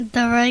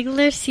The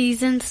regular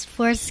season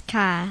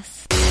Sportscast.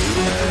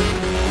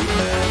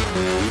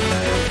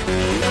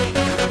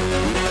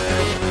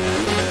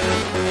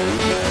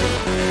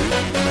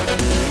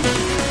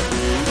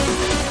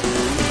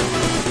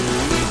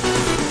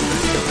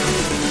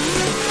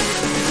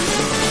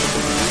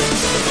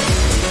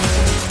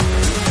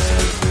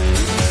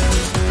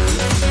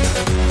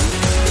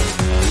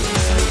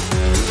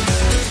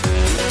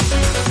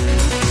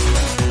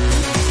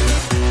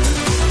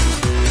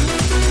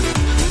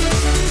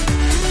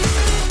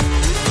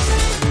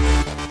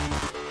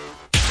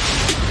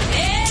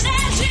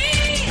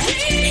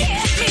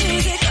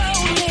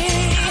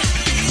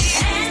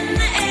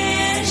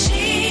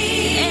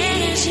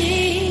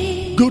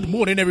 Good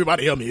morning,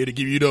 everybody. I'm here to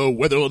give you the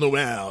weather on the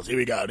rounds. Here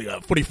we got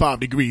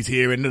 45 degrees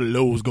here and the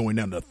lows going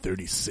down to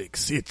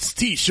 36. It's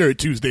T-shirt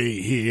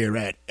Tuesday here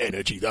at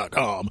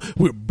energy.com.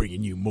 We're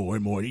bringing you more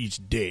and more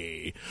each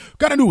day.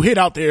 Got a new hit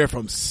out there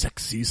from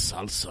Sexy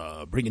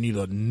Salsa, bringing you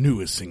the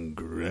newest and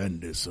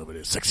grandest of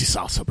it. Sexy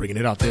Salsa, bringing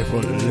it out there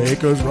for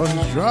Lakers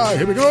Runs Dry.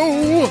 Here we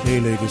go. Hey,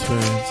 Lakers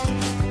fans.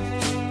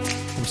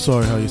 I'm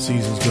sorry how your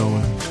season's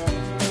going.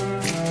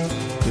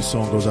 This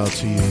song goes out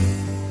to you.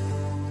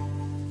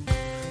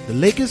 The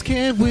Lakers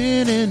can't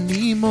win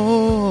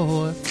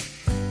anymore.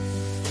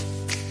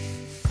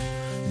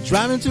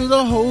 Driving to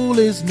the hole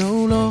is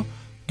no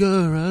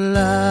longer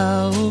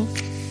allowed.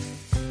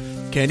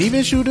 Can't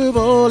even shoot the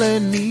ball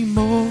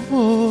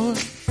anymore.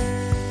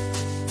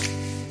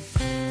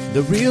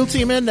 The real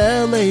team in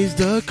LA's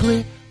the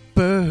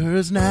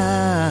Clippers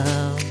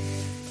now.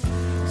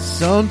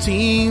 Some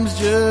teams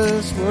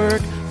just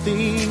work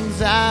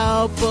things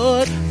out,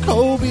 but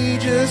Kobe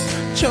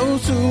just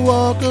chose to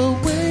walk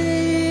away.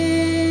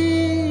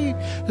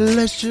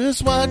 Let's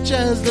just watch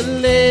as the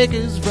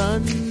Lakers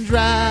run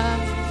dry.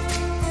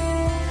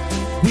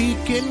 We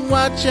can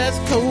watch as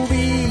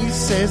Kobe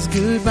says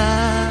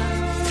goodbye.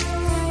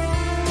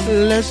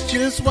 Let's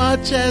just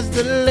watch as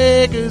the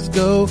Lakers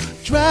go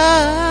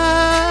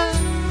dry.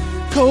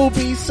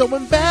 Kobe's so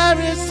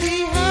embarrassed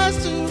he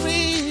has to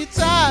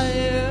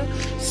retire.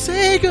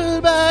 Say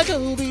goodbye,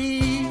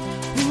 Kobe.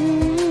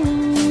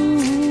 Ooh,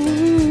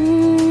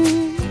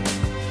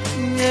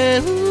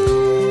 yeah.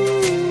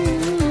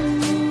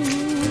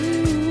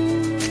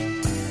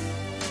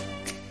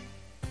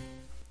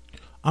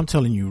 I'm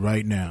telling you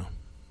right now,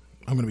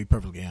 I'm going to be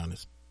perfectly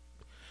honest.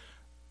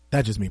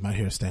 That just made my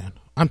hair stand.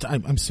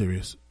 I'm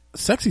serious.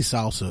 Sexy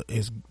Salsa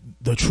is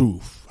the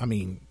truth. I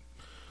mean,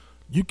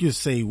 you can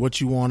say what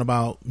you want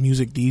about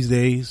music these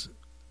days.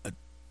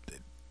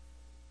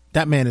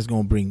 That man is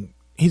going to bring,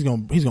 he's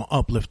going to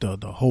uplift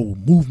the whole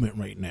movement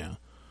right now.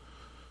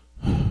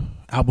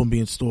 Album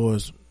being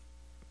stores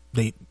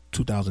late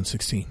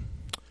 2016.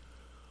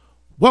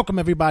 Welcome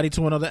everybody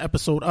to another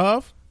episode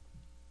of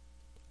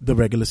the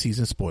regular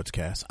season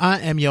Sportscast. I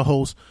am your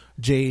host,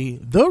 Jay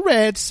the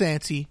Red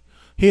Santee,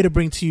 here to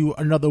bring to you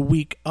another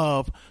week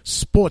of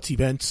sports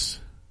events,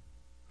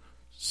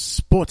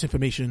 sports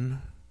information,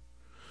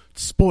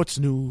 sports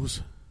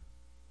news,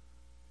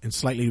 and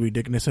slightly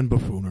ridiculous and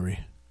buffoonery.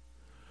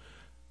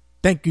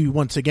 Thank you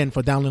once again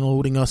for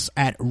downloading us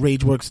at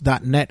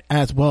rageworks.net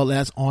as well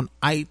as on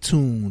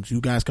iTunes.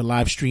 You guys can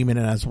live stream it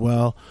as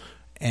well.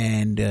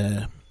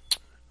 And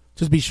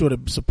just be sure to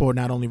support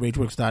not only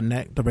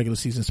RageWorks.net, the regular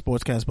season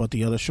Sportscast, but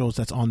the other shows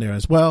that's on there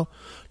as well.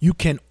 You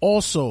can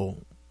also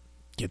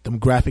get them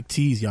graphic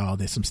tees, y'all.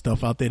 There's some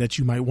stuff out there that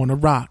you might want to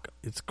rock.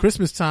 It's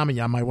Christmas time, and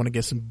y'all might want to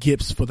get some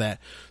gifts for that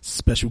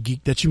special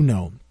geek that you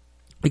know.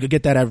 You can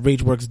get that at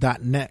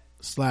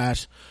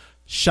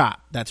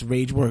RageWorks.net/shop. That's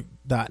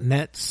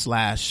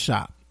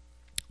RageWorks.net/shop.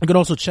 You can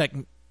also check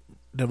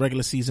the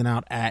regular season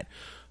out at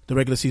the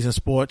regular season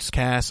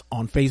Sportscast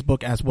on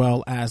Facebook as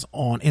well as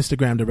on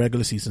Instagram, the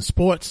regular season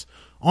sports.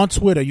 On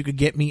Twitter, you could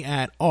get me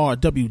at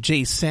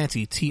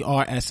RWJSanty,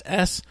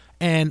 TRSS,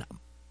 and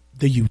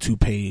the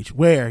YouTube page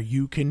where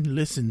you can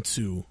listen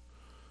to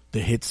the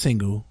hit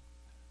single,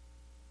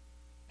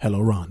 Hello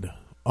Rhonda.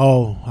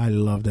 Oh, I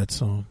love that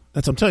song.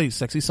 I'm telling you,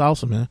 Sexy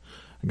Salsa, man.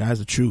 The guy's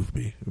the truth,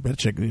 B. You better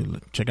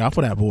check out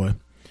for that boy.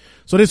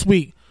 So this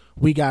week,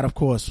 we got, of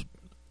course,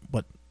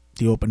 what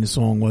the opening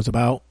song was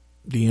about.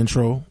 The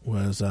intro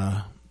was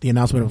the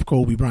announcement of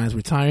Kobe Bryant's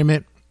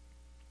retirement.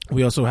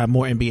 We also have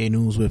more NBA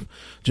news with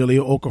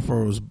Jahlil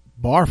Okafor's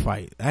bar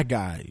fight. That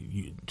guy,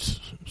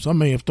 some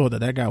may have thought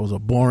that guy was a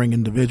boring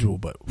individual,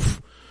 but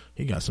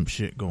he got some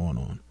shit going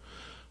on.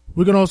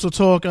 We're going to also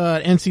talk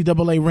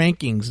NCAA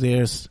rankings.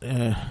 There's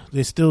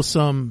still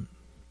some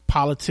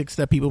politics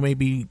that people may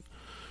be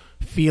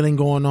feeling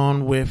going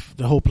on with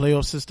the whole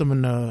playoff system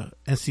in the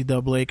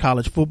NCAA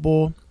college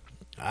football.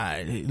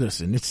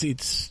 Listen,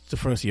 it's the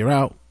first year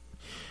out.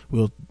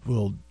 We'll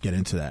get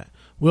into that.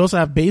 We also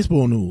have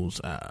baseball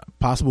news,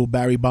 possible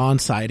Barry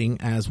Bonds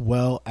sighting, as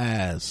well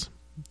as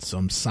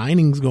some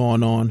signings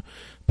going on.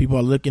 People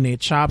are looking at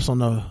chops on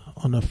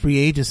the free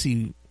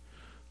agency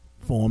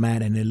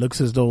format, and it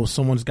looks as though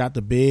someone's got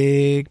the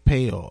big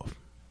payoff.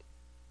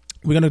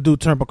 We're gonna do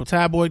Turnbuckle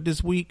Tabloid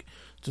this week,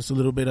 just a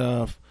little bit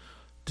of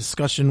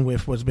discussion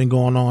with what's been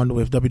going on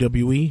with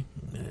WWE,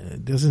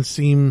 it doesn't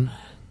seem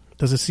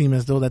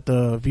as though that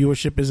the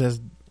viewership is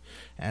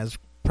as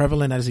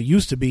prevalent as it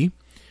used to be,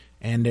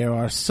 and there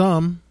are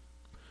some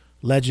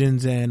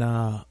legends and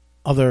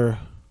other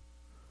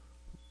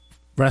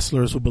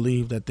wrestlers who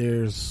believe that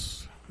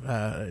there's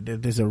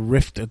a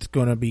rift that's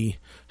going to be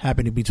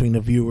happening between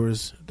the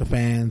viewers, the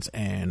fans,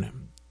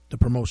 and the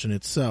promotion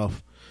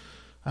itself.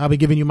 I'll be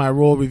giving you my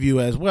Raw review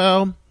as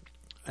well,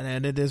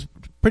 and it has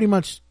pretty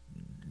much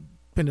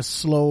been a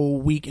slow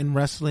week in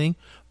wrestling,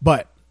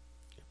 but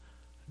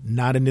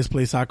not in this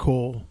place I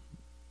call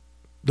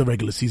the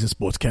regular season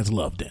Sportscast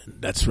Love Den.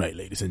 That's right,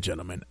 ladies and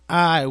gentlemen.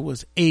 I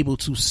was able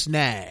to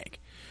snag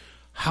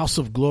House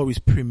of Glory's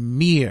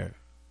premier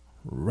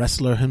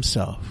wrestler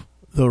himself,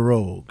 the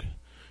Rogue,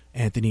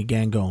 Anthony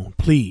Gangone.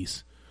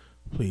 Please,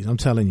 I'm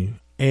telling you,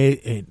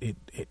 it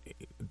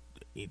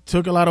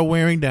took a lot of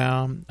wearing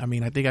down. I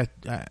mean, I think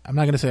I'm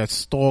not going to say I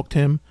stalked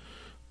him,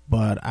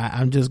 but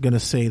I'm just going to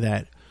say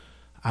that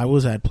I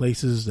was at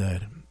places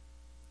that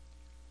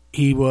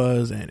he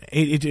was, and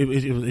it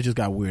just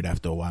got weird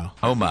after a while.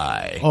 Oh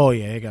my! Oh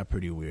yeah, it got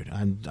pretty weird.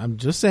 I'm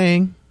just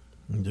saying.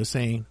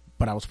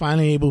 But I was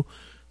finally able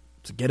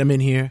to get him in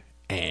here,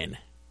 and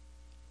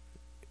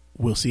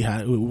you'll see how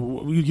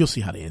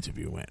the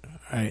interview went.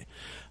 All right.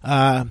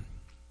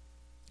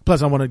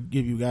 Plus, I want to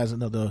give you guys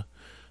another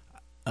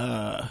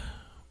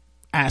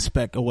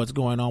aspect of what's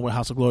going on with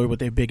House of Glory with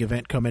their big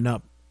event coming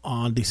up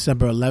on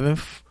December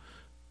 11th.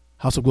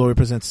 House of Glory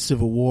presents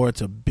Civil War.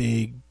 It's a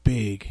big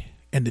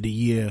end of the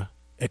year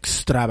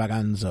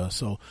extravaganza.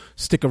 So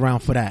stick around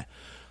for that.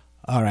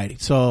 All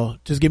right. So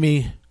just give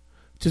me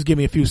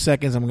a few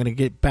seconds. I'm going to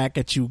get back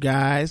at you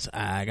guys.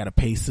 I got to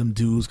pay some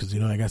dues because,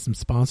 I got some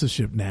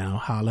sponsorship now.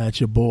 Holla at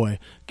your boy.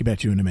 Get back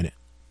to you in a minute.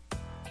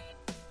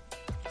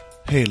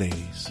 Hey,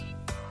 ladies.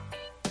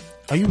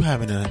 Are you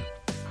having an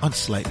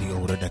unsightly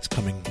odor that's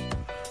coming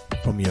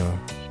from your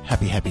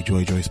happy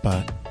joy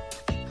spot?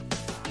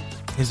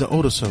 Is the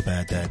odor so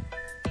bad that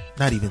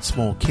not even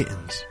small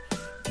kittens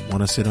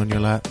want to sit on your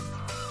lap?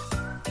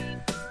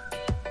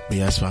 But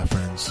yes, my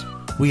friends,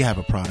 we have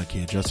a product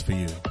here just for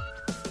you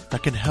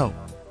that can help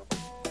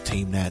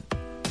tame that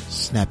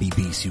snappy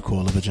beast you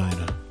call a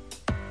vagina.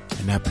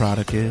 And that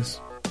product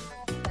is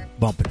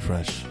Bumpin'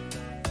 Fresh.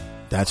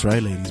 That's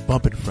right, ladies,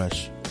 Bumpin'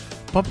 Fresh.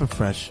 Bumpin'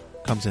 Fresh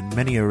comes in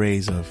many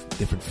arrays of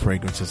different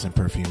fragrances and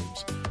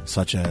perfumes,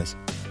 such as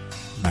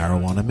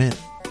marijuana mint,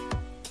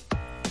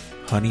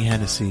 honey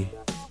Hennessy,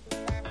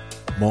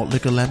 malt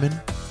liquor lemon,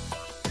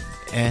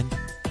 and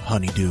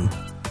honeydew.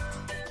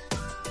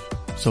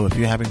 So if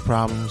you're having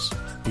problems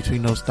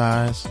between those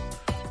thighs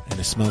and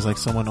it smells like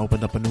someone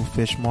opened up a new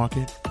fish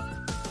market,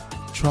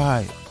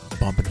 try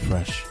Bumpin'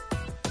 Fresh.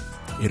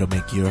 It'll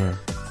make your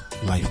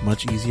life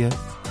much easier,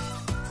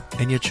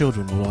 and your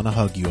children will want to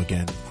hug you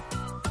again.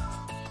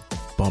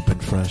 Bumpin'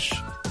 Fresh.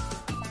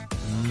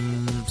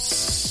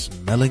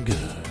 Smelling good.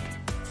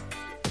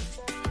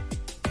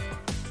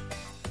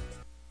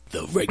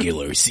 The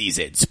regular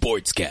season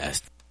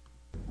Sportscast.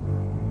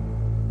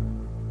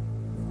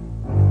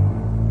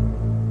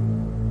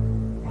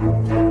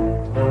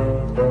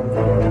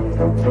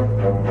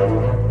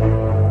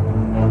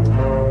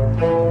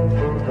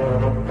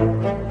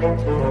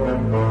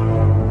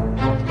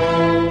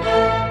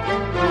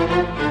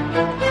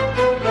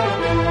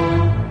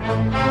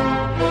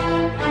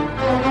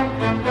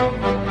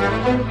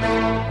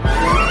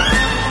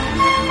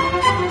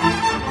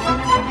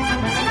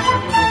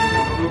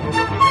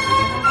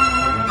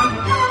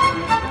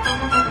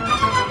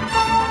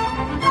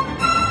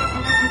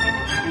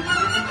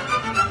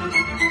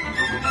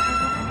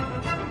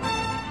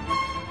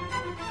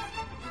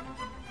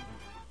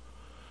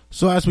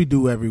 So as we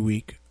do every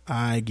week,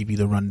 I give you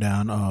the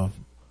rundown of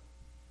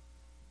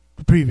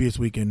the previous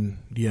week in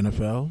the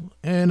NFL,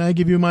 and I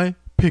give you my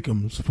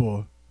pick'ems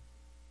for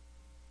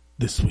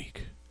this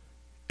week.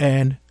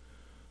 And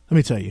let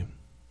me tell you,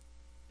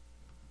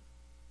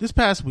 this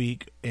past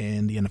week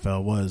in the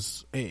NFL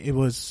was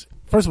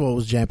first of all, it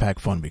was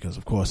jam-packed fun because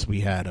of course we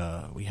had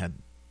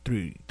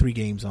three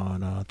games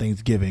on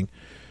Thanksgiving.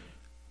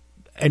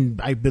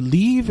 And I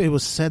believe it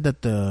was said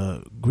that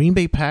the Green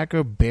Bay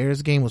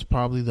Bears game was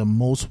probably the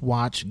most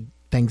watched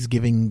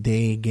Thanksgiving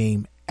Day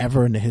game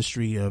ever in the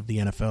history of the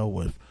NFL,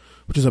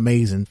 which is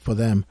amazing for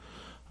them.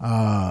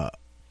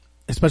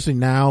 Especially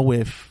now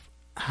with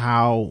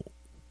how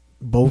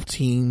both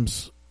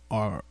teams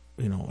are,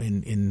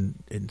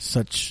 in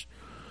such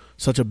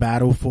a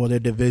battle for their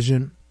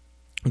division.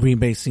 Green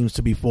Bay seems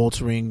to be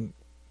faltering.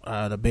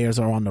 The Bears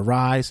are on the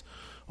rise.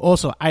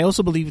 I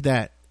also believe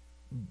that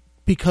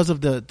because of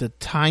the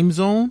time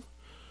zone,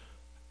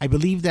 I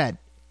believe that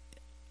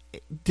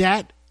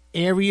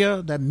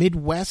area, that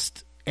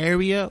Midwest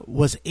area,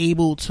 was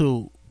able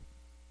to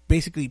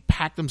basically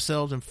pack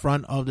themselves in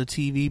front of the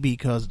TV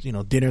because,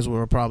 dinners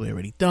were probably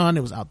already done.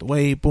 It was out the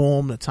way.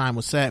 Boom. The time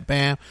was set.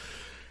 Bam.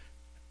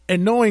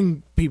 And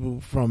knowing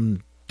people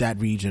from that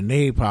region,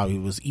 they probably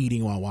was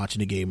eating while watching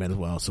the game as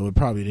well. So it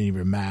probably didn't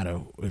even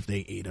matter if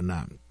they ate or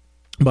not.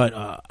 But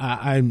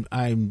I'm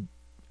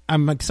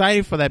I'm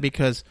excited for that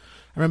because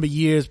I remember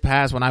years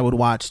past when I would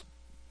watch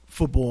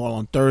football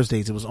on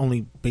Thursdays, it was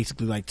only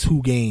basically like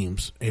 2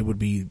 games. It would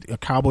be a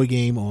Cowboy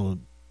game or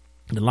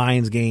the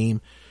Lions game,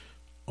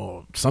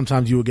 or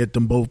sometimes you would get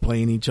them both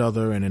playing each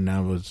other, and then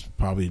that was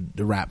probably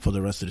the wrap for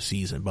the rest of the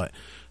season. But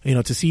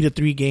to see the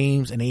 3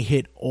 games and they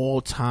hit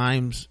all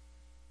times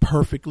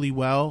perfectly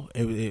well,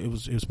 it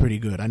was pretty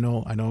good. I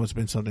know it's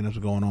been something that's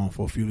been going on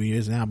for a few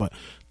years now, but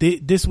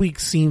this week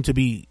seemed to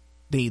be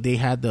they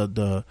had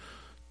the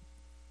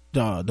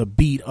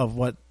beat of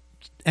what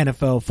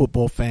NFL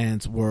football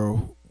fans were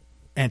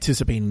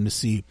anticipating to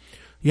see.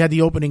 You had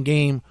the opening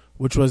game,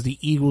 which was the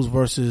Eagles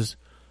versus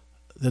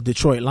the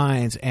Detroit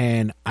Lions,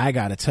 and I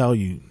gotta tell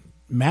you,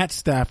 Matt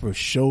Stafford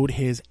showed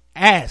his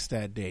ass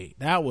that day.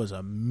 That was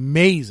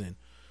amazing.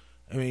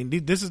 I mean,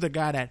 this is the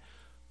guy that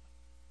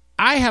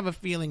I have a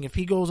feeling if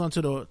he goes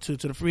onto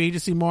the free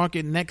agency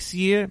market next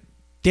year,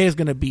 there's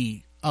gonna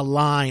be a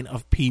line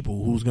of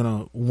people who's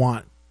gonna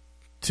want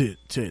to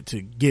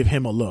give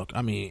him a look.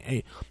 I mean,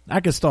 hey, I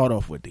could start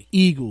off with the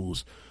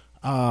Eagles,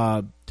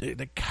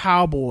 the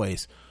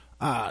Cowboys.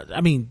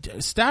 I mean,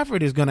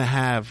 Stafford is going to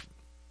have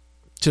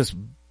just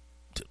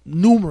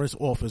numerous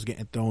offers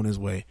getting thrown his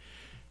way.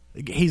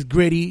 He's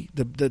gritty.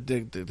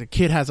 The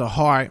kid has a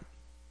heart.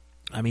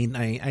 I mean,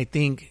 I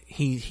think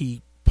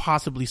he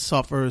possibly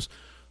suffers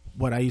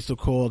what I used to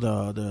call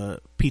the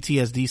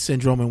PTSD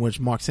syndrome, in which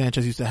Mark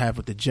Sanchez used to have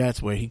with the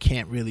Jets, where he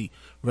can't really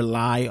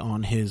rely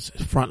on his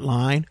front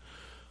line.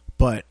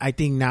 But I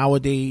think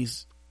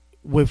nowadays,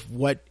 with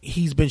what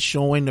he's been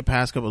showing the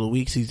past couple of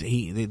weeks,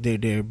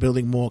 they're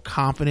building more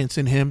confidence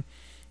in him,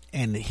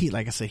 and he,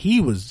 like I said,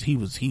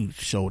 he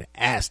showed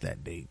ass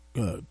that day.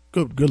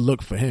 Good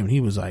look for him. He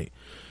was like,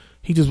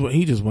 he just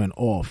went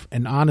off,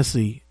 and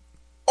honestly,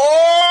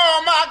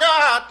 oh my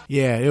God,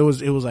 yeah, it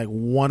was like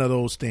one of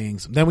those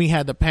things. Then we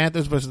had the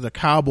Panthers versus the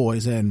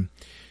Cowboys, and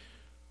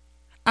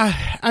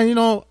I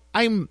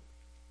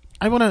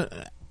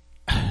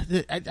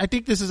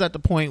think this is at the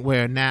point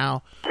where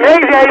now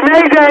Mayday.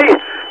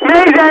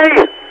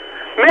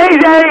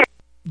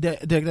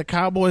 The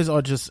Cowboys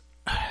are just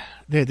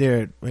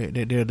they're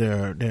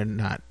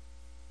not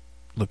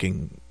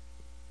looking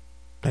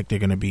like they're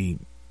going to be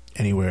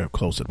anywhere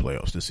close to the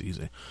playoffs this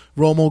season.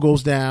 Romo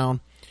goes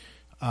down,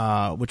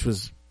 which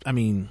was, I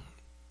mean,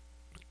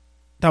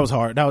 that was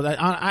hard.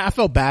 I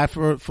felt bad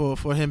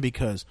for him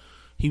because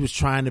he was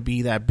trying to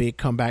be that big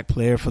comeback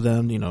player for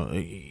them.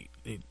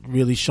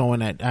 Really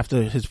showing that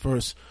after his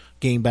first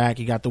game back,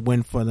 he got the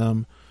win for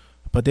them.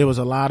 But there was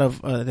a lot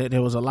of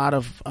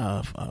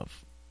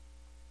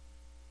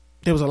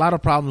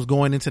problems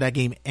going into that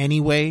game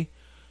anyway,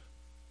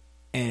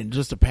 and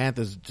just the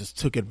Panthers just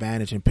took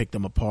advantage and picked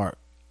them apart.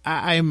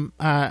 I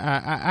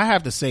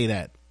have to say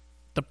that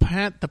the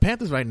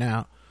Panthers right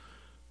now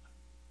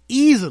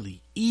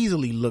easily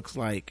looks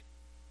like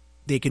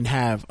they can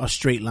have a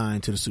straight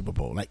line to the Super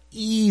Bowl, like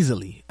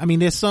easily. I mean,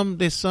 there's some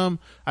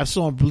I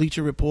saw on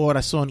Bleacher Report,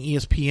 I saw on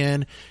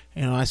ESPN,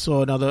 I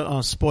saw in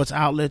other sports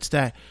outlets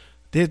that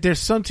there's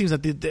some teams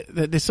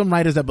there's some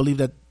writers that believe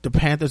that the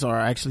Panthers are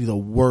actually the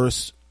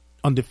worst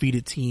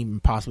undefeated team in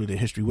possibly the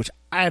history, which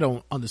I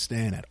don't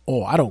understand at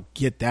all. I don't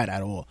get that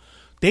at all.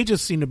 They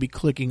just seem to be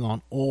clicking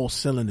on all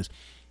cylinders.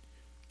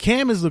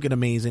 Cam is looking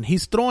amazing.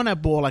 He's throwing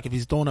that ball like if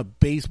he's throwing a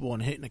baseball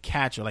and hitting a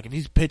catcher, like if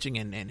he's pitching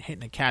and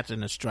hitting a catcher in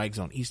the strike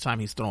zone each time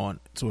he's throwing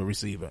to a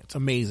receiver. It's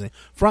amazing.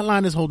 Front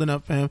line is holding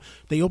up for him.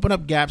 They open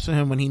up gaps for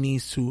him when he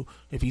needs to,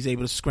 if he's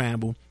able to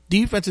scramble.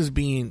 Defense is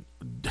being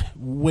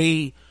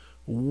way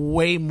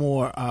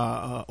more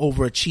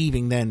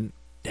overachieving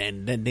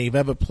than they've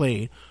ever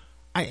played.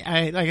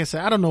 I like I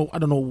said, I don't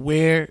know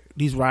where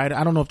these riders,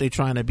 I don't know if they're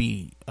trying to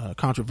be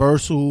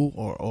controversial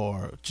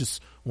or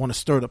just want to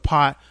stir the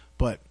pot,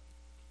 but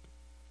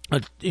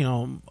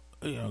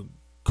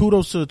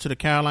kudos to the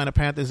Carolina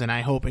Panthers, and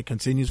I hope it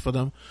continues for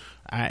them.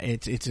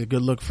 It's a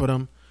good look for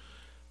them.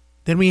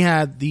 Then we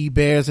had the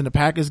Bears and the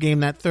Packers game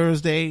that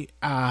Thursday.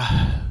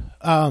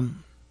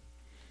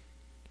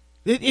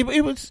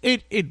 It was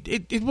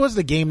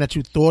the game that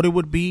you thought it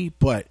would be,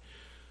 but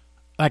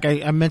like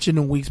I mentioned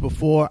in weeks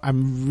before,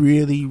 I'm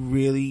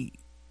really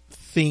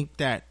think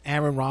that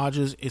Aaron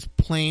Rodgers is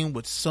playing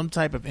with some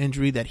type of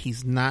injury that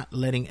he's not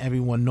letting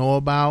everyone know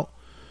about.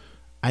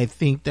 I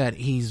think that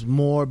he's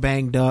more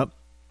banged up,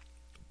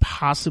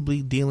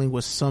 possibly dealing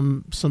with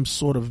some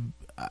sort of,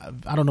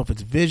 I don't know if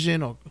it's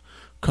vision or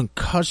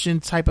concussion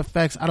type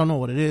effects. I don't know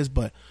what it is,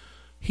 but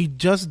he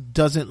just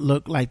doesn't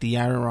look like the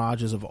Aaron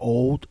Rodgers of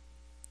old.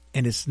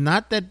 And it's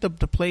not that the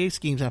play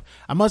schemes have.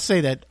 I must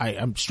say that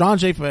I'm strong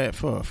J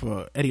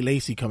for Eddie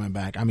Lacy coming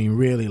back. I mean,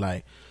 really,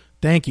 like,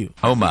 thank you.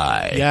 Oh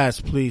my. Yes,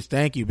 please,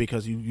 thank you,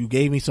 because you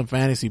gave me some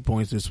fantasy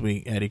points this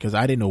week, Eddie, because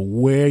I didn't know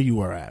where you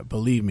were at.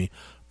 Believe me,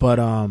 but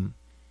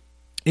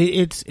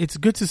it's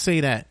good to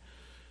say that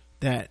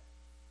the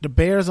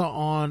Bears are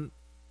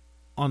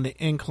on the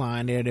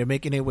incline. They're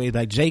making their way.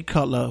 Like Jay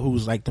Cutler,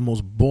 who's like the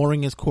most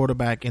boringest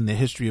quarterback in the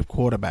history of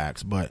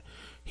quarterbacks, but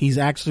he's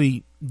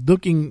actually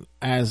looking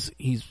as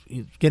he's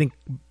getting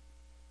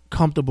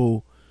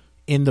comfortable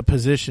in the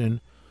position.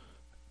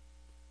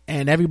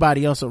 and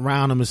everybody else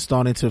around him is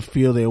starting to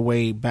feel their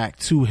way back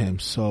to him.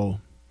 So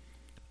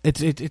it's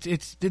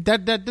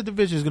that the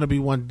division is going to be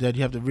one that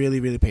you have to really,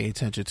 really pay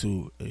attention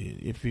to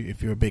if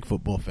you're a big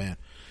football fan.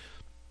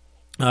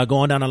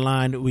 Going down the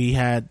line, we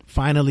had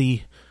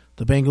finally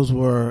the Bengals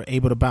were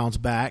able to bounce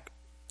back,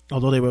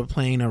 although they were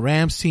playing a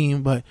Rams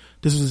team, but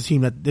this was a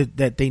team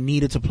that they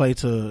needed to play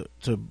to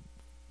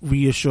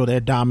reassure their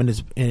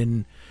dominance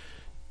in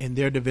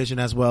their division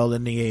as well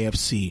in the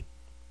AFC.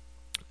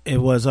 It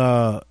was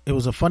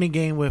a funny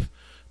game with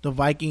the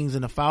Vikings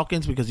and the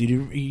Falcons because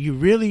you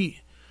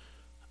really,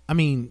 I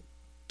mean,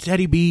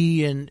 Teddy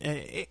B, and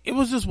it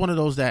was just one of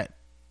those that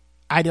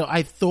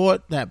I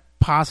thought that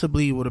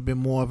possibly would have been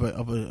more of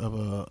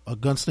a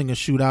gunslinger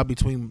shootout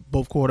between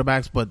both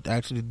quarterbacks, but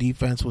actually the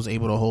defense was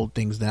able to hold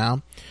things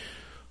down.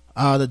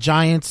 The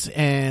Giants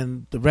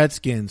and the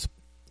Redskins.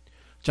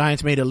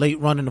 Giants made a late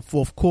run in the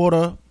fourth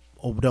quarter.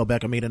 Odell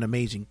Beckham made an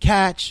amazing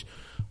catch,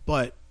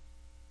 but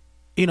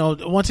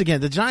once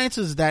again, the Giants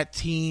is that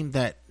team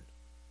that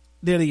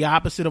they're the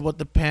opposite of what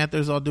the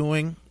Panthers are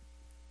doing.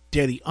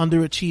 They're the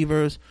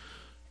underachievers,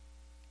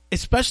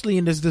 especially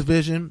in this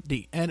division.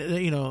 The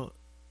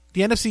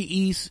NFC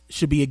East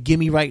should be a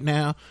gimme right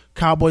now.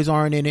 Cowboys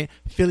aren't in it.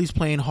 Philly's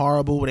playing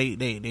horrible.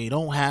 They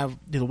don't have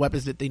the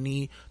weapons that they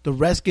need. The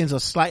Redskins are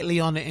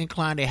slightly on the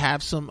incline. They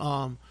have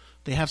some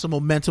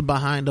momentum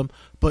behind them,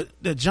 but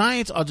the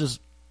Giants are just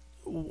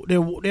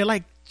they're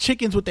like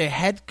chickens with their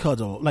head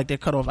cut off. Like they're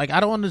cut off. Like I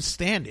don't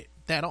understand it.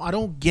 I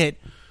don't get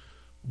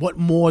what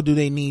more do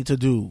they need to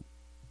do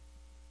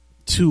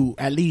to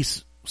at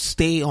least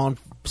stay on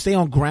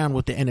ground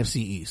with the NFC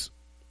East.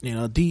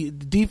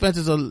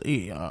 Defenses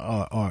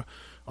are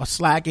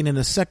slacking in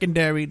the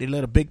secondary. They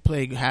let a big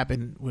play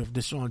happen with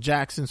Deshaun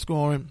Jackson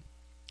scoring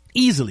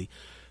easily.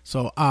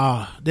 So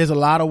there's a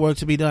lot of work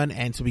to be done.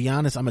 And to be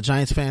honest, I'm a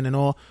Giants fan and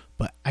all,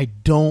 but I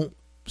don't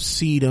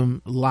see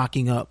them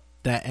locking up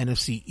that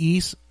NFC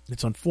East.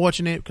 It's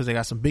unfortunate because they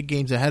got some big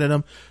games ahead of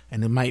them,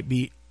 and it might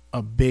be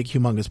a big,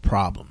 humongous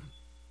problem.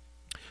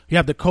 You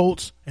have the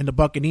Colts and the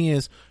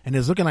Buccaneers, and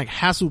it's looking like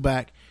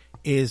Hasselbeck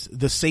is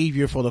the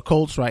savior for the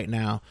Colts right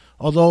now.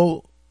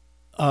 Although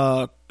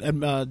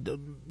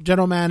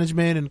general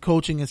management and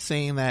coaching is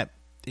saying that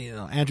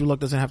Andrew Luck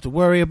doesn't have to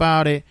worry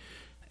about it.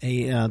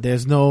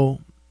 There's no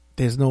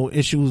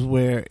issues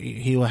where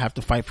he will have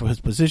to fight for his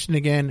position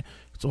again.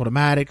 It's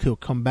automatic. He'll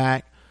come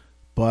back.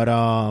 But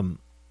I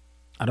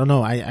don't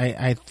know.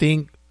 I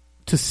think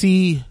to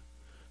see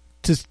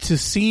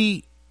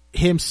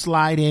him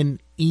slide in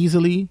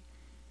easily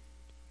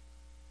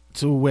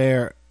to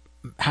where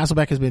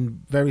Hasselbeck has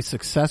been very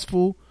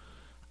successful,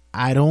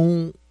 I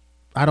don't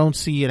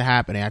see it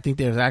happening. I think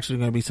there's actually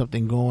going to be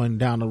something going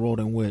down the road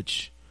in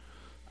which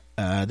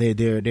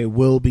there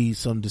will be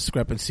some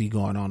discrepancy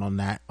going on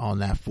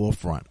that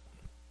forefront.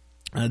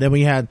 Then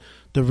we had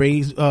the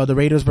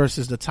Raiders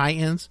versus the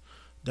Titans.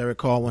 Derek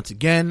Carr once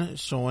again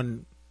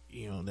showing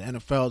the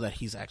NFL that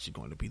he's actually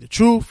going to be the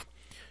truth.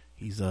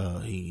 He's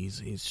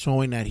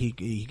showing that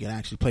he can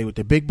actually play with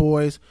the big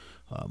boys.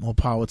 More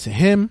power to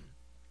him.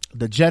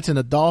 The Jets and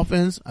the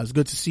Dolphins. It was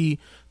good to see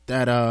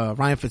that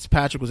Ryan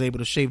Fitzpatrick was able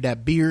to shave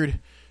that beard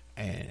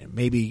and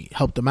maybe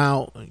help them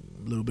out, a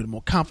little bit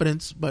more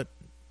confidence. But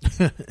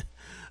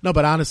no,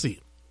 but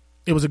honestly,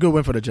 it was a good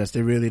win for the Jets.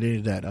 They really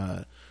needed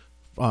that.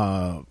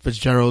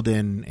 Fitzgerald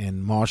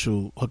and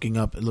Marshall hooking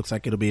up. It looks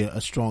like it'll be a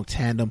strong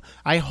tandem.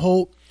 I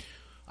hope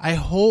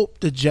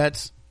the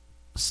Jets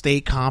stay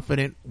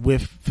confident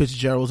with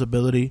Fitzgerald's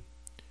ability.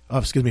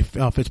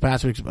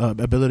 Fitzpatrick's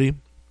ability.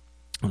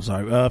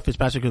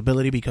 Fitzpatrick's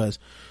ability, because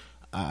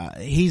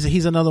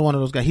he's another one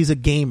of those guys. He's a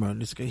gamer.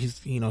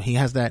 He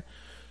has that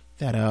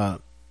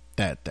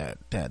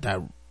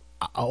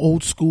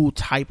old school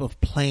type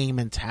of playing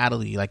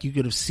mentality. Like you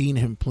could have seen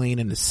him playing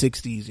in the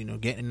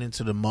 60s, getting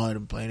into the mud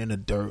and playing in the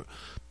dirt,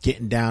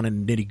 getting down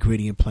in the nitty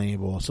gritty and playing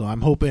ball. So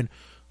I'm hoping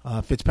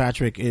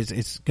Fitzpatrick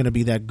is going to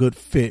be that good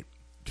fit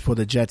for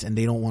the Jets, and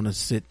they don't want to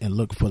sit and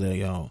look for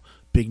the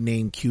big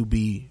name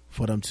QB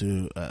for them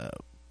to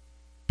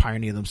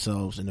pioneer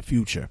themselves in the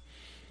future.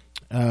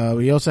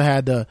 We also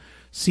had the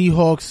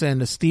Seahawks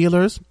and the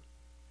Steelers.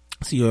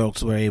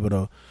 Seahawks were able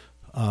to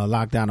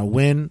lock down a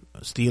win.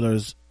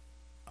 Steelers,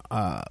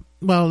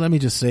 let me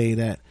just say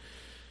that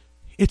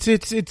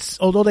it's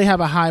although they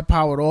have a high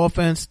powered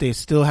offense, they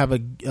still have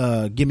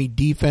a gimme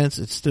defense.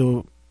 It's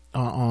still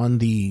on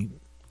the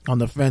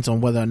fence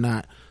on whether or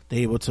not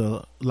they're able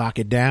to lock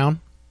it down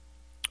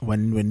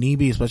when need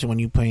be, especially when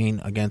you're playing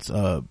against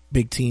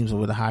big teams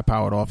with a high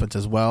powered offense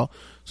as well.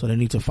 So they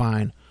need to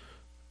find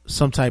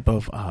some type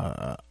of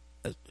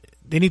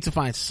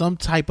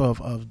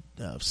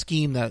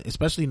scheme that,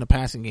 especially in the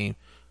passing game,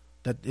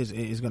 that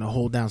is going to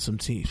hold down some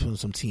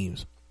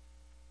teams.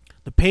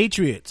 The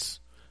Patriots,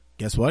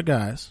 guess what,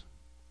 guys?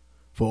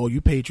 For all you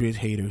Patriots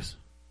haters,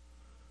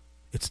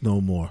 it's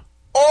no more.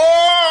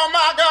 Oh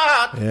my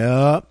God!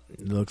 Yep,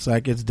 looks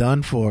like it's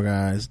done for,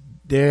 guys.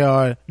 They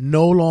are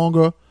no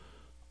longer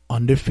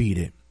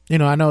undefeated.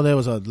 I know there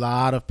was a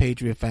lot of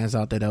Patriot fans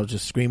out there that was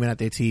just screaming at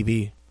their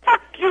TV.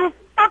 Fuck you,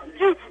 fuck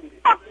you,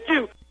 fuck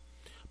you.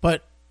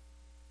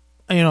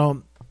 you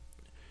know,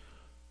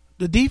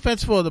 the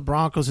defense for the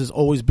Broncos has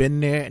always been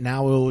there.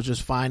 Now it was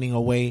just finding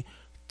a way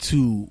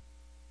to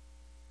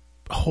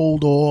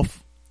hold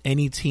off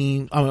any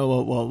team.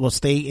 Will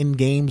stay in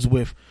games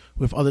with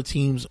other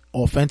teams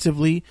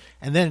offensively,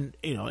 and then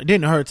it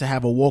didn't hurt to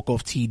have a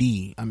walk-off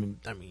TD. I mean,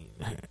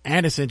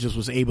 Anderson just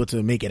was able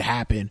to make it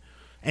happen,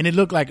 and it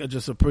looked like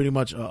just a pretty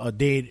much a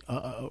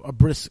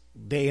brisk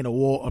day in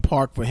a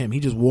park for him. He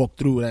just walked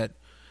through that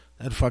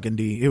fucking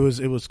D. It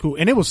was cool,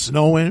 and it was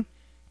snowing,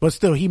 but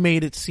still he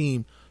made it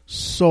seem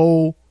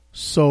so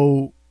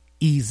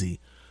easy.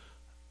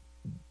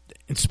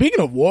 And speaking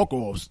of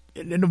walk-offs,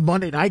 in the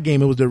Monday night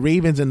game, it was the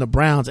Ravens and the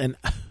Browns, and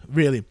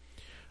really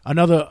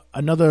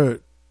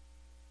another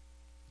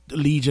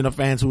legion of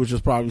fans who were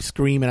just probably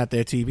screaming at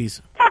their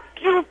TVs. Fuck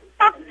you,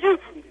 fuck you,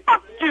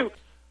 fuck you.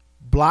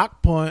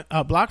 Block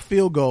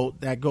field goal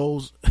that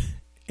goes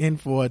in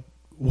for a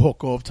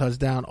walk-off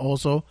touchdown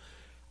also.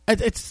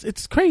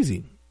 It's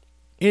crazy.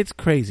 It's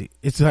crazy.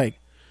 It's like,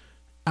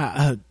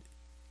 the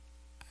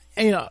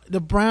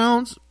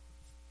Browns,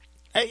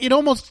 it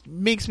almost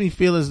makes me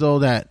feel as though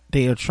that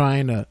they are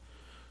trying to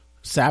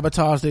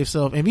sabotage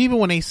themselves. And even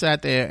when they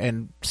sat there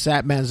and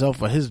sat Manziel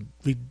for his,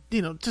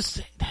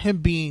 just him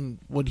being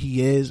what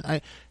he is,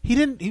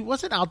 he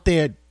wasn't out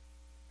there,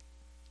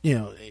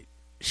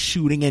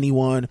 shooting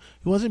anyone.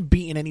 He wasn't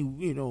beating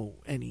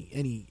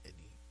any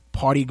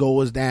party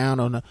goers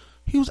down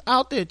he was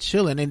out there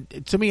chilling.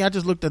 And to me, I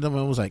just looked at him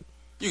and was like,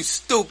 "You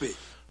stupid."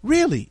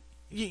 Really?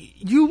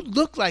 You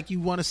look like you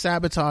want to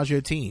sabotage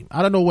your team.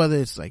 I don't know whether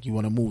it's like you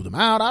want to move them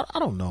out. I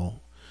don't know.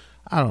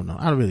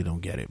 I really don't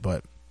get it.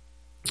 But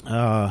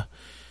it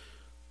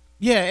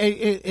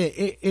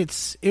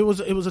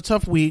was a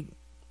tough week.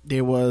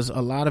 There was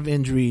a lot of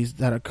injuries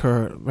that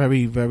occurred.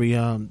 Very, very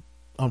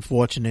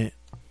unfortunate.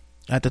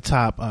 At the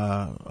top,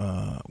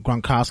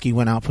 Gronkowski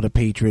went out for the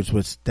Patriots,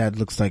 which that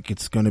looks like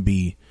it's going to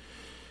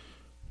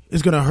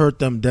hurt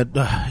them.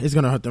 It's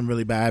going to hurt them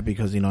really bad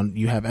because you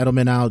have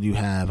Edelman out, you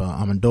have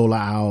Amendola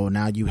out,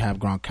 now you have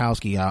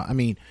Gronkowski out. I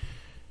mean,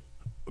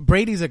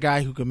 Brady's a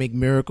guy who can make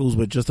miracles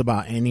with just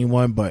about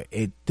anyone, but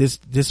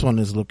this one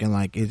is looking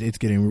like it's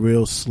getting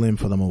real slim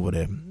for them over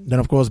there. Then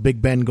of course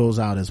Big Ben goes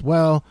out as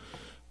well.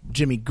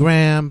 Jimmy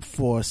Graham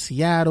for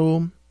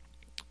Seattle.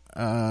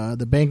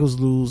 The Bengals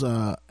lose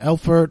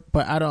Elford,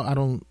 but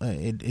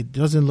it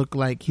doesn't look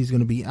like he's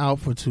going to be out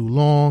for too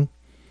long.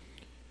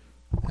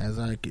 As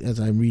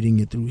I'm reading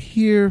it through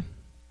here,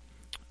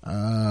 they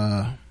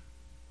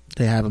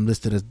have him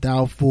listed as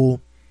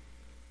doubtful.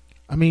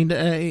 I mean,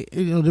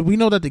 we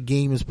know that the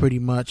game is pretty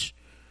much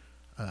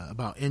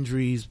about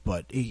injuries,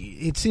 but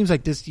it seems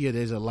like this year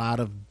there's a lot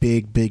of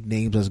big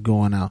names that's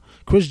going out.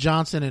 Chris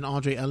Johnson and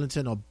Andre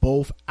Ellington are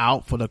both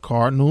out for the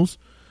Cardinals,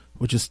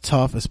 which is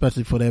tough,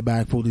 especially for their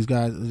backfield. These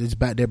guys,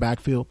 their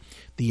backfield.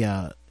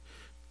 The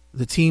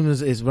team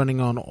is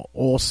running on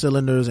all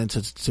cylinders, and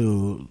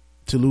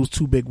to lose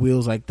two big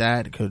wheels like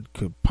that could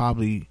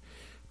probably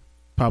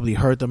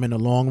hurt them in the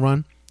long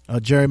run.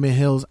 Jeremy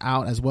Hill's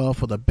out as well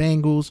for the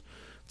Bengals.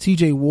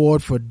 TJ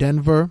Ward for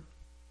Denver.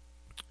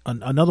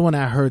 Another one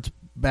that hurts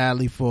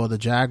badly for the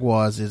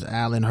Jaguars is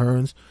Allen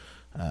Hurns.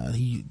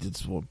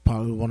 It's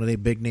probably one of their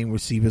big name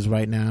receivers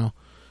right now.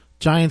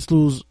 Giants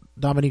lose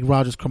Dominique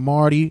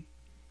Rodgers-Cromartie,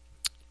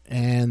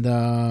 and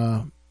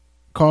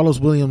Carlos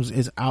Williams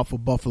is out for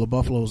Buffalo.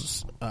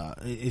 Buffalo's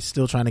is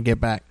still trying to get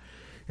back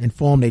in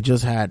form. They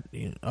just had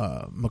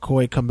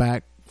McCoy come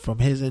back from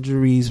his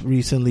injuries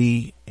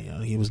recently.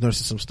 He was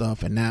nursing some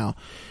stuff, and now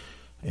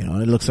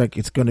it looks like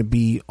it's going to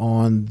be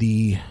on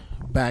the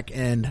back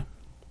end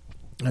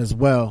as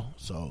well.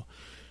 So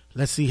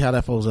let's see how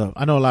that folds up.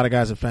 I know a lot of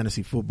guys in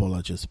fantasy football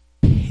are just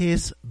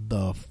pissed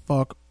the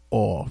fuck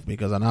off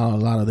because I know a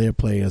lot of their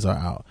players are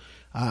out.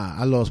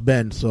 I lost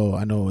Ben, so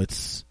I know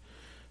it's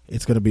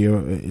gonna be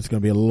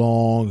a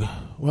long.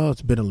 Well,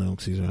 it's been a long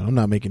season. I'm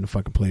not making the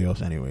fucking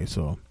playoffs anyway,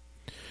 so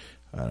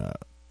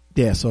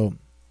So,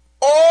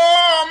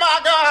 oh my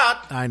god!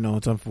 I know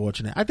it's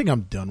unfortunate. I think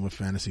I'm done with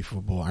fantasy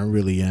football. I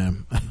really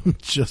am.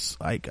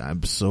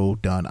 I'm so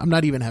done. I'm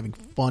not even having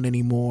fun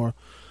anymore.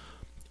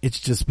 It's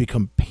just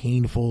become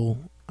painful.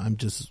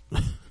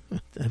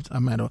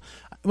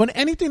 When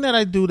anything that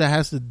I do that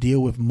has to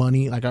deal with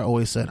money, like I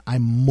always said,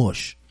 I'm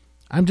mush.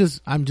 I'm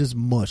just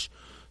mush.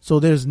 So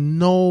there's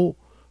no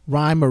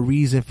rhyme or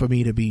reason for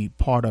me to be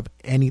part of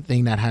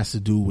anything that has to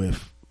do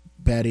with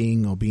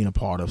betting or being a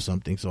part of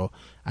something. So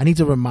I need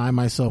to remind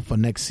myself for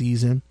next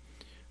season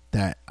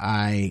that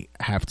I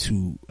have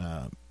to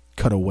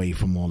cut away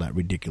from all that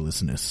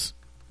ridiculousness,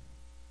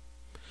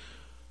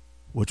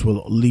 which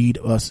will lead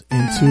us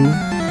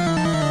into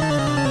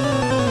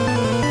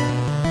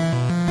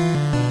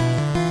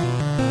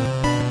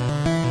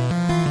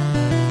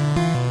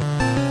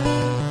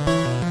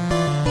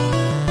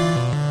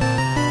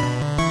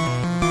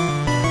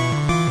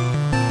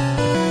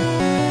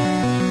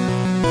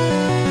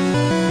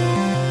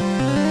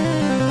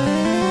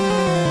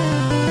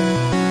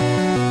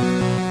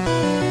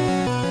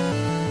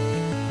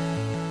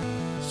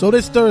So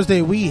this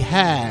Thursday we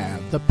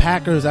have the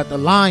Packers at the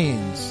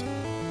Lions.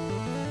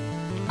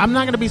 I'm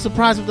not going to be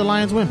surprised if the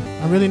Lions win.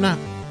 I'm really not.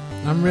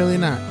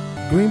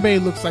 Green Bay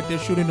looks like they're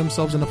shooting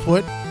themselves in the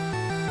foot,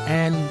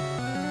 and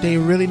they're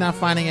really not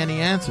finding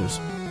any answers.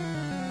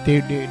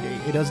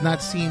 It doesn't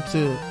seem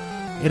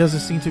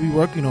to be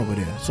working over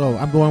there. So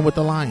I'm going with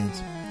the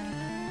Lions.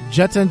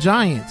 Jets and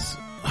Giants.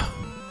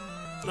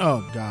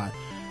 Oh God,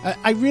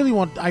 I really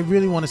want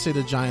to say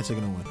the Giants are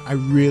going to win. I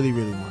really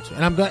want to,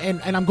 and I'm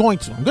going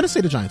to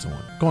say the Giants are win.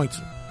 Going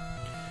to,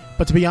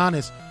 but to be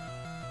honest,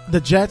 the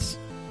Jets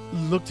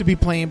look to be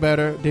playing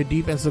better. Their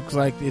defense looks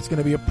like it's going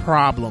to be a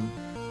problem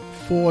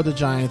for the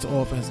Giants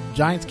offense.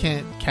 Giants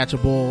can't catch a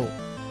ball.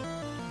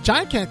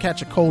 Giants can't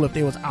catch a cold if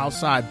they was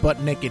outside butt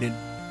naked in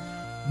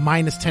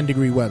minus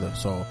 10-degree weather.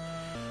 So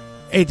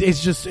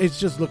it's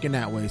just looking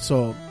that way.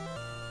 So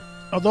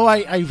although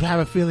I have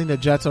a feeling the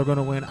Jets are going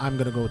to win, I'm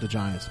going to go with the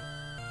Giants.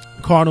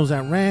 Cardinals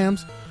and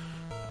Rams.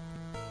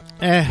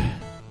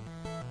 I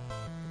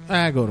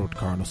go to the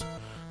Cardinals.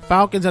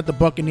 Falcons at the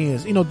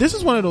Buccaneers. This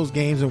is one of those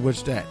games in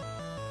which that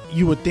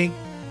you would think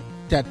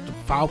that the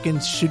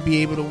Falcons should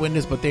be able to win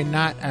this, but they're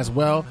not as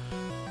well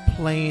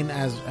playing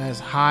as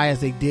high as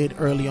they did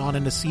early on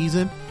in the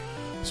season.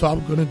 So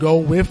I'm going to go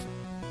with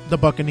the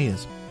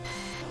Buccaneers.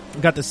 We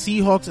got the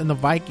Seahawks and the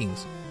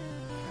Vikings.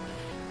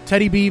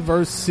 Teddy B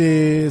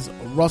versus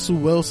Russell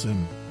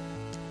Wilson.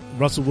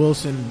 Russell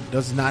Wilson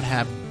does not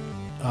have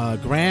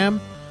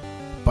Graham,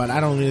 but I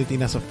don't really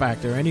think that's a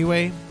factor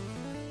anyway.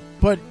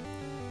 But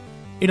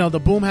the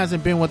boom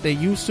hasn't been what they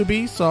used to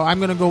be, so I'm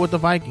going to go with the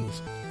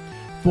Vikings.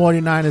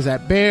 49ers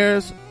at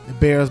Bears. The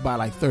Bears by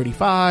like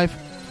 35.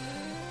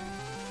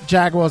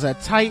 Jaguars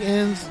at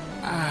Titans.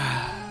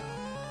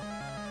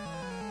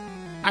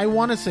 I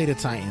want to say the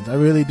Titans. I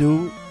really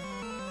do.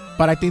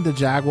 But I think the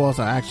Jaguars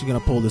are actually going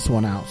to pull this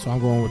one out. So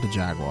I'm going with the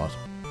Jaguars.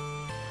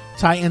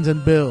 Titans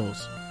and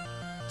Bills.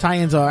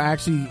 Titans are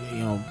actually,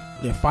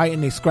 they're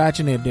fighting, they're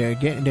scratching,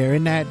 they're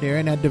in that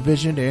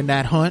division, they're in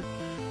that hunt.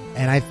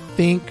 And I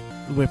think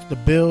with the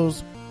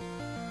Bills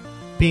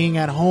being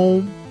at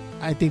home,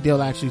 I think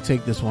they'll actually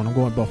take this one. I'm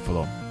going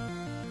Buffalo.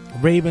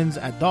 Ravens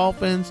at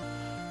Dolphins.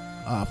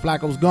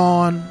 Flacco's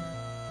gone.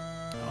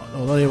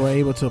 Although they were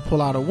able to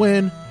pull out a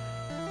win,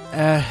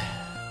 I'm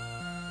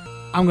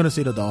going to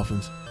say the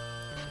Dolphins.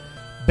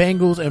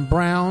 Bengals and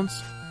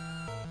Browns.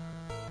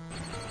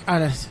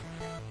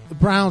 The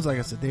Browns, like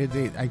I said,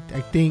 I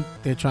think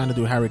they're trying to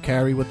do Harry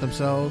Carey with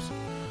themselves.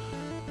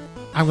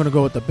 I'm going to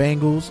go with the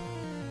Bengals.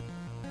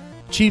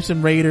 Chiefs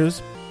and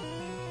Raiders.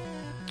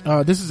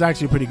 This is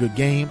actually a pretty good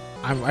game.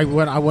 I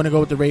want to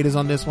go with the Raiders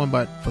on this one,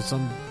 but for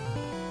some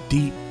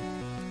deep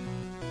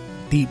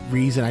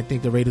reason, I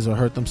think the Raiders will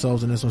hurt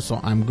themselves in this one,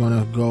 so I'm going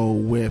to go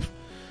with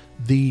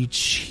the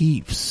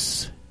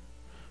Chiefs.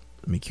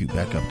 Let me cue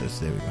back up this.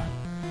 There we go.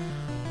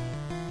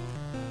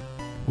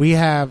 We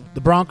have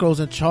the Broncos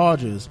and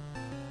Chargers.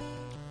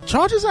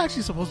 Chargers are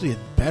actually supposed to be a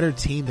better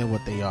team than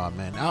what they are,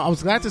 man. I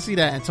was glad to see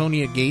that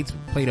Antonio Gates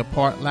played a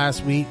part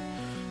last week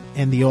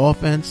in the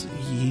offense.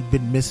 He'd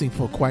been missing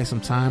for quite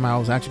some time. I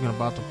was actually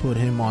about to put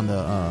him on the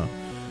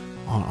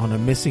on a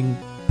missing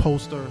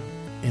poster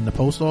in the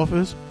post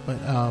office, but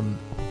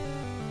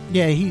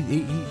yeah,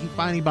 he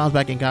finally bounced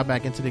back and got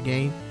back into the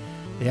game.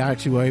 They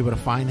actually were able to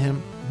find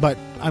him, but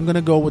I'm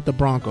gonna go with the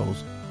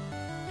Broncos.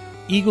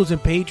 Eagles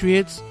and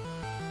Patriots.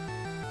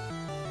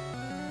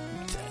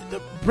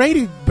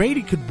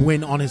 Brady could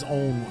win on his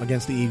own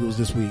against the Eagles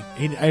this week.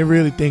 I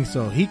really think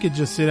so. He could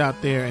just sit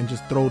out there and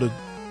just throw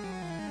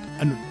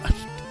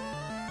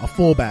a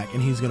fullback,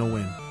 and he's going to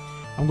win.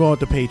 I'm going with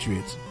the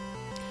Patriots.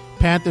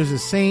 Panthers and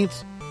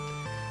Saints.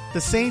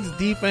 The Saints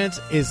defense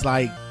is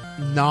like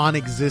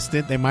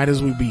non-existent. They might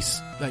as well be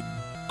like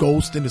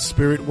ghosts in the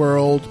spirit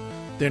world.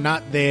 They're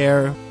not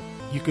there.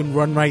 You can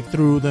run right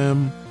through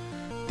them.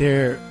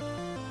 They're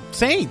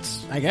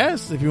Saints, I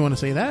guess, if you want to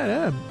say that.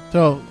 Yeah.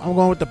 So I'm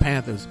going with the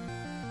Panthers.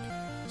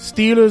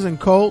 Steelers and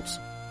Colts.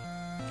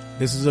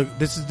 This is a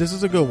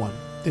good one.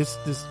 This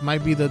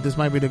might be the good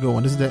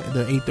one. This is the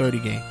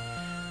 8:30 game.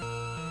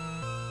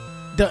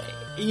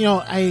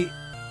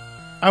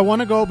 I want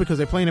to go because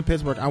they're playing in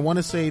Pittsburgh. I want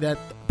to say that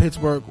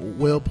Pittsburgh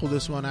will pull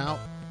this one out,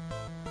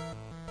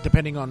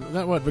 depending on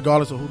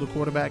regardless of who the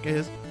quarterback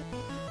is.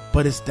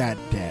 But it's that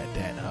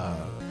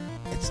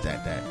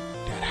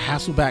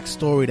Hasselbeck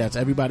story that's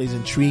everybody's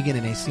intriguing,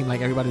 and they seem like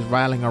everybody's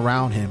riling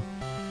around him.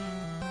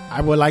 I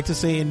would like to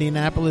say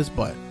Indianapolis,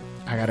 but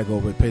I gotta go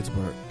with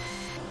Pittsburgh.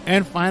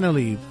 And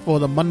finally, for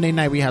the Monday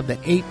night, we have the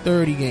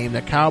 8:30 game,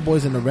 the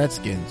Cowboys and the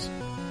Redskins.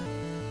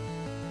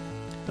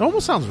 It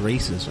almost sounds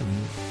racist when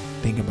you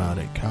think about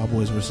it.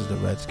 Cowboys versus the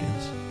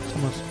Redskins.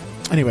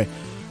 Anyway,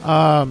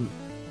 I'm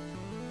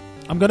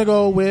gonna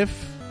go with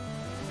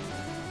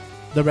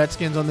the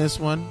Redskins on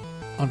this one.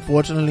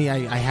 Unfortunately,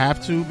 I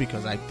have to,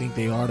 because I think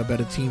they are the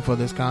better team for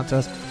this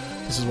contest.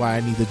 This is why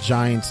I need the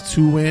Giants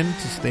to win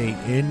to stay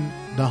in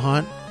the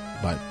hunt.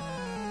 But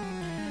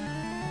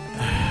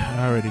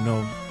I already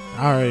know.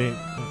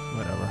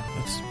 Whatever.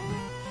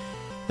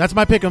 That's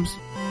my pick'ems.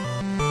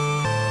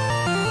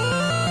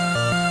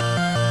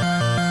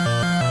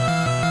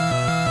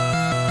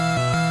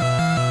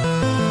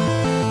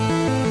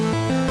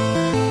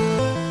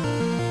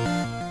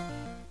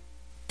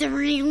 the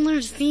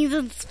regular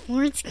season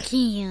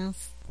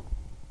sportscast.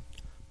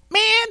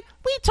 Man,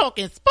 we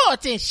talking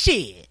sports and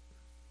shit.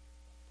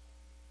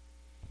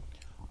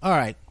 All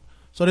right.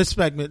 So this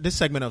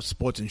segment of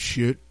sports and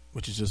shit,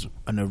 which is just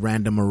a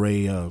random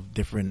array of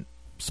different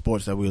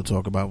sports that we'll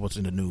talk about, what's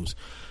in the news.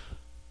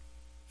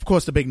 Of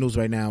course, the big news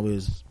right now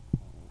is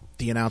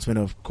the announcement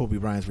of Kobe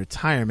Bryant's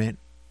retirement,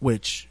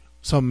 which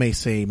some may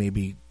say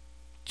maybe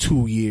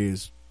 2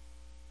 years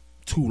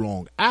too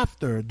long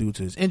after due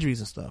to his injuries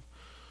and stuff.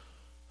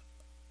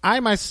 I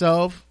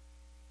myself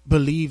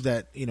believe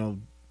that,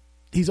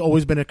 he's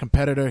always been a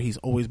competitor. He's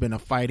always been a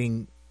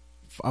fighting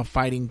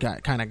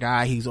kind of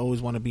guy. He's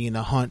always want to be in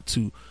the hunt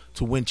to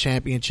win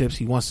championships.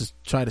 He wants to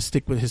try to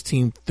stick with his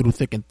team through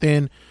thick and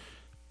thin.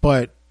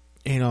 But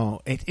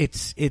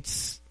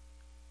it's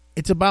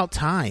about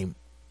time.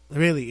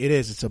 Really, it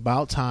is. It's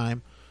about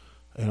time.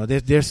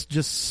 There's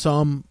just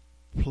some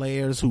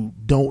players who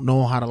don't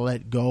know how to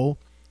let go,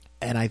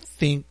 and I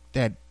think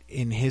that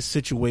in his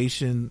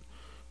situation,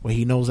 where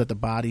he knows that the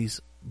body's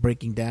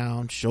breaking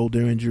down,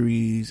 shoulder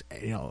injuries,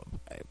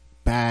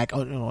 back,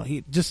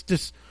 he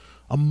just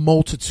a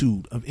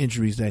multitude of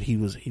injuries that he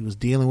was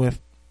dealing with.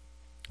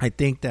 I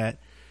think that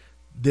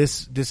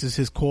this is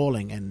his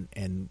calling,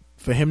 and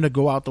for him to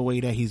go out the way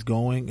that he's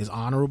going is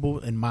honorable,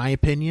 in my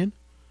opinion.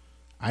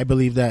 I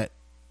believe that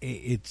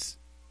it's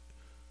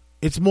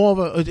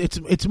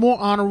more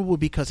honorable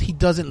because he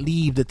doesn't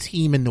leave the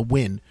team in the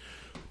win.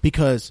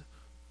 Because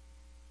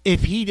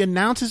if he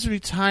announces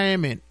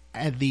retirement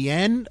at the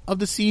end of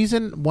the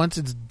season, once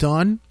it's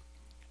done,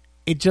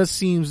 it just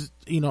seems,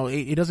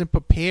 it doesn't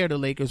prepare the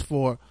Lakers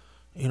for,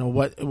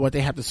 what they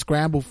have to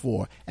scramble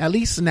for. At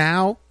least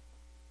now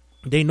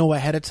they know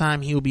ahead of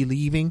time he'll be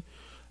leaving,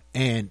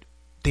 and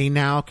they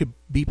now could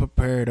be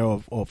prepared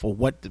for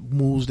what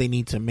moves they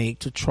need to make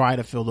to try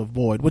to fill the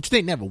void, which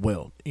they never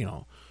will.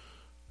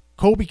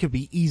 Kobe could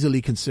be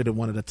easily considered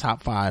one of the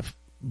top 5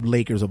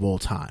 Lakers of all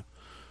time.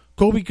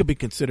 Kobe could be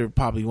considered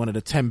probably one of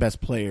the 10 best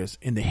players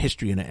in the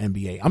history of the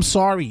NBA. I'm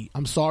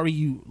sorry,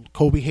 you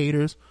Kobe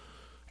haters.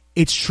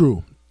 It's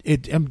true.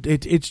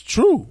 It's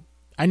true.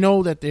 I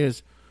know that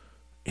there's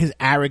his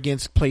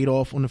arrogance played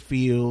off on the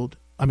field.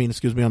 On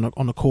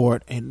the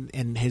court,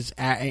 and his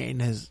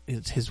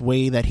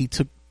way that he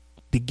took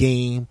the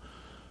game.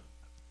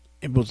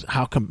 It was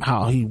how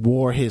he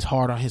wore his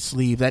heart on his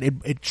sleeve, that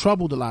it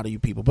troubled a lot of you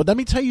people. But let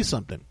me tell you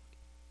something.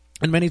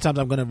 And many times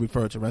I'm going to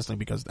refer to wrestling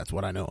because that's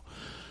what I know.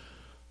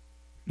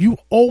 You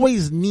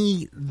always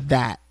need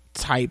that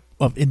type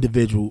of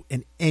individual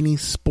in any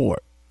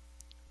sport.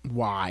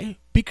 Why?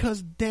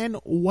 Because then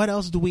what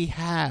else do we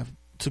have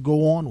to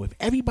go on with?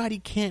 Everybody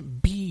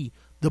can't be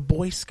the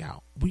Boy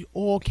Scout. We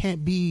all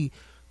can't be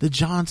the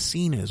John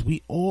Cenas.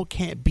 We all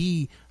can't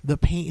be the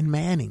Peyton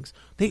Mannings.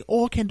 They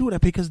all can do that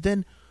because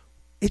then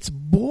it's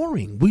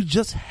boring. We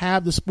just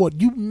have the sport.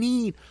 You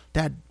need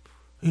that,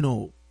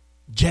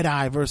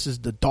 Jedi versus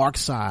the dark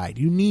side.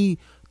 You need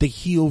the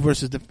heel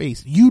versus the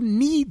face. You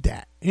need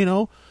that,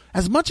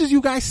 As much as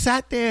you guys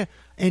sat there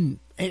and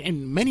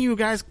many of you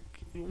guys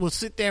will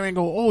sit there and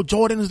go, oh,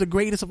 Jordan is the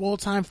greatest of all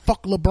time.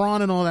 Fuck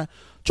LeBron and all that.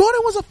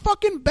 Jordan was a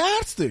fucking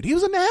bastard. He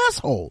was an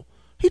asshole.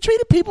 He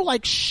treated people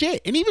like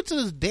shit. And even to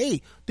this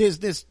day,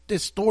 there's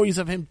stories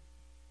of him.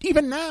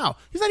 Even now,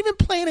 he's not even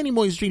playing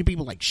anymore. He's treating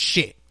people like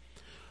shit.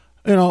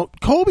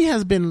 Kobe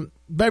has been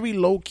very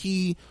low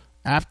key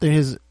after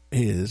his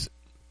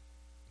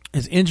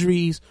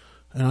injuries.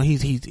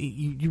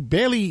 You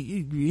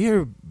barely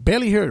hear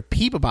a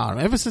peep about him.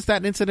 Ever since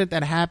that incident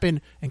that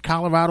happened in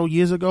Colorado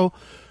years ago,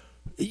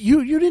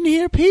 you didn't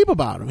hear a peep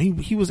about him.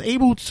 He was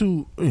able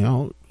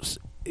to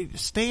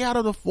stay out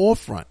of the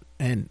forefront,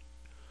 and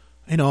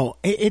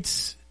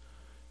it's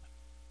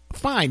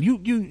fine.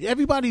 You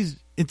everybody's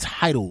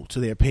entitled to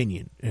their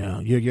opinion.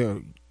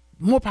 You're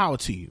more power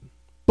to you.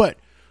 But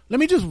let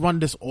me just run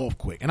this off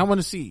quick, and I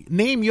want to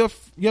name your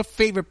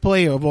favorite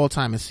player of all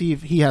time and see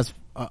if he has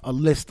a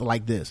list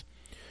like this.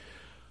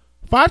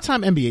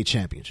 5-time NBA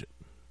championship,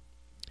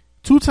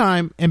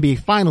 2-time NBA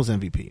Finals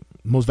MVP,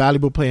 most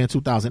valuable player in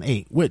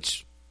 2008,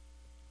 which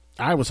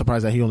I was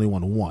surprised that he only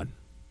won one.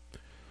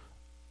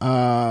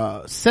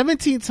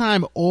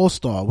 17-time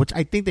All-Star, which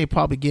I think they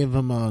probably give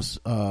him a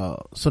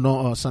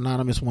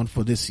synonymous one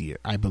for this year.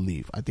 I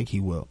believe. I think he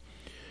will.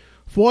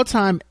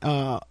 4-time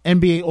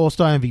NBA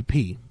All-Star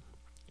MVP,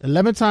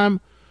 11-time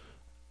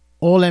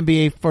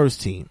All-NBA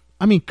First Team.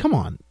 I mean, come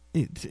on.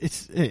 It's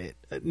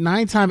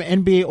 9-time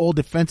NBA All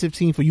Defensive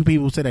Team. For you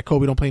people who say that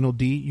Kobe don't play no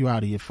D, you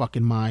out of your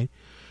fucking mind.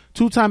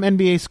 2-time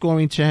NBA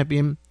Scoring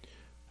Champion.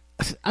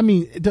 I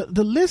mean,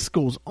 the list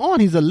goes on.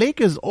 He's the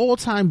Lakers'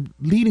 all-time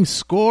leading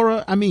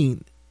scorer. I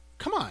mean,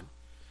 come on.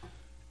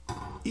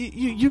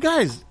 You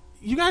guys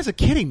are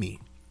kidding me.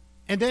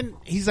 And then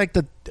he's like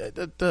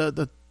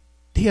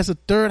he has the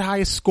third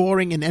highest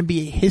scoring in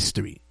NBA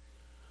history.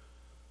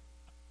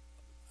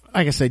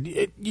 Like I said,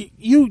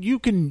 you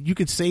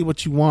can say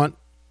what you want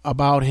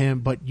about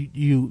him, but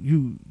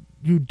you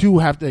do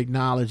have to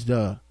acknowledge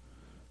the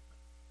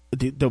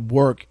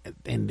work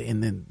and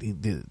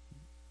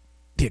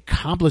the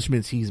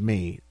accomplishments he's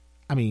made.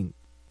 I mean,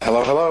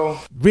 Hello.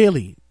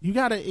 Really, you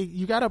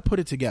gotta put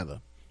it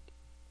together.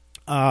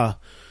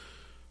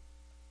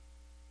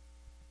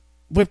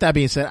 With that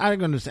being said, I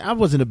understand. I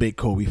wasn't a big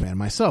Kobe fan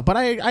myself, but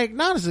I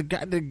acknowledge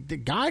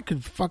the guy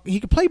he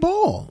could play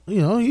ball.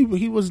 You know,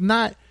 he was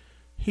not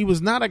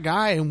a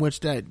guy in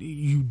which that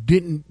you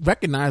didn't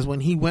recognize when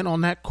he went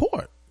on that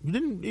court.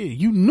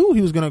 You knew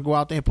he was going to go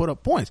out there and put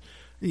up points.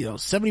 You know,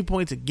 70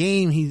 points a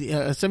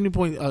game.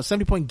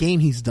 70 point game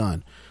he's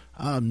done.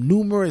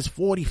 Numerous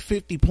 40,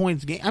 50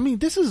 points game. I mean,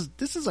 this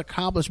is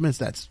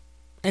accomplishments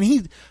and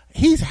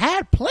he's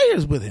had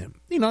players with him.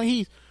 You know,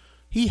 he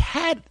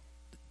had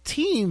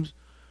teams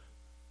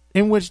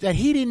in which that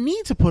he didn't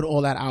need to put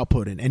all that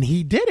output in, and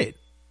he did it.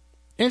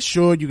 And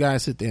sure, you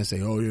guys sit there and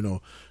say, "Oh, you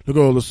know, look at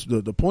all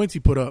the points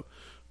he put up,"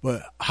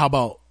 but how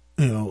about,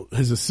 you know,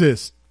 his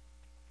assists?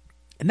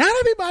 Not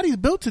everybody's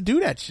built to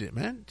do that shit,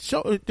 man.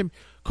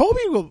 Kobe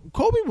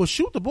will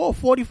shoot the ball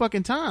 40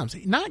 fucking times,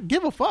 not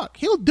give a fuck.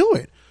 He'll do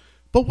it,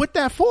 but with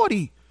that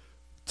 40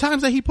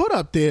 times that he put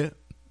up there,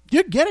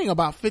 you're getting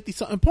about 50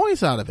 something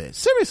points out of it.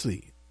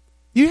 Seriously.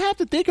 You have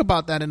to think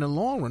about that in the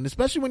long run,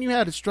 especially when you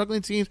had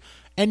struggling teams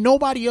and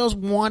nobody else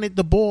wanted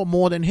the ball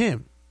more than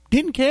him.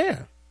 Didn't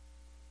care.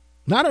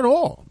 Not at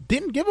all.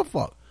 Didn't give a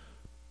fuck.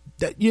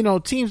 That, you know,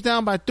 teams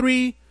down by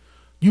 3,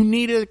 you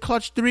needed a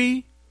clutch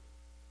 3,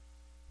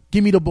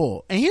 give me the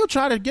ball. And he'll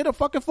try to get a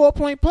fucking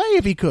 4-point play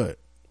if he could.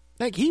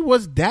 Like, he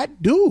was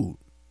that dude.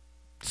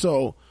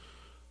 So,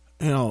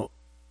 you know,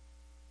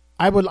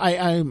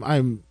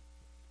 I'm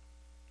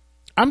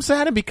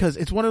saddened because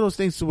it's one of those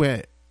things to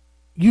where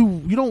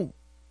you don't,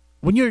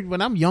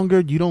 when I'm younger,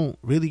 you don't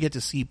really get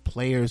to see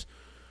players.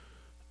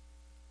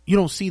 You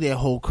don't see their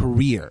whole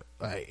career,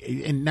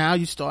 and now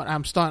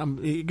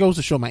it goes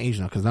to show my age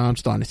now, because now I'm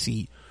starting to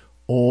see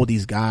all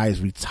these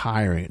guys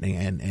retiring,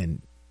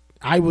 and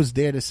I was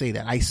there to say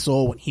that I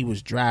saw when he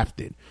was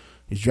drafted.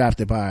 He was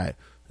drafted by,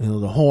 you know,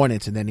 the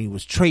Hornets, and then he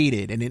was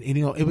traded, and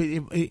you know,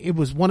 it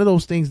was one of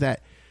those things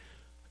that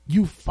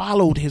you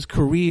followed his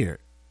career,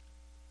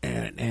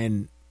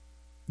 and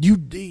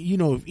you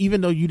know,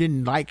 even though you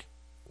didn't like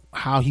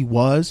how he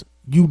was,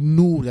 you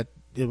knew that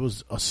it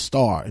was a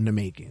star in the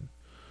making.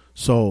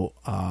 So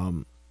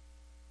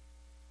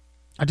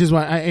it's just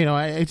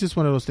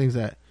one of those things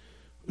that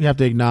we have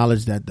to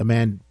acknowledge, that the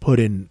man put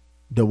in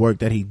the work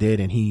that he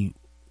did, and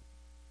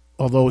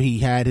although he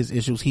had his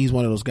issues, he's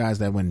one of those guys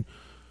that when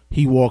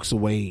he walks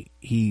away,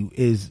 he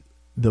is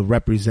the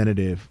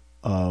representative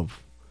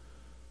of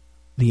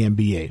the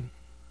NBA.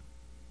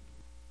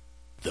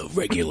 The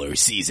regular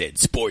season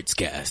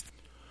sportscast.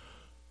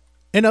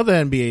 In other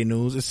NBA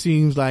news, it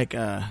seems like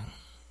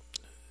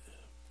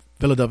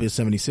Philadelphia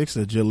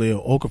 76er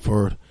Jahlil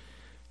Okafor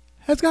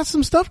has got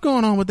some stuff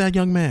going on with that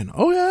young man.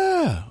 Oh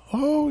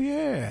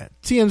yeah.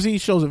 TMZ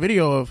shows a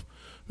video of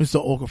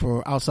Mr.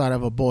 Okafor outside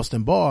of a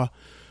Boston bar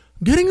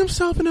getting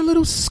himself in a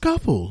little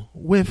scuffle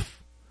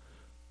with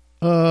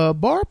a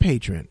bar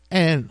patron.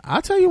 And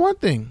I'll tell you one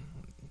thing: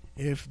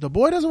 if the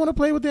boy doesn't want to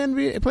play in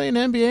the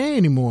NBA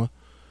anymore,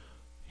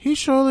 he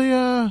surely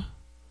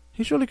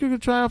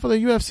could try out for the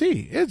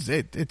UFC.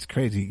 It's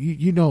crazy.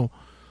 You know,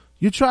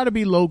 you try to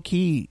be low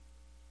key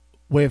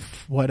with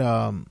what's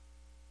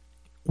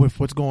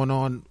going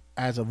on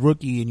as a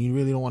rookie, and you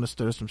really don't want to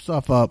stir some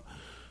stuff up,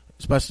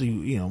 especially,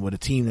 you know, with a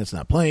team that's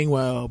not playing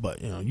well.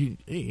 But, you know,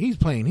 he's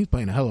playing a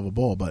hell of a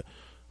ball, but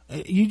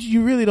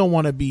you really don't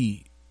want to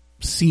be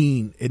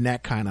seen in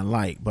that kind of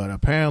light. But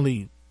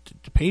apparently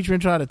the patron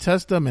tried to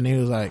test him, and he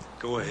was like,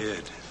 "Go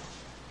ahead.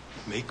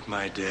 Make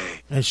my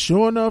day." And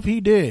sure enough,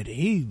 he did.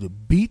 He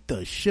beat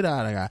the shit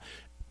out of the guy.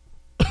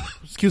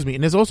 Excuse me.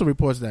 And there's also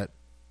reports that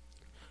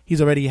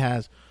he's already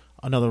has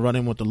another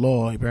run-in with the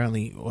law. He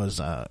apparently was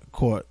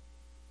caught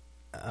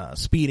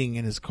speeding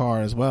in his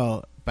car as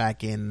well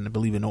back in, I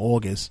believe, in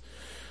August.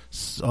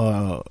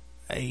 So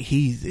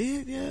many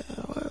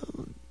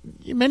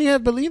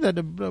have believed that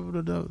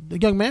the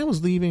young man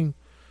was leading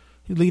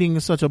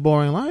such a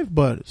boring life,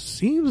 but it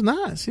seems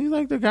not. It seems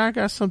like the guy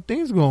got some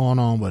things going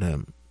on with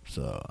him.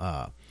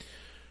 So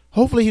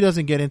hopefully he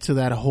doesn't get into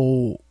that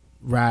whole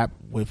rap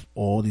with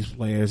all these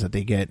players that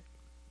they get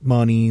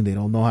money, they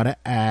don't know how to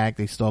act,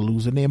 they start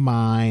losing their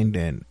mind,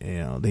 and, you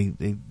know,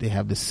 they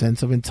have this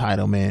sense of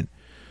entitlement,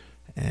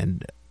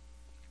 and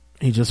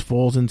he just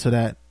falls into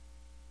that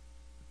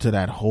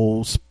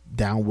whole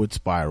downward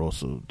spiral.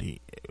 So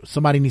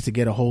somebody needs to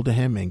get a hold of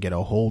him, and get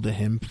a hold of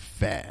him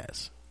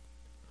fast.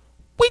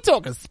 We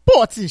talking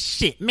sports and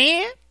shit,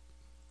 man.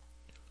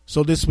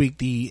 So this week,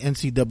 the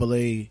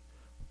NCAA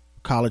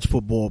college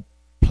football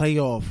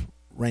playoff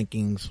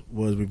rankings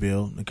was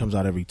revealed. It comes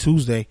out every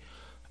Tuesday,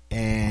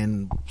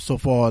 and so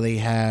far they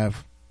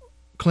have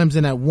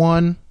Clemson at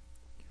 1,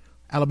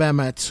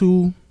 Alabama at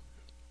 2,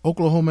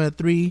 Oklahoma at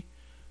 3,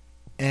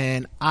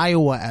 and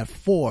Iowa at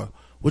 4,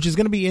 which is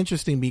going to be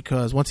interesting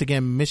because, once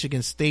again,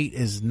 Michigan State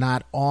is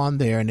not on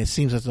there, and it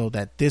seems as though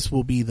that this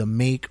will be the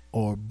make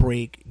or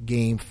break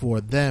game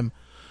for them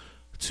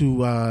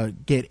to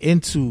get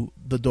into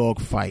the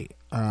dog fight.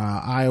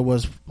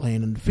 Iowa's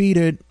playing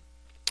undefeated.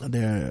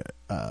 They're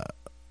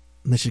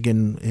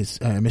Michigan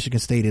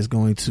State is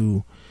going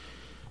to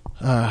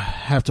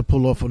have to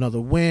pull off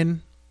another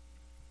win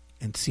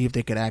and see if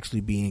they could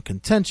actually be in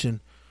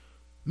contention.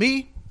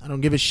 Me, I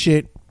don't give a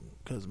shit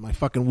because my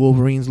fucking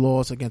Wolverines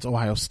lost against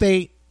Ohio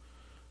State.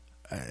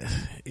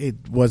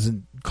 It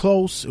wasn't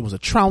close. It was a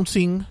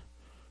trouncing,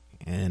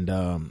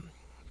 and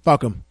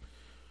fuck them.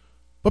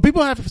 But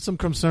people have some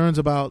concerns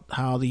about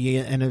how the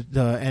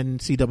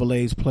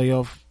NCAA's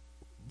playoff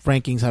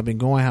rankings have been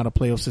going, how the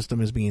playoff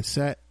system is being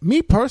set.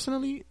 Me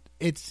personally,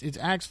 it's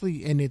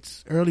actually in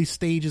its early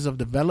stages of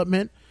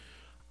development.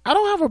 I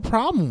don't have a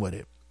problem with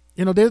it.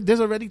 You know, there's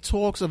already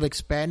talks of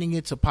expanding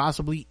it to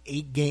possibly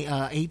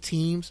 8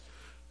 teams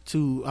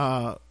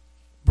to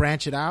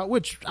branch it out,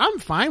 which I'm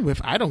fine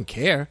with. I don't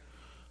care.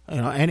 You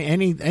know,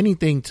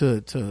 anything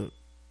to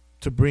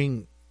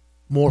bring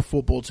more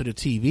football to the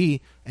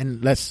TV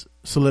and let's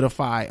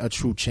solidify a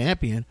true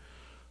champion.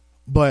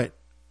 But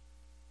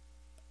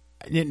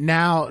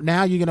now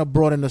you're gonna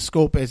broaden the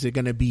scope. Is it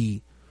gonna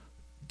be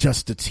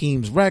just the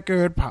team's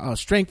record,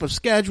 strength of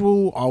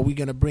schedule? Are we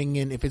gonna bring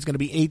in, if it's gonna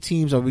be 8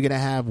 teams, are we gonna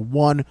have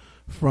one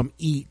from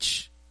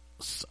each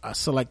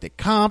selected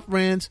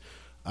conference?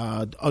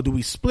 Or do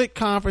we split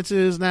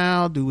conferences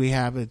now? Do we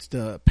have it's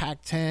the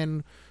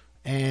Pac-10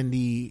 and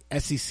the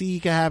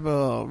SEC can have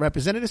a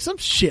representative? Some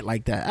shit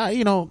like that.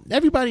 You know,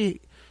 everybody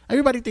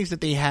thinks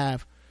that they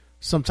have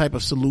some type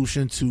of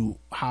solution to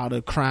how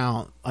to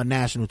crown a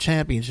national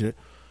championship.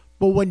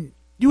 But when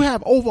you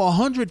have over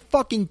 100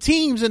 fucking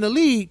teams in the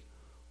league,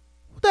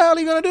 what the hell are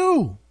you gonna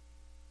do?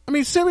 I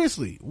mean,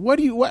 seriously, what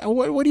do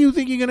you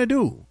think you're gonna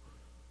do?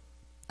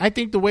 I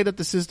think the way that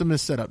the system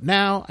is set up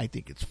now, I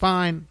think it's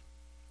fine.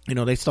 You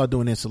know, they start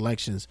doing their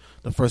selections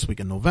the first week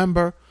of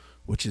November,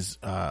 which is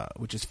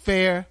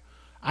fair.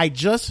 I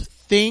just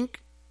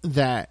think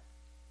that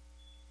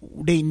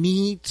they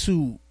need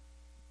to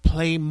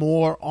play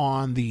more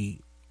on the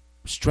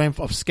strength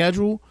of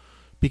schedule,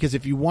 because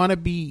if you want to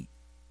be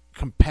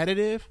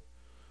competitive,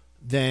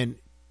 then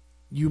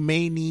you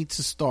may need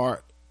to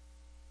start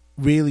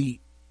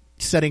really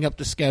setting up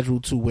the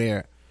schedule to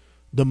where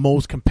the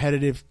most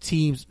competitive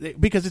teams,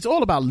 because it's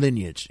all about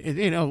lineage,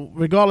 you know,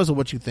 regardless of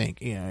what you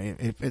think. You know,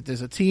 if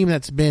there's a team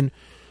that's been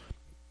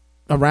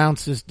around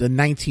since the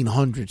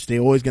 1900s, they're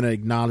always going to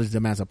acknowledge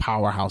them as a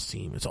powerhouse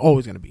team. It's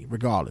always going to be,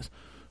 regardless.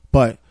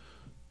 But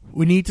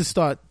we need to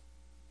start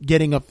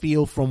getting a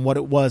feel from what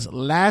it was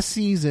last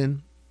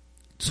season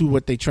to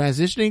what they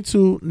transitioning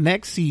to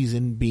next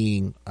season,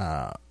 being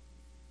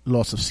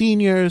loss of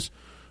seniors,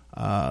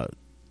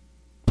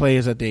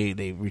 players that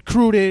they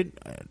recruited,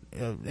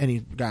 any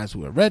guys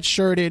who are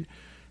redshirted,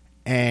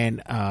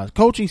 and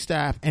coaching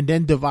staff, and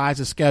then devise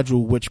a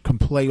schedule which can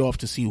play off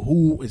to see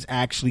who is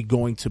actually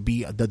going to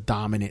be the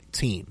dominant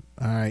team.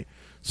 All right.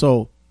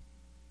 So,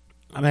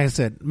 like I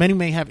said, many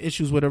may have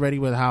issues with already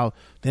with how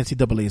the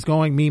NCAA is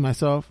going. Me,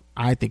 myself,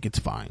 I think it's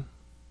fine.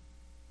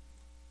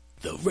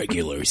 The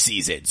regular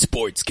season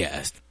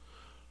sportscast.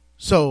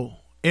 So,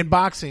 in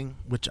boxing,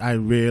 which I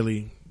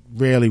rarely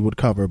would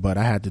cover, but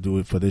I had to do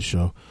it for this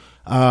show,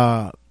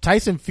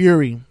 Tyson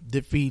Fury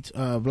defeats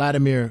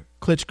Vladimir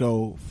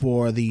Klitschko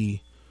for the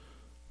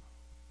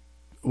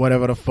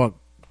whatever the fuck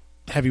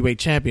heavyweight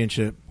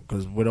championship,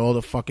 because with all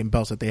the fucking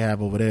belts that they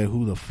have over there,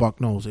 who the fuck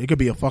knows? It could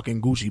be a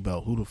fucking Gucci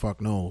belt. Who the fuck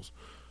knows?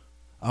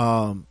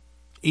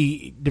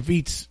 He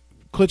defeats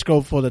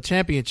Klitschko for the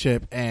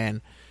championship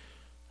and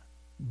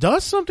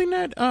does something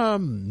that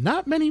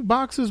not many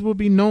boxers will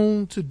be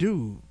known to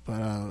do,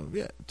 but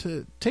yeah,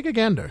 to take a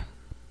gander.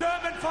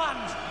 German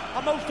fans,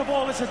 and most of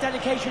all, it's a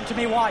dedication to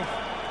me wife.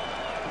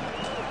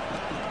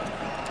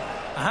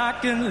 I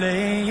can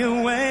lay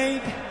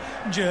awake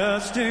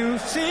just to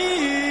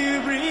see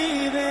you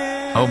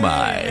breathing. Oh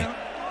my.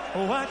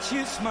 Watch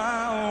you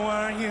smile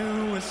while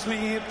you were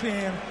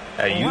sleeping.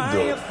 How you while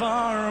doing? you're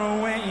far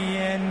away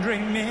and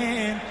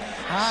dreaming.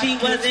 She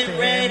wasn't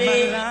ready.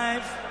 My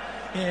life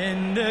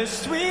in the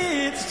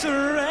sweet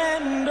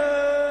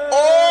surrender.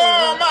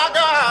 Oh my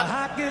God!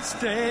 I could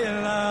stay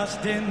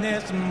lost in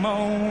this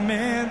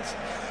moment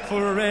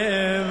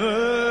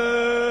forever.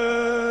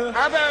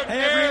 How about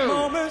Every you?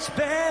 moment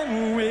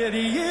spent with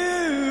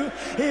you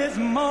is a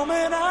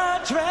moment I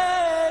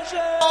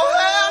treasure. Oh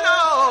hell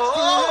no!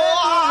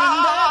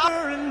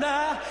 Forever and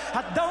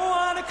I don't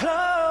want to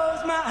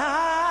close my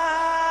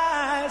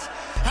eyes.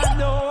 I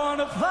don't want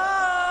to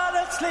fall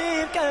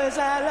asleep 'cause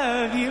I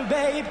love you,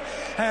 babe.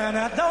 And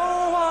I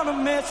don't want to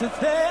miss a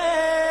thing.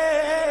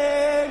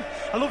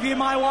 I love you,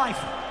 my wife.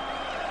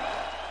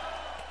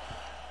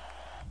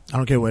 I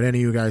don't care what any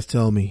of you guys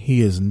tell me.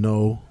 He is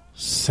no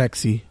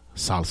sexy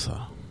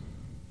salsa.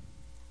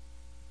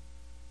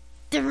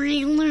 The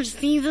regular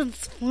season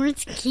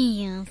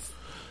sportscast.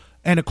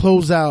 And to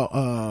close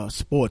out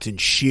sports and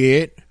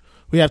shit,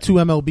 we have 2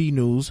 MLB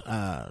news.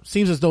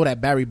 Seems as though that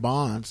Barry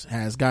Bonds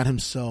has got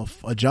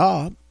himself a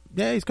job.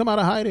 Yeah, he's come out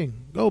of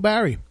hiding. Go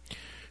Barry.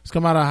 He's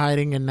come out of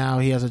hiding, and now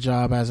he has a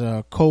job as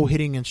a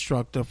co-hitting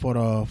instructor for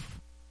the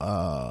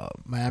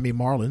Miami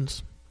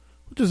Marlins,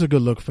 which is a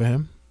good look for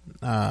him.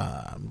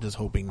 I'm just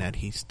hoping that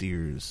he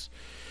steers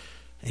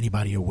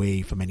anybody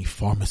away from any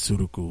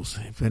pharmaceuticals.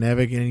 If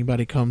whenever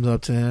anybody comes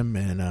up to him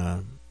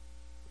and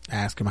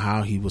ask him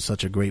how he was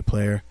such a great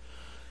player,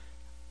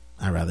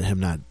 I'd rather him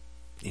not,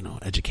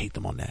 educate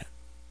them on that.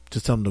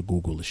 Just tell them to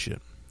Google the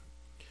shit.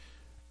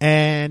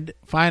 And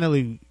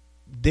finally,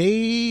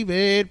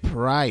 David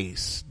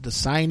Price, the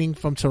signing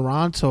from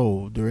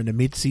Toronto during the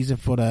midseason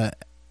for the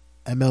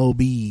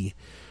MLB,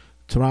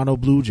 Toronto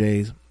Blue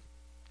Jays,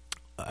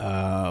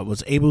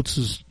 was able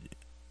to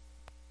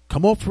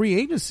come off free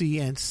agency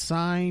and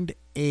signed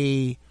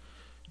let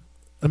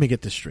me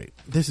get this straight.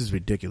 This is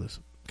ridiculous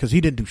because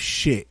he didn't do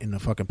shit in the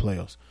fucking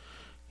playoffs.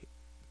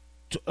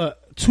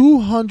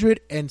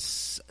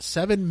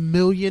 $207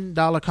 million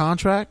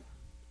contract.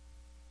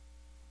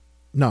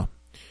 No,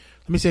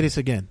 let me say this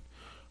again.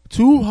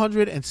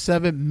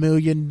 $207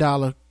 million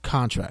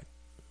contract.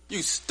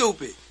 You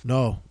stupid.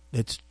 No,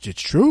 it's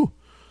true.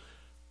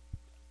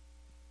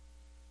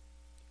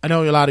 I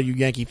know a lot of you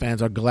Yankee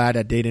fans are glad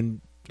that they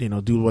didn't,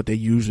 do what they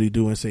usually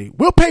do and say,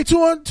 we'll pay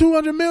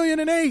 $200 million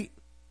in 8.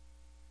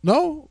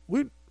 No,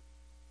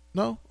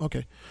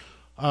 okay.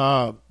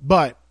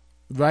 But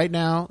right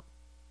now,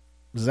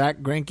 Zach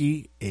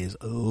Greinke is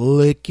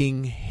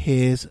licking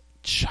his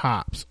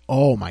chops.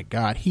 Oh my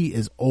God, he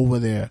is over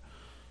there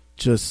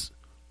just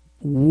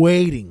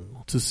waiting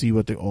to see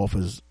what the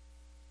offers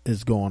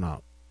is going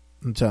out.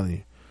 I'm telling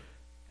you,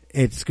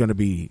 it's gonna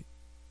be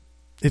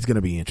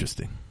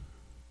interesting.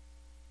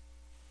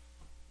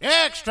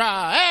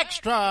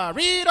 Extra,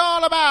 read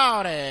all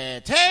about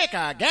it. Take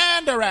a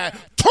gander at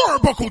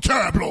Turnbuckle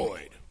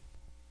Tabloid.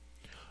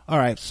 All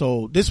right,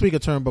 so this week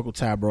of Turnbuckle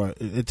Tabloid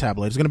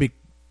is going to be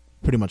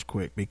pretty much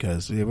quick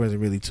because there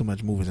wasn't really too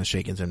much movers and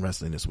shakings in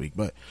wrestling this week.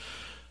 But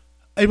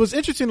it was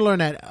interesting to learn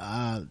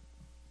that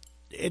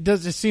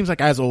it seems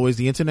like, as always,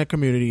 the internet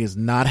community is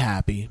not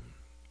happy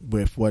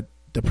with what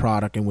the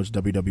product in which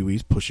WWE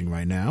is pushing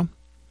right now.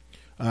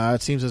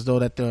 It seems as though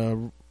that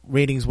the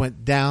ratings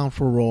went down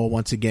for Raw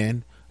once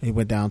again. It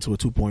went down to a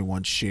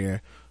 2.1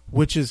 share,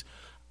 which is,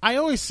 I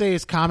always say,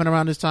 it's common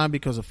around this time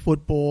because of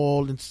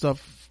football and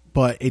stuff,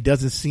 but it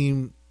doesn't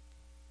seem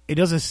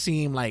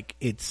like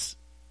it's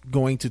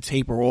going to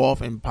taper off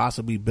and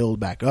possibly build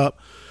back up.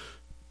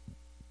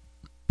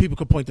 People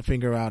could point the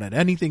finger out at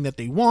anything that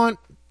they want.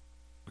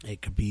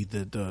 It could be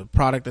the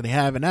product that they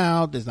have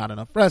now. There's not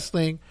enough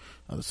wrestling.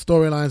 The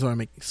storylines aren't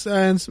making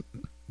sense.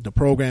 The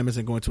program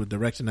isn't going to a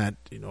direction that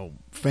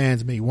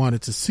fans may want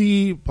it to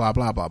see. Blah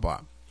blah blah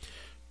blah.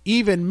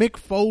 Even Mick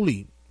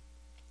Foley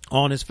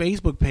on his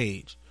Facebook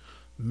page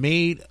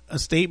made a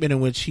statement in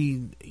which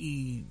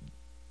he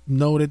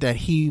noted that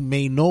he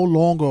may no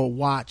longer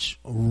watch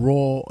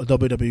Raw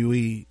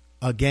WWE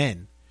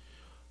again,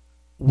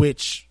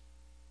 which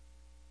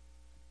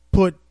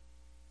put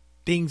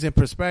things in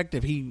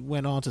perspective. He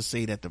went on to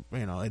say that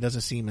it doesn't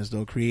seem as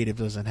though creative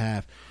doesn't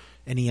have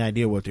any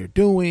idea what they're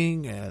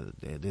doing.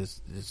 There's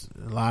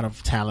a lot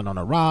of talent on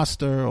the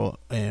roster, or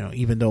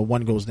even though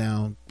one goes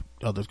down,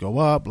 others go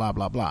up. Blah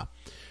blah blah,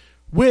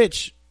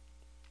 which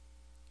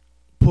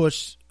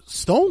pushed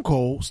Stone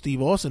Cold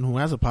Steve Austin, who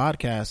has a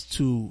podcast,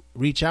 to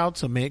reach out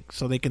to Mick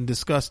so they can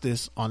discuss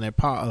this on their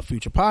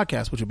future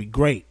podcast, which would be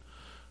great.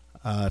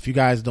 If you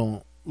guys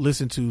don't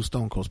listen to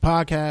Stone Cold's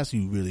podcast,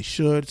 you really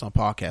should. It's on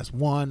Podcast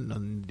One,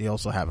 and they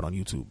also have it on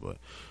YouTube. But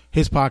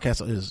his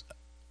podcast is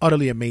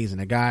utterly amazing.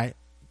 The guy,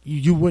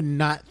 you would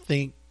not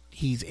think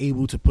he's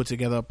able to put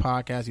together a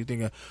podcast. You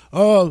think,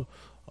 I'm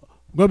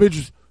gonna be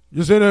just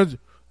in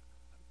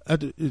at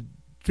the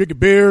drinking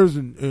beers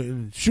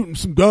and shooting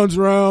some guns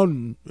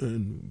around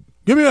and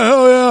give me a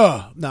hell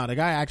yeah. No, the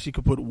guy actually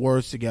could put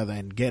words together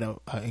and get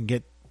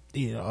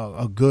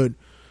a good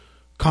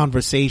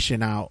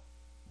conversation out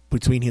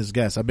between his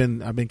guests. I've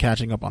been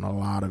catching up on a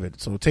lot of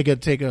it. So take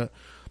a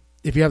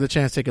if you have the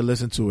chance, take a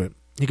listen to it.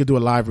 He could do a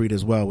live read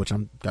as well, which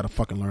I'm gotta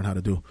fucking learn how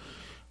to do.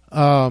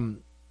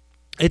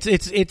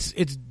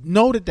 It's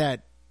noted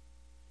that.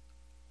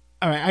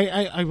 All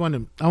right, I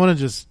want to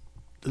just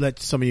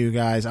let some of you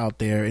guys out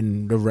there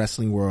in the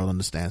wrestling world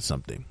understand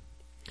something.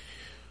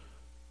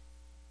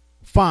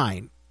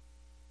 Fine,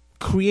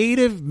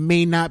 creative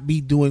may not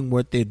be doing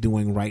what they're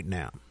doing right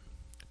now,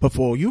 but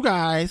for you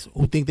guys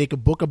who think they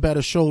could book a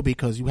better show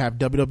because you have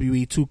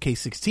WWE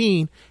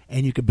 2K16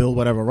 and you can build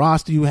whatever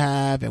roster you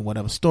have and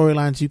whatever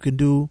storylines you can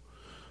do,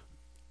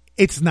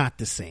 it's not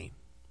the same.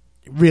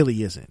 It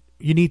really isn't.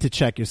 You need to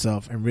check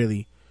yourself and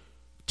really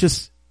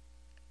just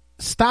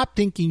stop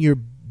thinking you're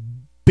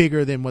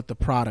bigger than what the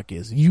product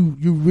is. You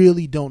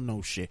really don't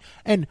know shit.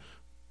 And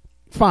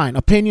fine,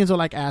 opinions are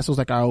like assholes,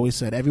 like I always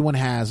said. Everyone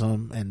has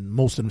them, and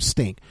most of them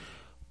stink.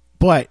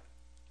 But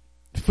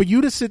for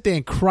you to sit there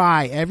and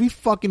cry every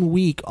fucking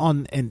week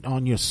on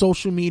your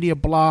social media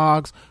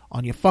blogs,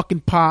 on your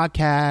fucking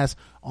podcast,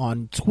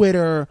 on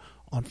Twitter,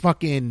 on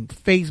fucking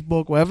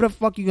Facebook, wherever the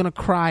fuck you're gonna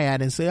cry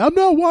at and say, I'm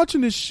not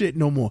watching this shit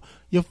no more.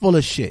 You're full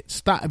of shit.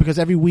 Stop, because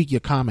every week you're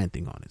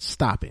commenting on it.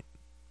 Stop it.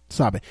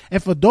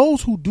 And for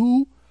those who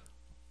do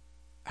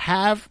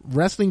have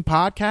wrestling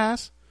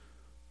podcasts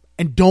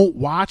and don't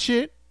watch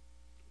it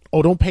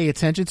or don't pay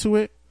attention to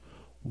it,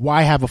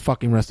 why have a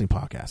fucking wrestling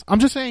podcast? I'm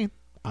just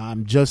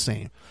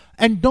saying.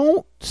 And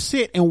don't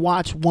sit and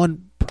watch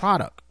one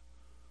product.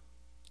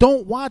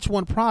 Don't watch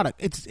one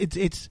product.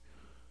 It's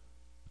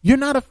you're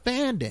not a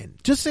fan then.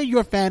 Just say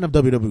you're a fan of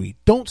WWE.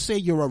 Don't say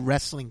you're a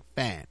wrestling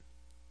fan.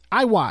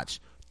 I watch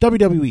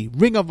WWE,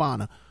 Ring of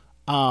Honor,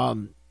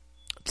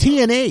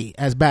 TNA,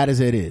 as bad as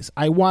it is.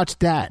 I watch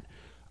that.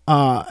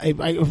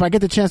 If I get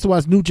the chance to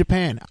watch New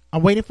Japan,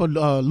 I'm waiting for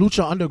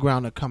Lucha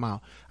Underground to come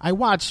out. I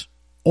watch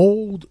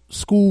old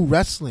school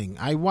wrestling.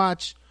 I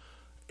watch,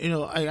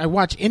 I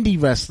watch indie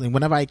wrestling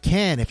whenever I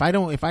can. If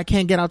I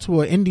can't get out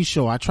to an indie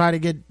show, I try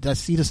to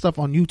see the stuff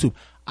on YouTube.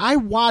 I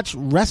watch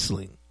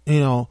wrestling,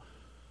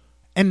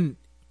 and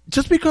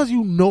just because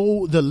you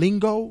know the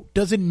lingo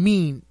doesn't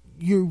mean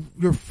you're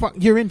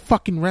in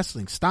fucking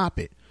wrestling. Stop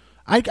it.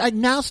 I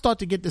now start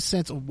to get the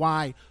sense of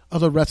why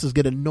other wrestlers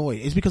get annoyed.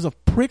 It's because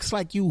of pricks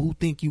like you who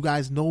think you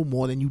guys know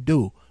more than you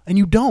do. And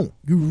you don't.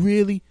 You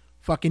really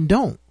fucking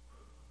don't.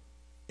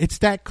 It's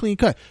that clean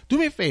cut. Do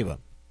me a favor.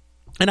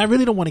 And I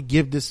really don't want to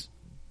give this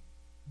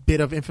bit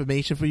of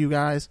information for you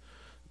guys,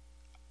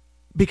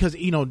 because,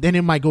 then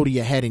it might go to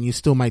your head and you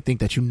still might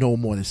think that you know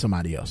more than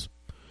somebody else.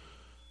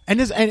 And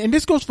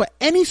this goes for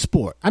any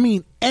sport. I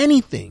mean,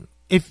 anything.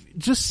 If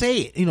just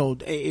say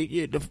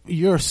it, if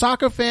you're a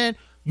soccer fan,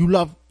 you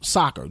love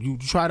soccer. You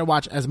try to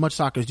watch as much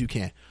soccer as you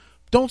can.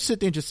 Don't sit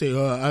there and just say,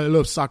 I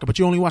love soccer, but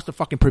you only watch the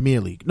fucking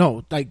Premier League.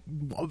 No,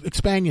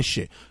 expand your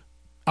shit.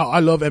 Oh, I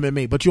love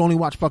MMA, but you only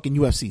watch fucking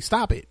UFC.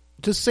 Stop it.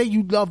 Just say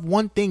you love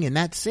one thing and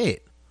that's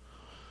it.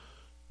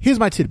 Here's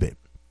my tidbit.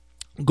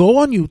 Go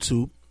on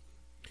YouTube.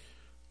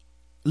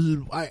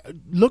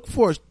 Look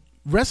for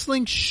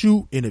wrestling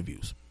shoot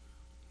interviews.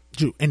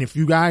 And if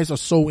you guys are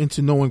so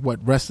into knowing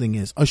what wrestling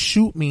is, a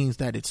shoot means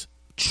that it's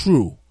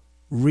true,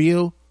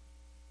 real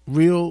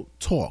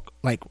talk,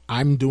 like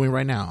I'm doing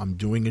right now. I'm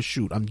doing a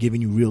shoot. I'm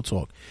giving you real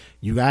talk.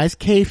 You guys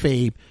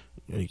kayfabe.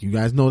 You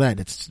guys know that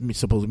it's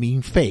supposed to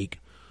mean fake.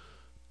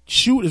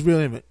 Shoot is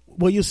real.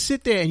 Well, you'll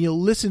sit there and you'll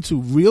listen to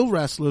real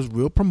wrestlers,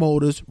 real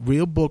promoters,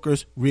 real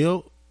bookers,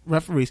 real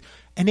referees,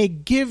 and they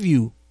give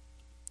you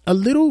a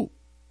little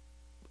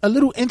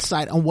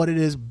insight on what it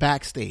is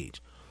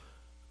backstage.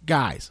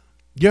 Guys,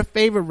 your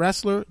favorite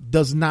wrestler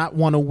does not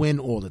want to win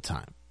all the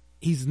time.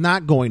 He's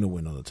not going to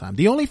win all the time.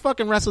 The only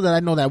fucking wrestler that I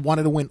know that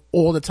wanted to win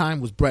all the time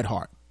was Bret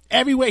Hart.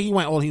 Everywhere he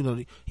went,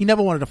 he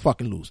never wanted to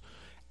fucking lose.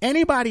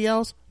 Anybody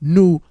else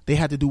knew they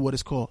had to do what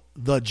is called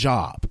the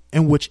job,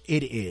 in which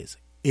it is.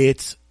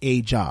 It's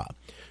a job.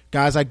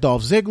 Guys like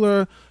Dolph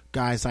Ziggler,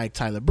 guys like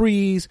Tyler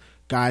Breeze,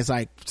 guys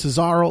like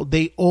Cesaro,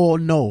 they all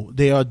know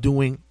they are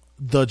doing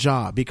the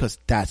job because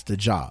that's the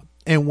job.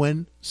 And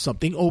when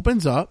something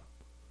opens up,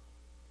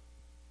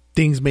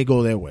 things may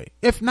go their way.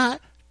 If not,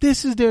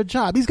 this is their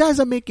job. These guys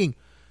are making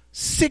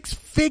 6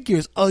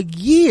 figures a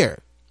year.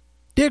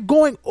 They're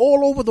going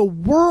all over the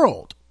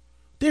world.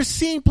 They're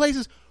seeing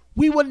places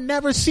we would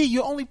never see.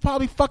 You only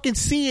probably fucking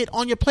see it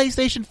on your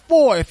PlayStation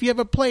 4 if you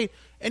ever played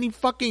any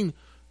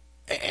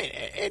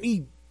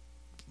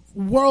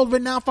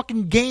world-renowned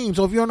fucking games,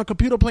 or if you're on a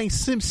computer playing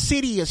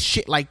SimCity or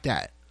shit like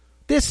that.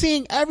 They're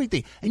seeing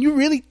everything. And you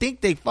really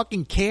think they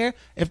fucking care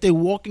if they're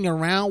walking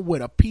around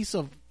with a piece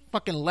of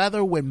fucking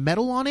leather with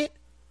metal on it?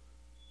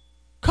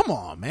 Come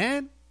on,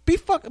 man. Be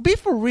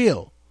for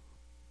real.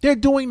 They're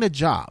doing the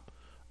job.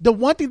 The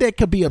one thing they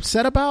could be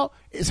upset about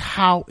is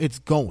how it's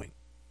going,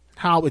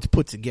 how it's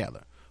put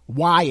together,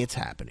 why it's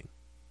happening.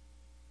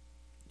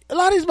 A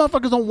lot of these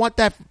motherfuckers don't want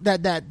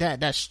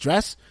that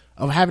stress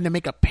of having to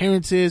make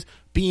appearances,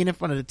 being in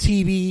front of the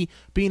TV,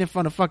 being in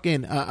front of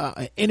fucking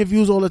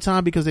interviews all the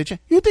time because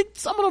you think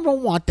some of them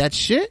don't want that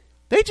shit?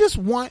 They just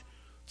want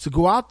to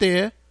go out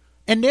there,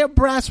 and their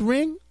brass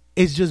ring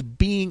is just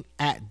being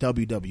at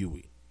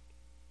WWE,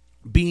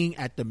 being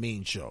at the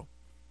main show.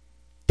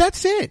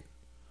 That's it.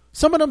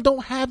 Some of them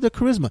don't have the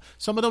charisma.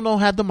 Some of them don't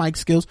have the mic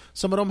skills.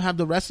 Some of them have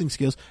the wrestling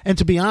skills. And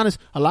to be honest,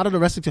 a lot of the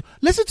wrestling skills,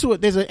 listen to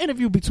it. There's an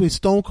interview between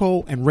Stone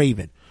Cold and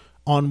Raven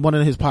on one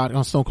of his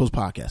on Stone Cold's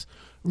podcast.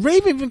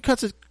 Raven even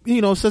cuts it,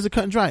 says it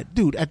cut and dry.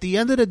 Dude, at the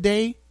end of the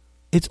day,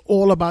 it's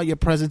all about your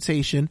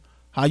presentation,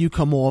 how you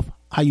come off,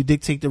 how you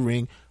dictate the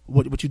ring,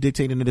 what you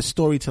dictate into the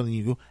storytelling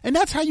you do. And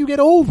that's how you get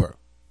over.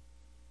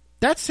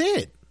 That's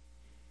it.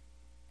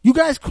 You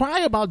guys cry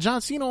about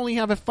John Cena only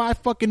having 5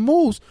 fucking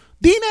moves.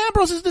 Dean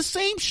Ambrose is the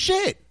same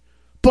shit.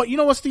 But you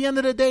know what's the end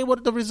of the day?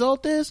 What the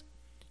result is?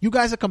 You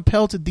guys are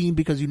compelled to Dean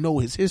because you know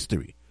his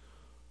history.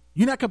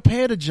 You're not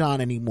compared to John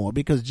anymore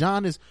because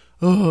John is,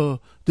 the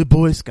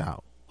Boy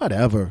Scout.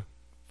 Whatever.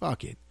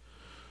 Fuck it.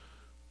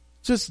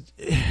 Just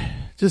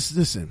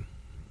listen.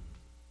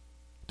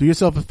 Do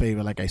yourself a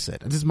favor, like I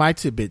said. This is my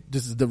tidbit.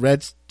 This is the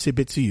Red's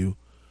tidbit to you.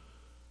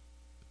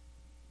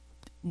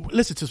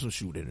 Listen to some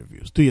shoot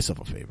interviews. Do yourself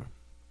a favor.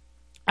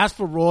 As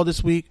for Raw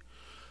this week,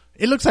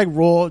 it looks like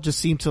Raw just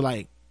seemed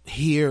to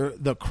hear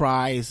the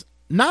cries,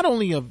 not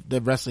only of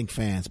the wrestling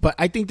fans, but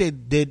I think they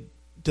did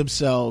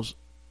themselves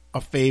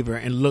a favor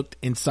and looked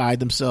inside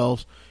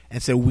themselves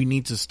and said, we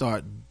need to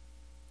start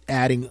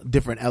adding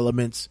different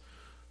elements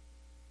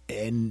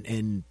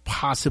and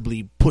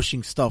possibly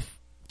pushing stuff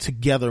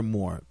together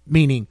more,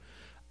 meaning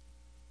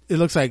it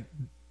looks like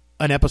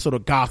an episode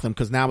of Gotham,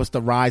 because now it's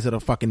the rise of the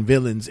fucking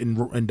villains in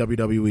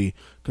WWE,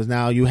 because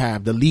now you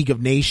have the League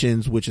of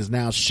Nations, which is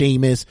now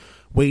Sheamus,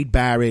 Wade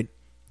Barrett,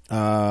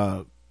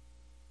 Alberto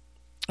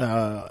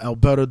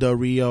Del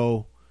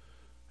Rio,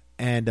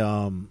 and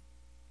and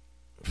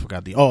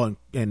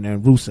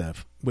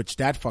Rusev, which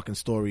that fucking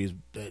story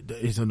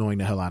is annoying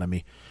the hell out of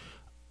me.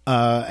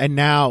 And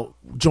now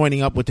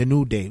joining up with the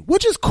New Day,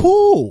 which is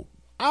cool.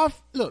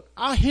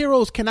 Our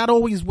heroes cannot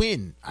always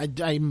win.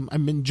 I'm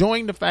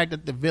enjoying the fact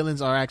that the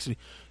villains are actually,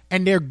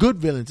 and they're good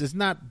villains. It's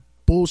not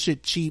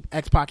bullshit, cheap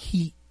X-Pac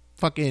heat,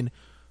 fucking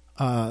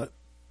Eva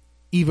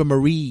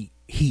Marie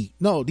heat.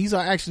 No, these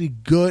are actually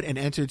good and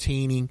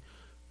entertaining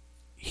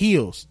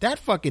heels. That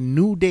fucking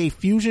New Day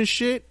fusion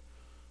shit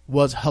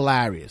was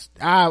hilarious.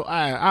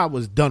 I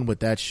was done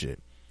with that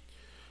shit.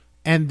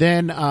 And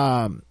then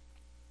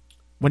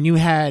when you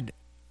had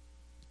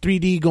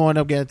 3D going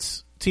up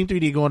against Team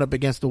 3D going up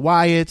against the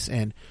Wyatts,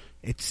 and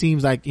it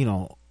seems like, you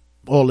know,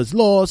 all is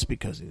lost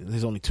because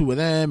there's only 2 of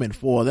them and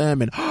 4 of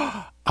them, and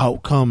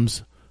out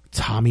comes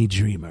Tommy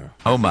Dreamer.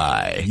 Oh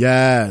my.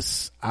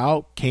 Yes,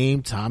 out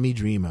came Tommy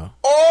Dreamer.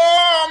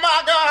 Oh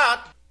my God.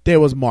 There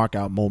was mark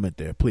out moment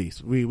there.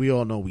 Please, we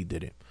all know we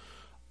did it.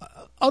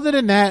 Other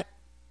than that,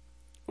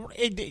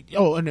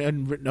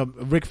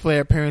 and Ric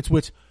Flair appearance,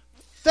 which,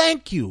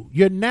 thank you.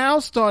 You're now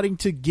starting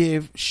to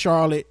give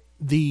Charlotte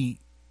the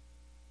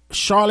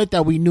Charlotte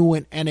that we knew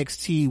in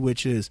NXT,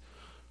 which is,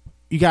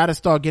 you got to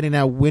start getting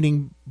that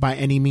winning by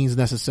any means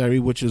necessary,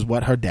 which is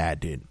what her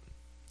dad did.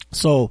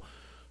 So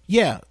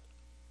yeah,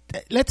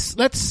 let's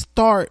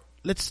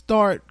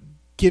start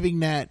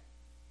giving that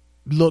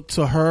look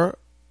to her.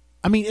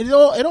 I mean, it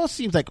all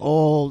seems like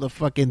all the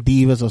fucking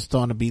divas are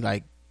starting to be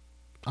like,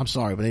 I'm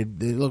sorry, but it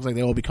looks like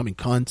they're all becoming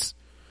cunts.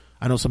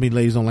 I know some of you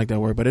ladies don't like that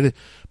word,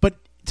 but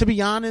to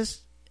be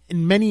honest,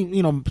 in many,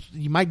 you know,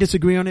 you might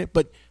disagree on it,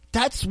 but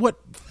that's what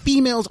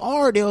females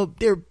are.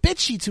 They're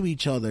bitchy to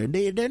each other.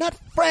 They're not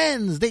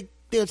friends.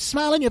 They're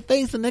smiling in your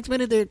face, the next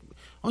minute they're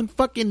on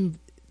fucking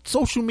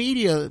social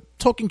media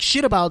talking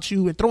shit about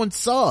you and throwing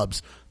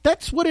subs.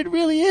 That's what it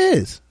really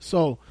is.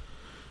 So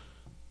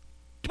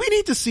we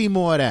need to see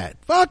more of that.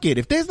 Fuck it.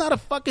 If there's not a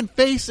fucking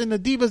face in the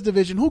Divas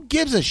division, who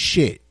gives a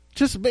shit?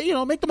 Just, you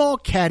know, make them all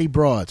catty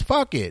broads.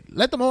 Fuck it.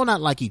 Let them all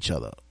not like each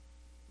other.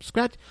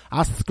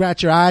 I'll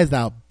scratch your eyes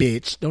out,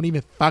 bitch. Don't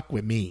even fuck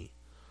with me.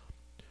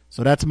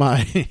 So that's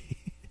my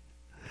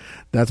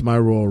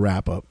Raw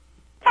wrap up.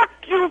 Fuck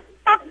you,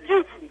 fuck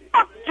you,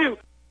 fuck you.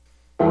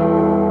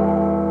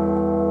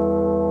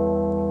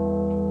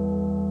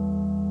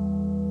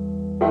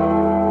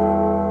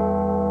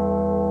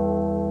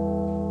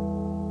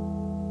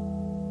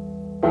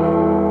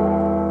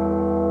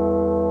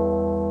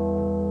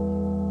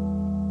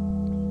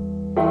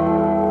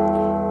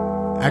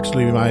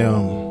 Actually,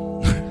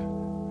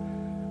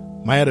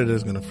 my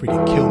editor's gonna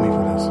freaking kill me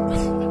for this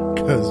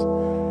because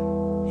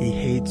he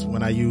hates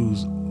when I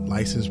use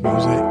licensed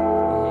music,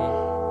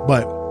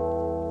 but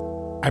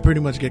I pretty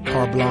much get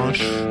carte blanche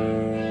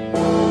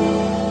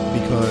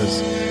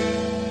because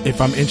if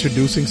I'm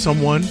introducing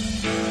someone,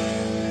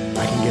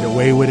 I can get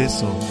away with it,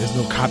 so there's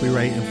no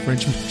copyright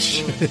infringement.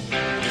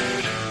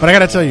 But I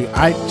gotta tell you,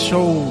 I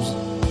chose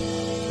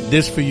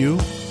this for you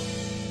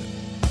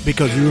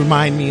because you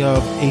remind me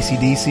of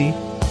AC/DC.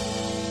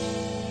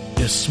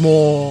 They're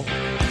small,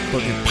 but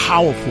they're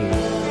powerful.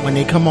 When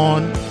they come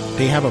on,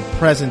 they have a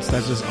presence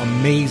that's just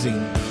amazing.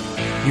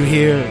 You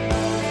hear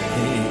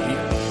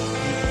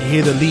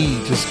the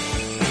lead just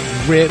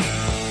rip,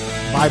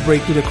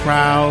 vibrate through the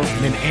crowd,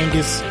 and then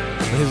Angus,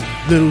 with his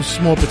little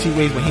small petite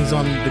ways, when he's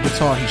on the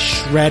guitar, he's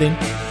shredding.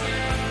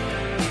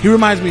 He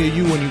reminds me of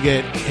you when you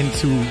get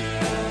into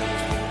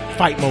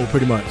fight mode,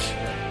 pretty much.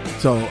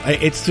 So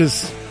it's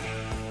just,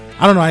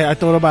 I don't know. I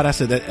thought about it. I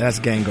said that's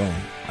gang going.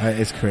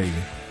 It's crazy.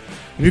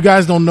 If you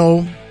guys don't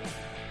know,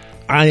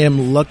 I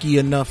am lucky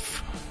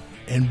enough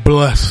and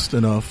blessed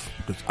enough.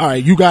 All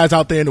right, you guys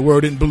out there in the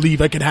world didn't believe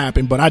that could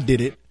happen, but I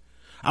did it.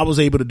 I was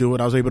able to do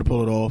it. I was able to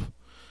pull it off.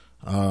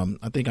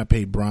 I think I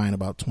paid Brian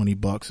about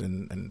 $20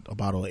 and a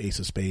bottle of Ace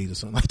of Spades or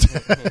something like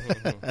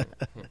that.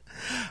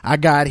 I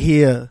got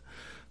here,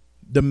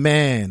 the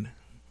man.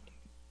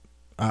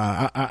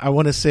 I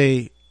want to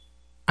say,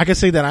 I can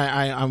say that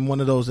I'm one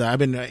of those that I've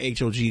been an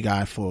HOG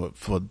guy for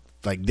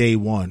like day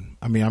one.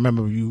 I mean, I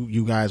remember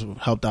you guys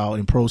helped out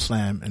in Pro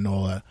Slam and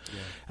all that.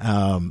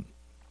 Yeah.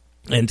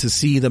 And to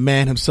see the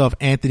man himself,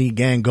 Anthony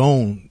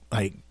Gangone,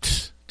 like,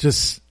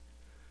 just,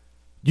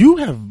 you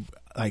have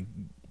like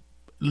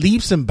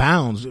leaps and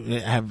bounds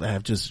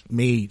have just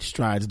made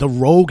strides. The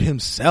Rogue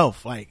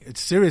himself, like,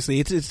 it's seriously,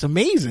 it's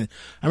amazing.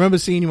 I remember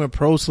seeing you in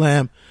Pro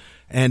Slam,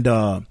 and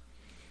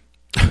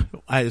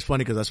it's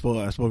funny because I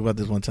spoke about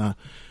this one time.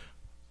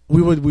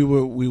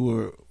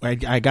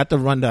 I got the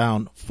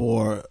rundown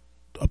for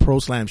a Pro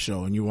Slam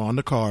show, and you were on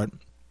the card,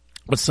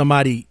 but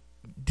somebody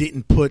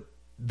didn't put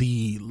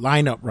the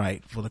lineup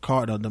right for the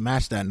card or the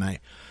match that night,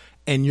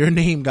 and your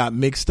name got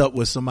mixed up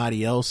with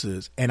somebody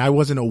else's, and I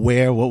wasn't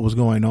aware what was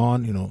going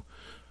on. You know,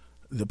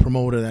 the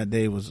promoter that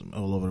day was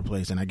all over the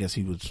place, and I guess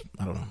he was,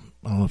 I don't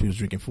know if he was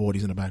drinking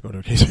 40s in the back, or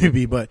the case may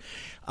be, but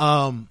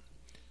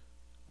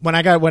when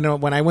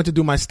I went to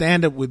do my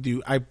stand up with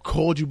you, I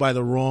called you by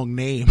the wrong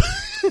name.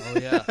 Oh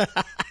yeah.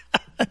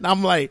 And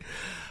I'm like,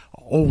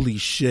 holy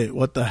shit,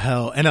 what the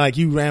hell? And like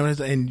you ran with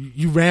it.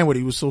 He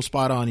was so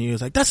spot on. He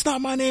was like, that's not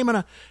my name. And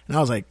I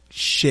was like,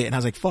 shit. And I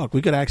was like, fuck,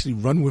 we could actually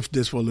run with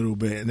this for a little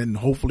bit, and then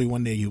hopefully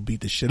one day you'll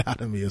beat the shit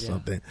out of me or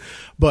something.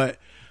 But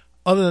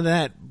other than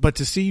that, but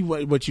to see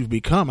what you've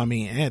become, I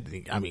mean,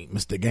 Anthony, I mean,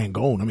 Mr.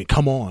 Gangone, I mean,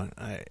 come on.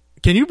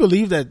 Can you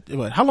believe that?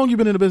 How long you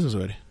been in the business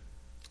already?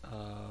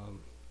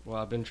 Well,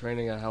 I've been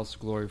training at House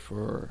of Glory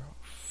for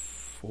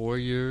 4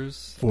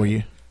 years. 4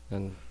 years.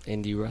 And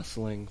indie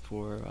wrestling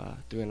for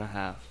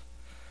 3.5.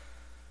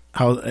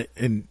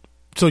 And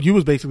so you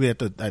was basically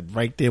at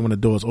right there when the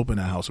doors opened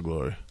at House of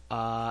Glory.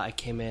 I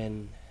came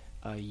in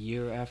a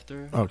year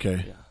after.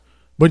 Okay. Yeah.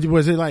 But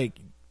was it like,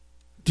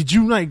 did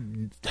you like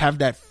have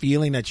that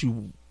feeling that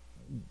you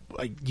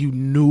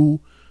knew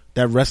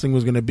that wrestling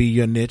was going to be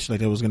your niche,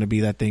 like it was going to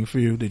be that thing for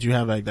you? Did you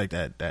have like that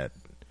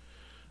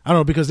I don't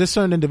know, because there's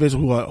certain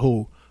individuals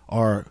who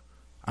are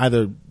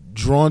either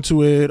drawn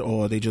to it,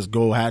 or they just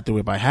go to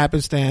it by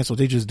happenstance, or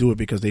they just do it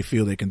because they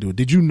feel they can do it.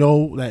 Did you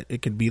know that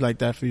it could be like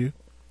that for you?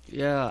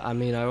 Yeah, I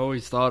mean, I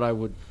always thought I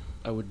would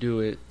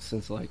do it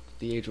since like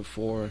the age of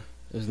 4.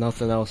 There's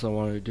nothing else I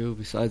wanted to do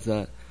besides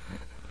that.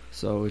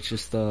 So it's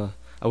just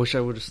I wish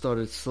I would have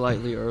started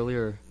slightly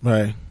earlier.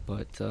 Right.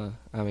 But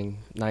I mean,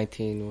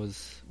 19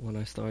 was when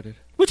I started.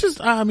 Which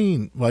is, I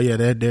mean, well,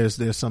 yeah,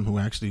 there's some who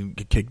actually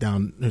get kicked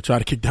down, try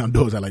to kick down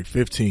doors at like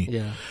 15.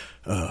 Yeah.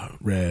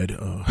 Red.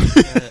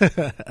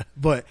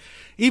 But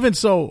even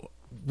so,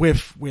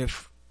 with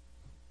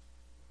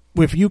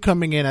you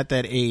coming in at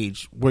that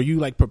age, were you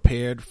like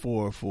prepared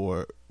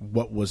for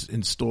what was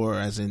in store,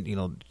 as in, you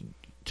know,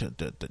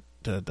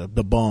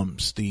 the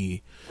bumps,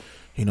 the,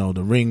 you know,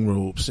 the ring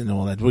ropes and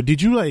all that?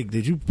 Did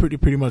you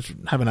pretty much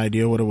have an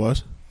idea what it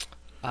was?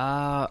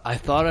 I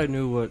thought I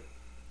knew what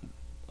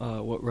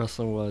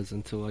wrestling was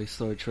until I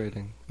started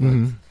training.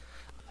 Mm-hmm.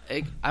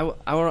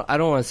 I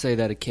don't want to say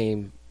that it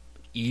came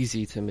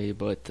easy to me,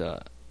 but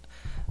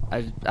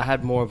I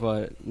had more of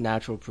a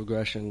natural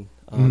progression,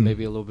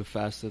 maybe a little bit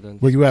faster than.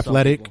 Were you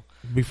athletic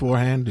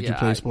beforehand? Did you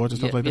play sports and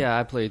stuff like that? Yeah,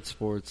 I played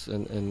sports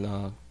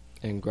in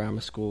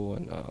grammar school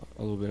and a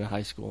little bit of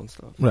high school and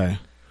stuff. Right.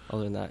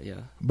 Other than that,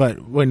 yeah.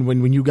 But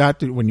when you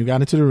got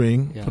into the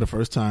ring for the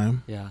first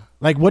time,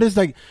 like what is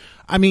like?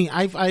 I mean,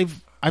 I've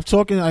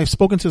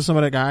spoken to some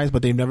of the guys,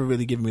 but they've never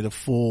really given me the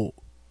full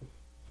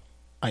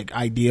like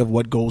idea of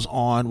what goes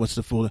on. What's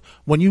the full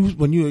when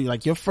you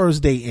like your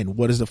first day in?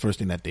 What is the first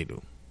thing that they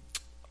do?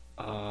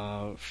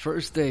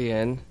 First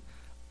day in,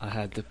 I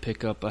had to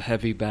pick up a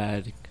heavy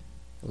bag,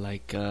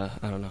 like I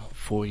don't know,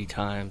 40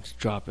 times,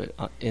 drop it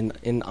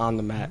in on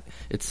the mat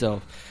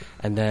itself,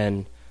 and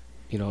then,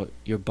 you know,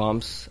 your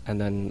bumps,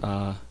 and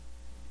then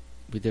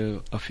we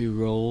did a few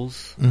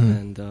rolls,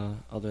 and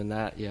other than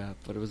that, yeah.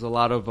 But it was a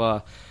lot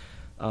of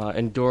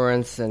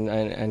endurance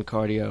and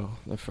cardio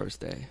the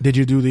first day. Did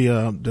you do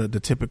the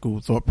typical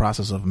thought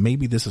process of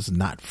maybe this is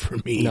not for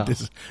me? No.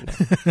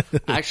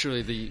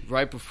 Actually,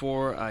 right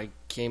before I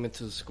came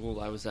into the school,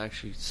 I was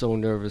actually so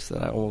nervous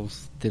that I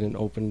almost didn't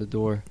open the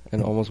door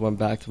and almost went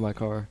back to my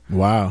car.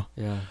 Wow.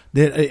 Yeah.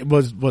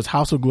 Was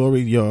House of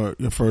Glory your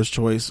first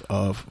choice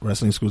of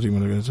wrestling schools you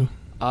want to go to?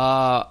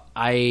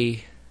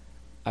 I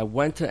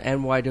went to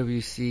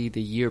NYWC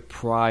the year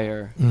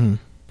prior,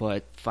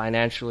 but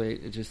financially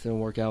it just didn't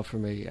work out for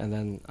me. And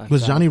then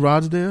was Johnny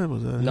Rods there?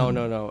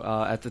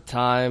 No. At the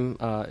time,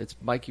 it's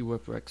Mikey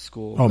Whipwreck's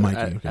school. Oh,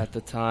 Mikey. Okay. At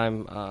the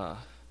time,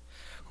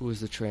 who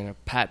was the trainer?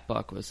 Pat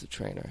Buck was the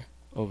trainer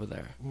over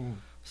there.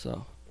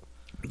 So,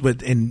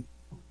 but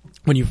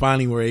when you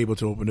finally were able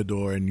to open the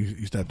door and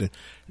you stepped in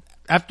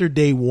after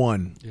day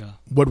one,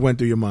 what went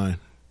through your mind?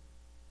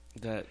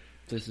 That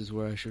this is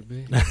where I should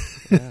be.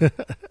 Yeah.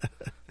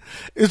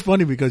 It's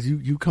funny because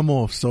you come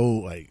off so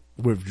like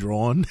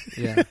withdrawn,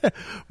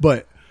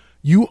 but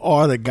you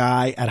are the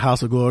guy at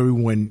House of Glory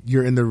when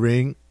you're in the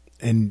ring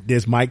and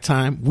there's mic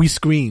time. We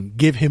scream,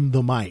 give him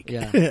the mic.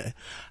 Yeah.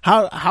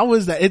 How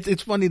is that?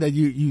 It's funny that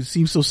you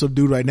seem so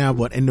subdued right now,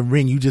 but in the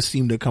ring you just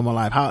seem to come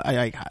alive.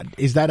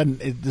 Does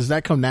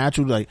that come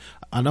natural? Like,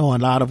 I know a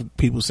lot of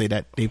people say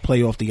that they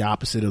play off the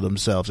opposite of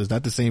themselves. Is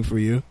that the same for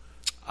you?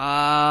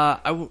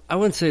 I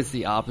wouldn't say it's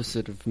the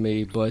opposite of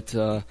me, but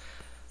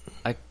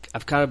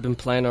I've kind of been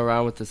playing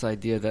around with this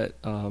idea that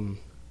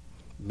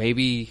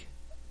maybe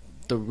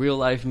the real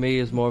life me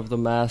is more of the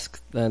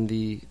mask than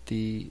the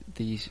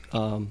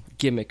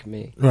gimmick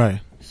me. Right.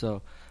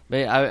 So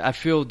I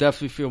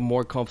definitely feel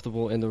more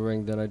comfortable in the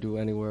ring than I do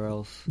anywhere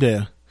else.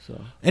 Yeah. So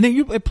and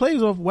then it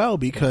plays off well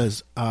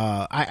because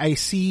I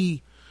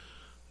see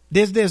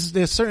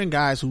there's certain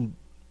guys who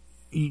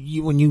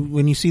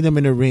when you see them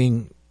in the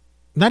ring,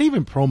 not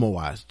even promo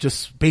wise,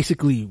 just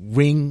basically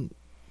ring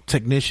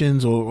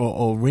technicians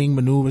or ring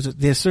maneuvers.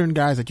 There's certain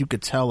guys that you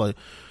could tell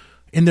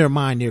in their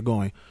mind they're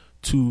going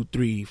 2,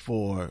 3,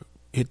 4,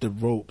 hit the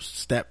ropes,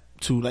 step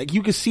to, like,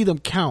 you can see them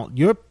count.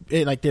 You're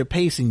like, they're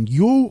pacing.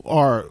 You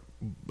are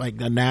like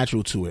a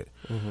natural to it.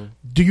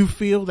 Do you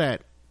feel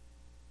that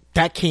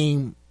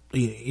came,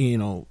 you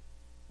know,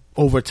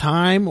 over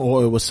time,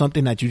 or it was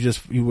something that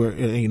you were,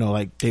 you know,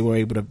 like they were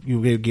able to, you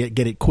were able to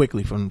get it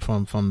quickly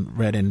from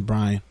Red and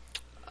Brian?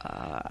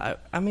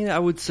 I mean, I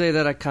would say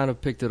that I kind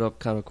of picked it up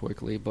kind of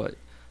quickly, but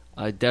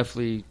I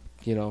definitely,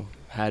 you know,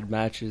 had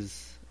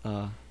matches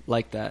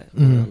like that,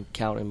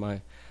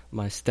 counting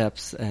my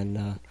steps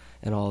and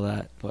all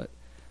that. But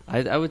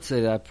I would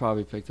say that I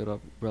probably picked it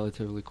up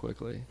relatively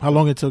quickly. How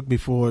long it took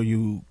before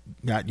you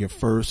got your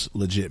first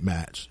legit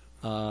match?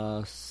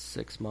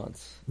 6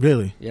 months.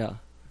 Really? Yeah,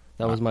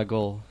 that was my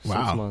goal. 6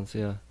 months.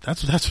 Yeah,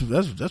 that's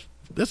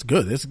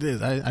good. That's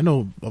good. I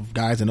know of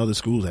guys in other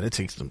schools that it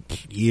takes them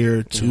a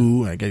year,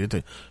 two. I get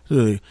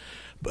it,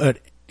 but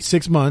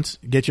 6 months,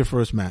 get your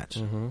first match.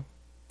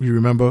 You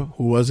remember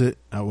who was it?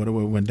 What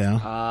went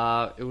down?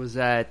 It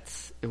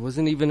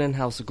wasn't even in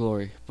House of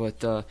Glory,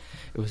 but it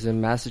was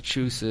in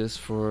Massachusetts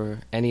for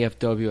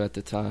NEFW at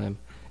the time,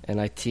 and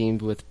I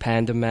teamed with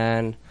Panda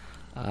Man,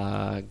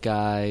 a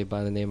guy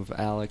by the name of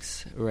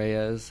Alex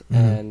Reyes,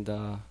 and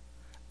I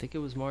think it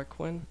was Mark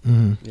Quinn.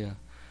 Yeah,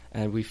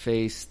 and we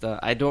faced.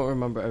 I don't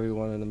remember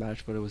everyone in the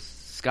match, but it was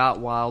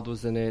Scott Wilde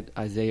was in it,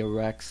 Isaiah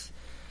Rex,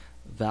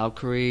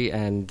 Valkyrie,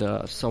 and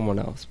someone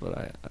else,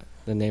 but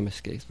the name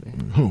escapes me.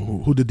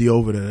 Who did the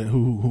over there?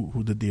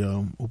 Who did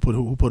the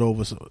who put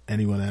over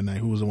anyone that night?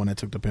 Who was the one that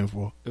took the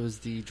pinfall? It was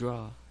the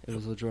draw. It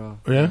was a draw.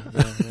 Yeah.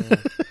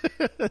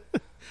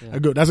 Yeah.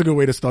 That's a good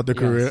way to start the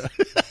career.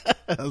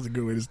 That's a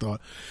good way to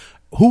start.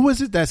 Who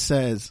was it that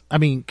says? I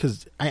mean,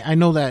 because I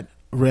know that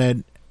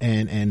Red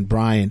and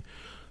Brian,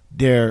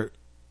 they're,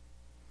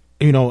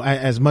 you know,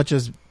 as much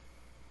as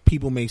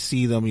people may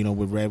see them, you know,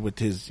 with Red with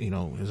his, you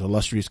know, his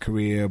illustrious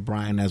career,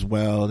 Brian as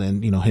well,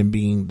 and, you know, him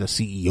being the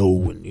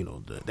CEO and, you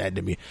know, that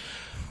to me.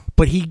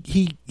 But he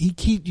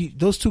keep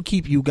those two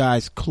keep you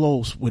guys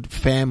close with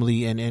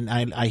family, and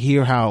I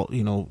hear how,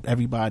 you know,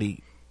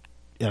 everybody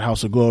at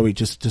House of Glory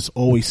just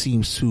always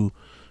seems to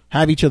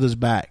have each other's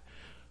back.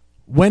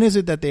 When is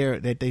it that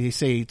they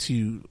say to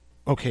you,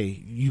 okay,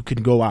 you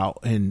can go out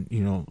and,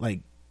 you know,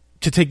 like,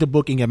 to take the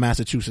booking at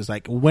Massachusetts?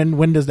 Like,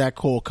 when does that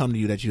call come to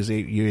you that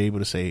you're able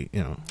to say,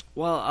 you know?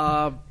 Well,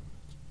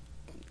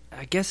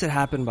 I guess it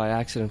happened by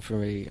accident for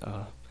me.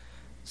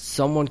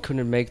 Someone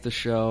couldn't make the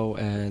show,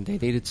 and they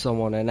needed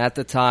someone. And at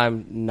the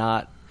time,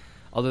 not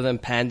other than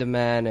Panda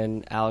Man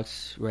and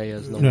Alex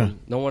Reyes,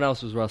 no one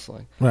else was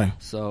wrestling. Right.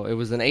 So it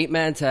was an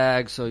 8-man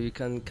tag, so you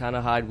can kind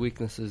of hide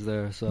weaknesses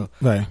there. So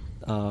right.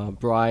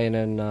 Brian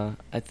and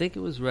I think it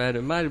was Red,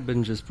 it might have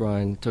been just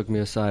Brian, took me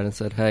aside and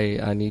said,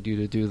 "Hey, I need you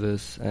to do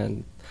this."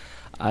 And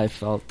I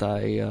felt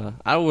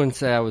I wouldn't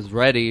say I was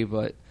ready,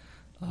 but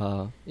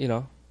you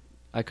know,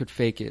 I could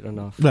fake it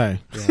enough. Right.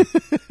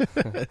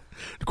 Yeah.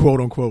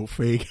 Quote unquote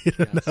fake it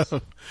enough.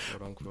 Quote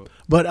unquote.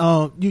 But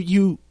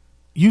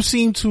you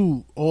seem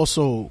to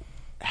also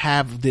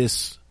have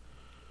this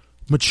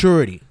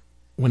maturity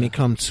when it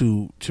comes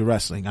to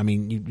wrestling. I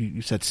mean,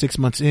 you said 6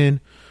 months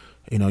in,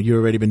 you know, you've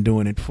already been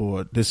doing it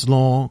for this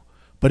long,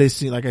 but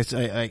it's like I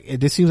said,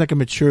 it seems like a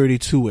maturity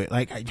to it.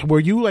 Like, were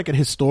you like a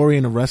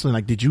historian of wrestling?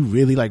 Like, did you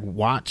really like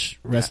watch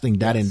wrestling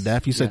that in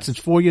depth? You said since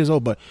 4 years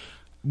old, but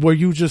were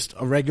you just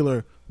a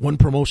regular one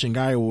promotion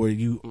guy, or were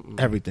you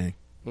everything?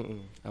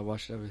 I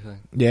watched everything.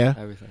 Yeah,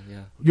 everything.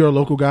 Yeah. You're a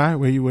local guy.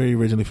 Where you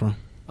originally from?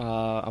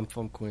 I'm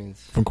from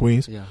Queens. From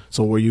Queens? Yeah.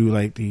 So were you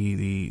like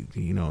the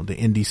you know, the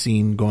indie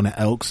scene, going to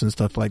Elks and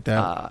stuff like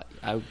that?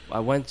 I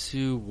went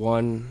to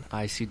one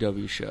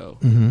ICW show,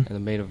 and the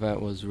main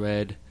event was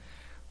Red,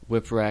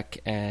 Whipwreck,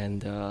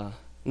 and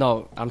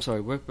no, I'm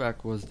sorry,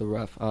 Whipwreck was the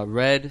ref.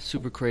 Red,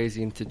 Super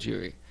Crazy, and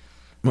Tajiri.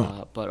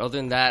 But other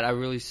than that, I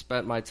really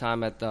spent my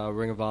time at the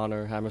Ring of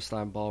Honor,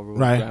 Hammerstein Ballroom,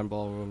 Grand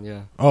Ballroom.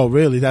 Yeah. Oh,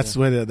 really? That's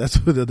where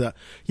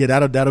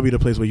that'll be the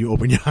place where you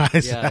open your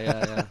eyes.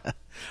 Yeah.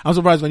 I'm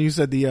surprised when you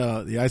said the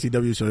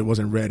ICW show, it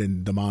wasn't Red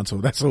and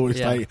DeMonto. That's always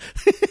like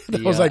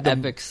that was like the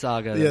epic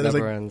saga that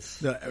never ends.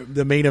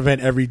 The main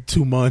event every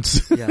 2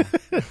 months. Yeah.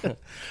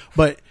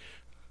 But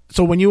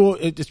so when you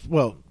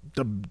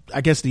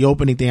I guess the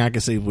opening thing I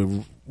can say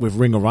with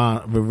Ring of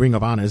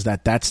Honor is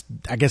that's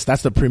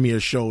the premier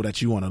show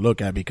that you want to look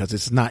at, because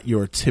it's not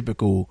your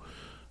typical,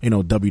 you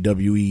know,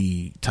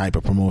 WWE type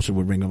of promotion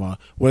with Ring of Honor.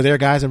 Were there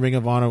guys in Ring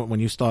of Honor when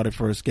you started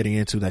first getting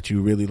into that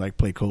you really like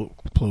play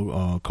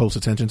close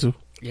attention to?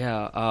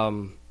 Yeah,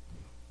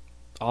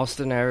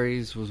 Austin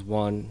Aries was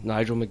one.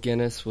 Nigel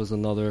McGuinness was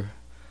another.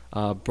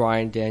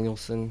 Bryan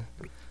Danielson,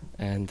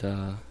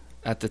 and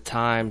at the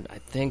time, I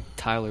think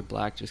Tyler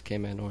Black just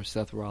came in, or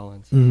Seth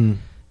Rollins. Mm-hmm.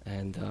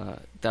 And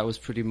that was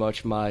pretty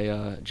much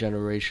my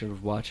generation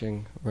of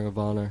watching Ring of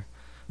Honor.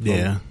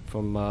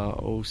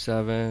 From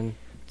 07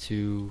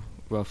 to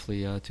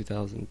roughly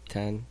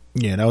 2010.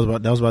 Yeah, that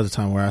was about the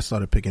time where I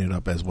started picking it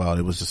up as well.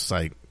 It was just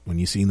like when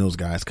you seen those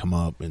guys come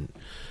up, and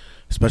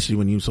especially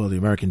when you saw the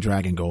American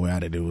Dragon go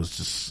at it, it was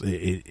just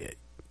it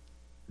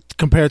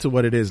compared to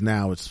what it is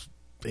now, it's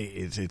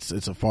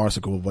it's a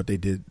farcical of what they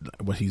did,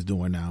 what he's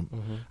doing now.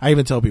 I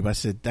even tell people, I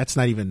said that's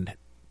not even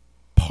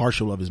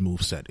partial of his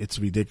moveset. It's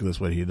ridiculous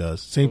what he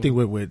does. Same thing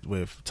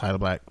with Tyler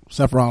Black,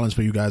 Seth Rollins,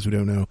 for you guys who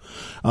don't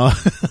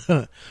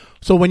know.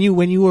 So when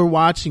you were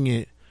watching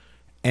it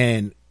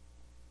and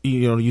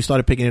you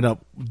started picking it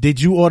up,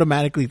 did you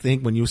automatically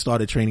think when you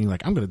started training,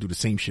 like, I'm gonna do the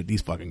same shit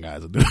these fucking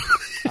guys are doing?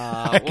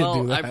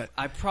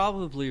 I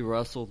probably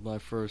wrestled my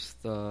first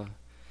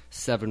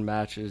 7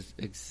 matches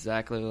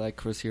exactly like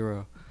Chris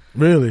Hero.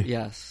 Really?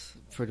 Yes,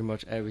 pretty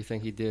much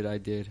everything he did, I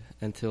did,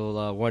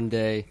 until one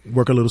day.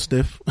 Work a little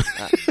stiff?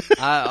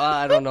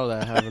 I don't know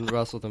that. I haven't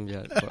wrestled him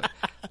yet. But,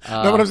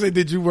 no, what I'm saying,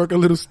 did you work a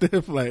little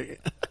stiff? Like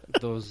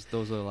those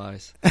are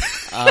lies.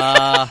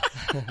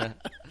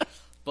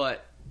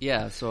 But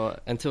yeah, so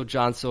until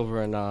John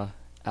Silver and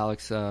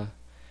Alex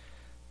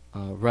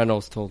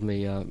Reynolds told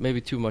me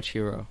maybe too much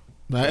Hero.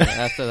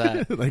 After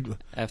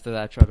that,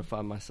 I tried to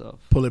find myself.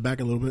 Pull it back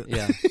a little bit?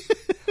 Yeah.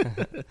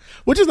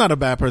 Which is not a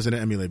bad person to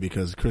emulate,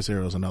 because Chris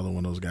Hero is another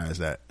one of those guys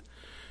that,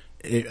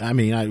 if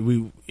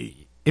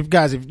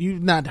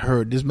you've not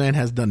heard, this man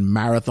has done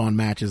marathon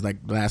matches like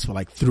last for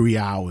like 3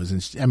 hours,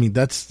 and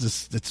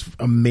that's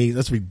amazing.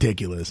 That's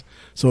ridiculous.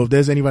 So if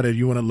there's anybody that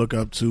you want to look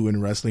up to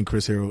in wrestling,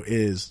 Chris Hero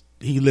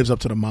he lives up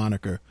to the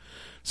moniker.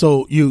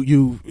 So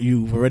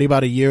you've already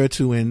about a year or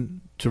two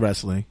into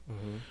wrestling.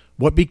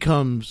 What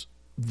becomes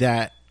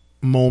that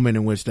moment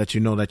in which that you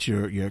know that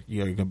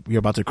you're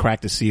about to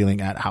crack the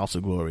ceiling at House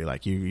of Glory?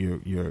 Like you're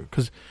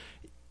because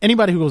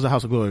anybody who goes to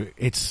House of Glory,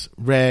 it's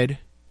Red,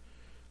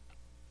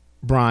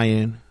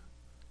 Brian,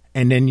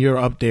 and then you're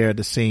up there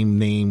the same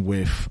name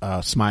with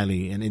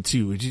Smiley, and it's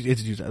you.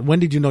 When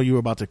did you know you were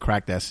about to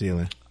crack that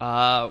ceiling?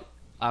 I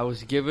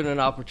was given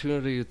an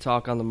opportunity to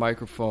talk on the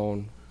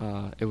microphone.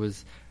 It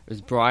was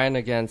Brian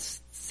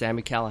against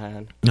Sami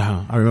Callihan.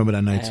 I remember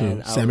that night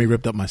too. Sammy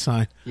ripped up my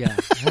sign. Yeah.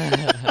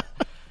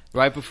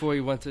 Right before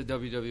he went to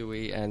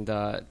WWE, and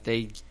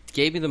they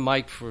gave me the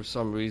mic for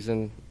some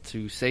reason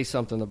to say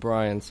something to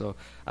Brian. So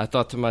I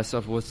thought to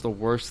myself, what's the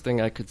worst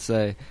thing I could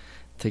say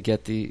to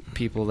get the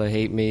people that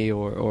hate me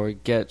or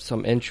get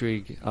some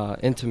intrigue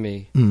into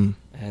me?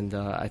 And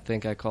I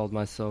think I called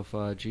myself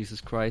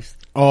Jesus Christ.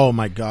 Oh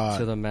my God.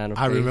 To the man of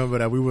I faith. remember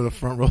that. We were the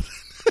front row.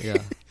 Yeah.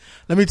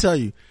 Let me tell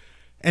you.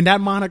 And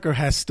that moniker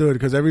has stood,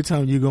 because every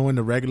time you go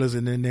into regulars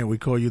and in there, we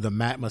call you the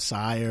Matt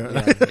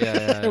Messiah.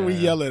 Yeah, we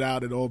yell it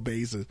out at all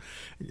bases.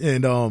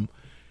 And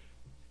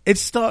it's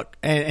stuck,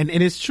 and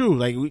it's true.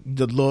 Like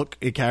the look,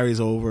 it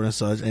carries over and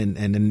such, and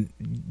then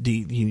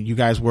you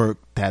guys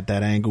worked that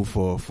angle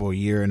for a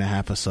year and a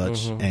half or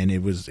such, and it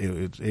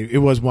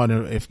was one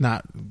of, if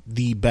not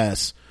the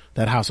best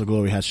that House of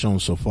Glory has shown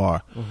so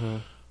far.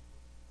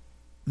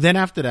 Then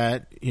after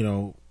that,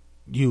 you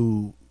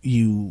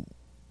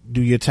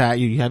do your tag.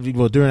 During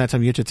that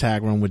time you get your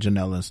tag run with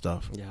Janela and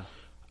stuff. Yeah.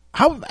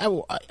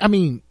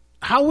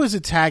 How is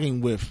it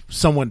tagging with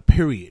someone?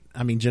 Period.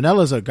 I mean,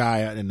 Janela's a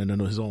guy in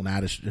his own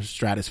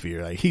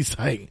stratosphere. Like he's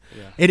like,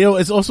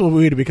 it's also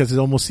weird because it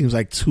almost seems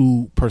like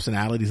two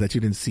personalities that you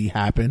didn't see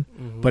happen,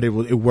 but it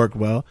worked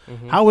well.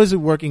 How is it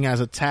working as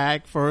a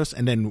tag first,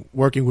 and then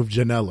working with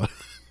Janela?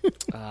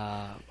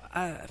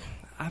 I'm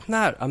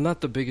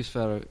not the biggest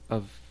fan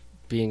of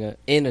being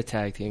in a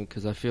tag team,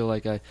 because I feel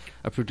like I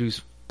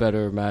produce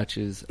better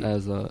matches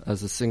as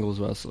a singles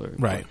wrestler.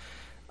 Right.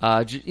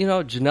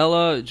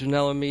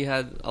 Janela and me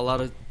had a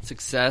lot of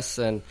success,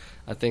 and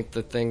I think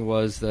the thing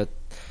was that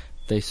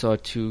they saw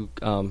two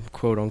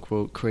quote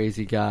unquote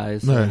crazy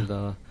guys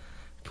and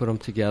put them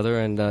together.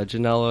 And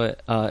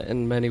Janela,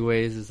 in many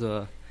ways, is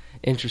a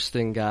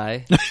interesting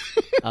guy.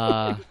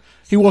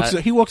 He walks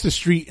the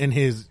street in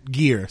his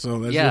gear. So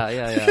that's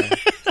yeah.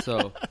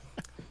 So.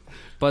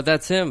 But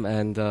that's him,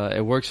 and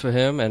it works for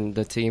him, and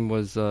the team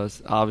was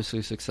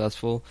obviously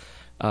successful.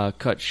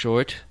 Cut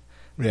short,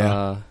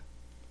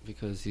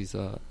 because he's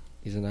an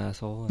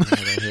asshole and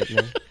hit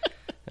me.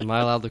 Am I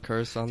allowed to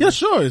curse on this? Yeah,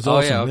 sure. It's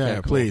awesome. Yeah, okay,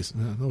 cool. Please.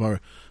 Yeah, don't worry.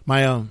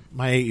 My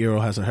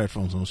 8-year-old has her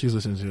headphones on. She's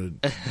listening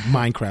to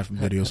Minecraft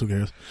videos. Who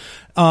cares?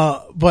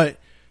 But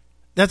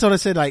that's what I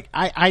said. Like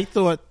I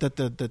thought that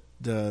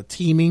the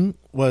teaming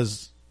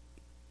was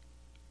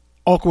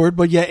awkward,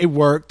 but yeah, it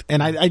worked,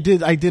 and I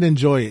did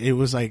enjoy it. It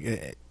was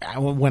like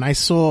when I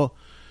saw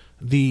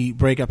the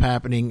breakup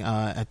happening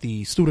at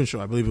the student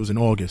show, I believe it was in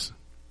August.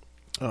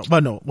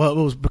 But no, well,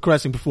 it was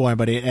progressing before,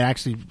 but it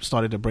actually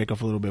started to break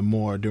up a little bit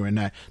more during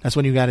that. That's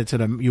when you got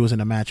into you was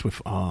in a match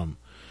with it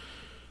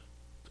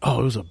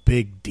was a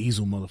big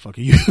diesel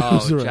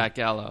motherfucker. Jack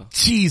Gallo.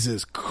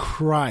 Jesus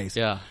Christ.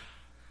 Yeah.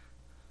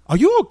 Are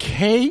you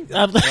okay?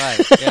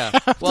 Right. Yeah.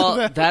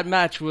 Well, that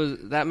match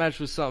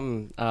was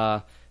something.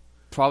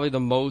 Probably the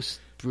most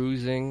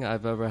bruising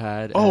I've ever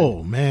had.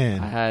 Oh man!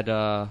 I had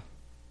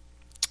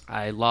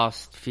I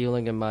lost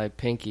feeling in my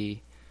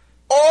pinky.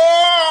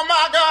 Oh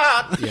my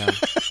God! Yeah,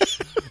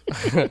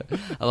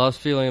 I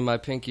lost feeling in my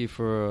pinky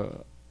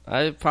for.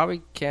 I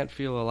probably can't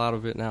feel a lot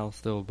of it now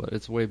still, but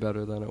it's way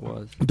better than it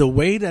was. The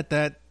way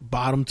that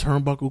bottom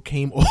turnbuckle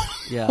came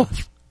off. Yeah.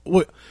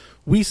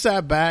 We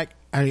sat back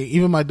I mean,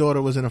 even my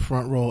daughter was in the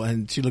front row,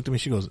 and she looked at me.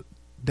 She goes,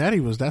 "Daddy,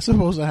 was that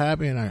supposed to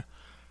happen?" And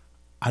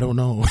I don't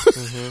know.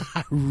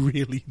 I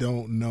really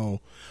don't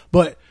know.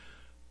 But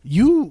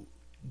you've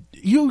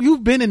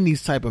been in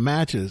these type of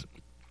matches,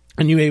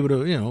 and you're able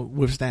to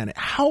withstand it.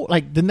 How,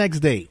 like, the next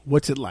day?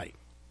 What's it like?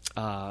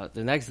 The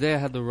next day I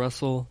had to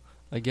wrestle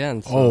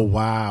again. So, oh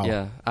wow!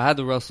 Yeah, I had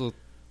to wrestle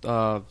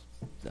the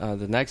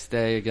next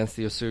day against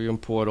the Osirian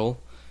Portal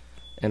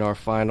in our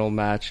final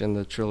match in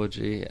the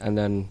trilogy, and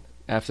then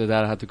after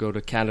that I had to go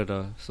to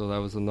Canada. So that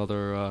was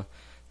another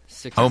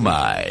 6. Oh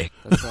my!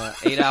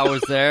 That's 8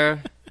 hours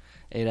there,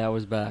 8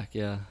 hours back.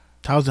 Yeah.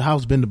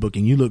 How's been the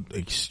booking? You look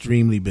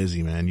extremely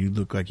busy, man. You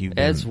look like you've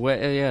been... It's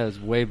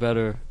way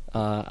better.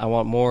 I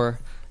want more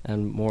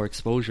and more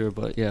exposure,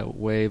 but yeah,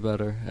 way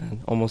better.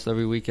 And almost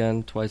every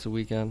weekend, twice a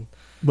weekend.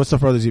 What's the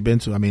furthest you've been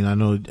to? I mean, I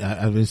know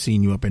I've been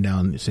seeing you up and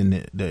down. It's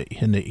in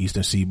the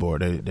Eastern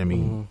Seaboard. I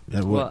mean,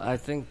 well, I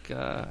think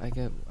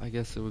I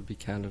guess it would be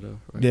Canada.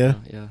 Right yeah,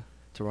 now. Yeah,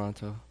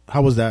 Toronto.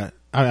 How was that?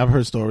 I've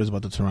heard stories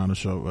about the Toronto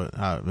show,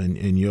 but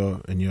in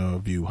your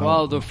view,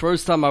 the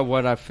first time I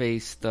went, I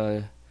faced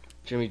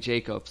Jimmy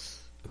Jacobs.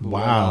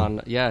 Wow.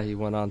 He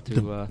went on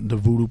to the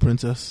Voodoo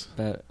Princess.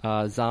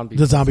 Zombie.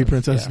 The Zombie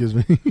Princess. Yeah.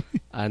 Excuse me.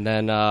 And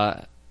then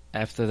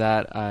after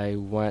that, I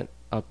went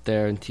up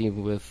there and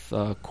teamed with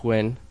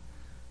Quinn,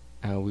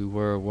 and we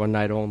were one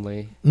night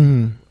only.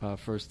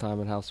 First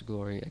time in House of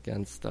Glory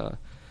against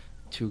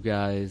 2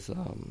 guys.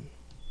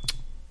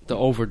 The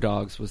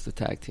Overdogs was the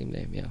tag team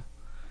name. Yeah.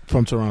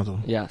 From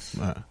Toronto. Yes.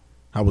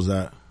 How was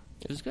that?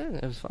 It was good.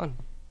 It was fun.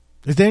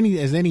 Is there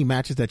any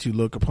matches that you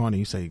look upon and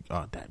you say,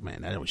 "Oh, that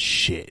was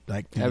shit"?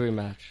 Like every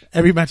match.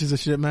 Every match is a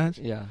shit match.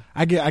 Yeah,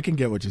 I can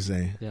get what you're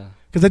saying. Yeah,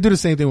 because I do the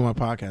same thing with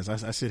my podcast.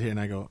 I sit here and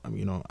I go,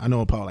 I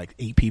know about like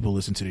 8 people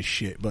listen to this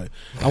shit, but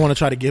I want to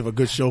try to give a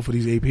good show for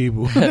these 8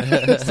 people.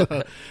 So,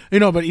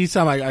 but each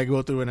time I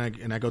go through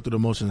and I go through the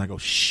motions, I go,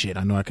 shit,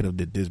 I know I could have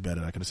did this better.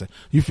 I could have said.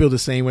 You feel the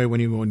same way when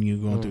you're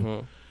going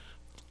through.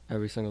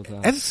 Every single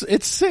time.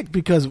 It's sick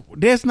because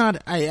there's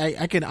not.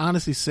 I can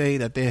honestly say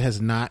that there has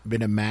not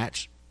been a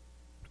match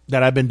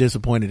that I've been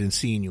disappointed in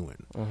seeing you in.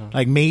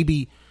 Like,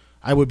 maybe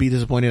I would be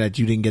disappointed that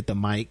you didn't get the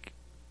mic,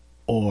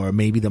 or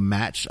maybe the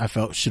match I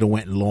felt should have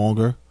went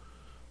longer,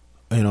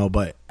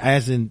 but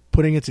as in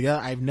putting it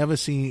together, I've never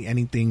seen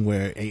anything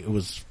where it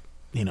was,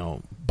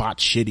 bot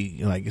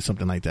shitty, like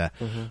something like that.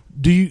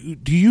 Do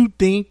you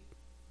think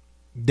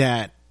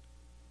that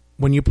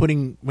when you're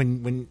putting,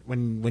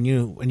 when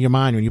you, in your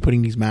mind, when you're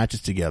putting these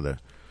matches together,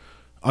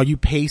 are you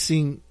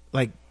pacing,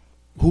 like,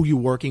 who you're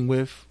working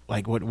with,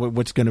 like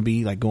what's going to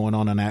be like going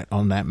on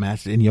that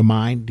match in your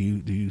mind? Do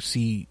you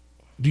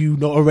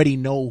already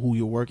know who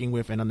you're working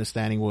with and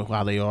understanding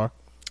how they are?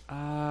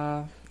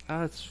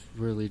 It's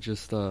really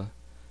just a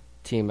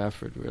team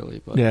effort,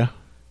 really. But yeah.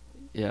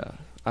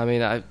 I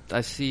mean, I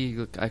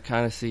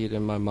kind of see it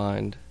in my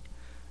mind,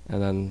 and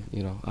then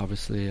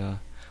obviously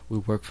we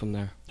work from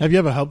there. Have you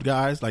ever helped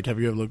guys? Like, have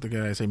you ever looked at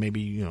guys and say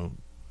maybe you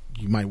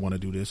might want to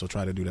do this or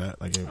try to do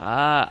that? Like,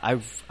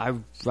 I'd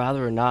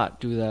rather not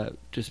do that,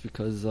 just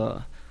because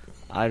I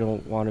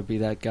don't want to be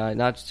that guy.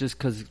 Not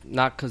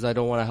because I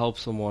don't want to help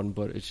someone,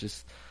 but it's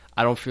just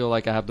I don't feel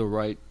like I have the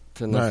right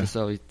to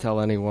necessarily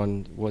tell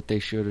anyone what they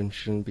should and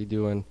shouldn't be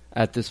doing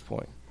at this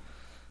point.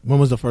 When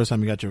was the first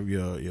time you got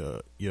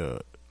your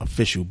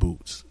official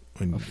boots?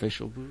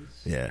 Official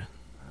boots? Yeah.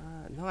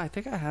 No, I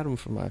think I had them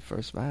for my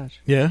first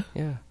match. Yeah.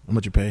 Yeah. How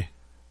much you pay?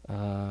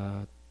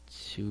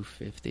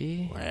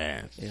 $250.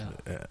 Man, yeah.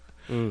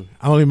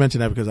 I only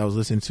mentioned that because I was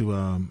listening to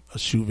a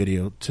shoot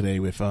video today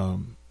with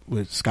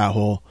Scott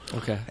Hall.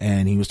 Okay.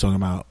 And he was talking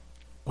about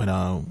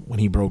when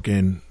he broke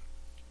in,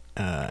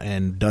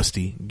 and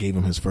Dusty gave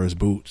him his first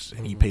boots,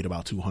 and he paid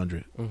about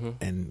 $200,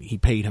 and he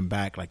paid him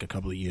back like a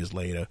couple of years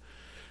later.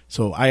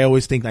 So I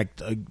always think like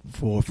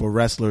for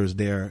wrestlers,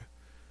 their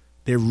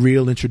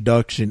real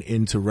introduction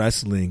into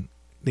wrestling,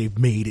 they've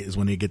made it is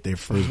when they get their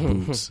first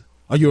boots.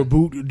 Are you a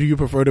boot? Do you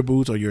prefer the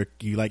boots, or you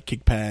like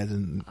kick pads?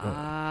 And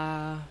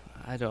I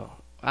don't.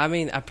 I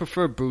mean, I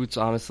prefer boots,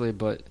 honestly,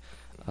 but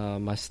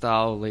my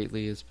style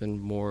lately has been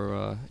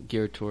more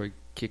geared toward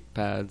kick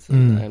pads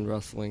and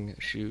wrestling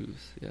shoes.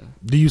 Yeah.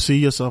 Do you see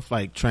yourself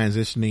like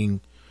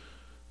transitioning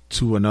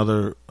to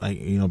another,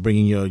 like,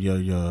 bringing your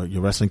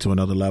wrestling to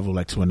another level,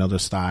 like to another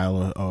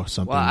style or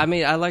something? Well, I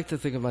mean, I like to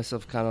think of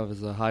myself kind of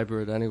as a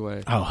hybrid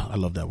anyway. Oh, I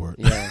love that word.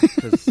 Yeah,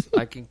 because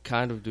I can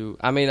kind of do.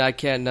 I mean, I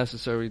can't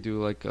necessarily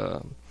do like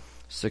a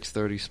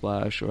 630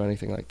 splash or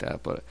anything like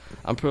that, but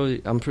I'm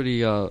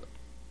pretty well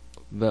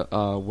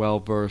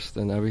versed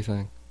in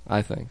everything.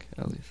 I think,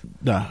 at least.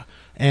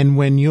 And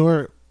when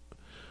you're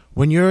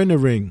in the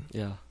ring,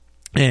 yeah,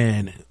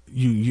 and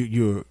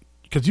you're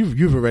because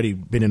you've already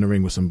been in the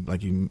ring with some,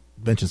 like you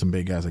mentioned, some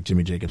big guys like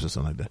Jimmy Jacobs or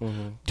something like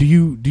that. Do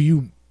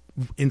you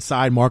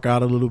inside mark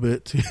out a little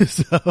bit to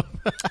yourself?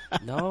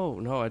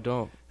 No, I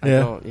don't. I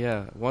don't.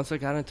 Yeah. Once I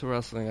got into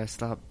wrestling, I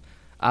stopped.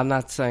 I'm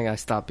not saying I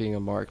stopped being a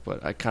mark,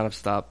 but I kind of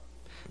stopped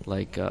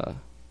like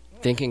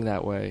thinking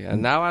that way.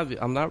 And now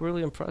I'm not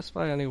really impressed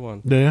by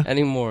anyone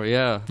anymore.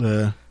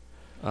 Yeah.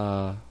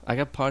 I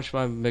got punched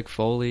by Mick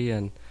Foley,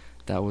 and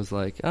that was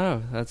like,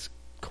 oh, that's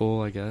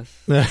cool, I guess.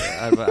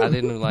 I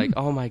didn't like,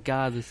 oh my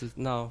God, this is,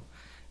 no.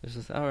 It's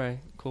just, all right,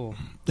 cool.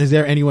 Is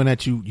there anyone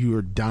that you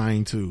are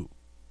dying to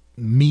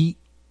meet?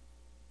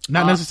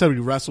 Not necessarily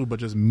wrestle, but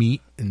just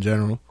meet in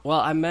general. Well,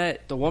 I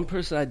met the one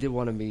person I did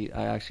want to meet.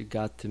 I actually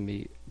got to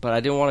meet, but I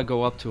didn't want to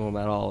go up to him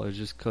at all. It was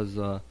just because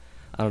I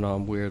don't know,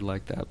 I'm weird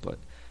like that. But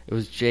it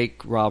was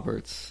Jake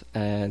Roberts,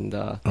 and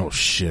oh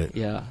shit,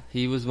 yeah,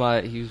 he was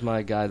my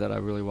guy that I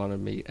really wanted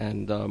to meet.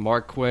 And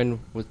Mark Quinn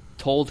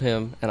told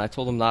him, and I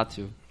told him not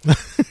to.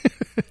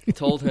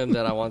 Told him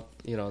that I want,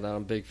 that I'm a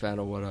big fan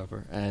or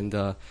whatever.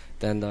 And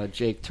then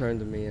Jake turned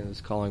to me and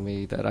was calling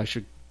me that I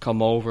should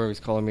come over. He was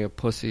calling me a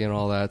pussy and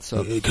all that.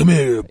 So hey, come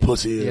here,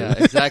 pussy. Yeah,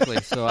 exactly.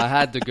 So I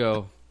had to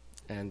go,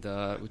 and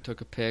we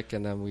took a pic,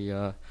 and then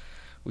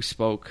we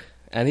spoke.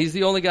 And he's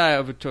the only guy I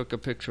ever took a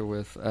picture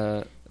with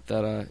that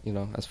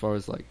as far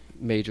as like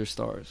major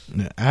stars.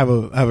 Yeah, I have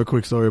a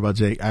quick story about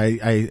Jake.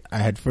 I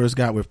had first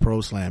got with Pro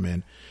Slam,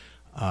 and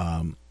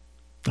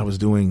I was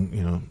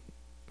doing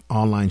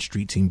online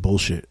street team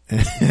bullshit,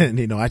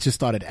 and I just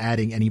started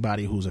adding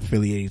anybody who's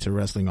affiliated to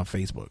wrestling on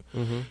Facebook.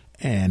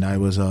 And I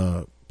was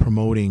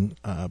promoting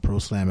a Pro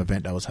Slam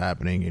event that was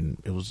happening,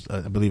 and it was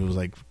I believe it was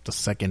like the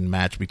second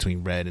match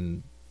between Red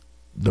and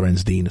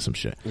Lorenz Dean or some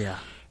shit. Yeah.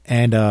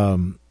 And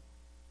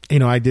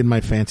I did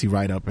my fancy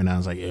write up, and I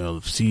was like,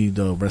 see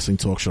the wrestling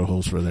talk show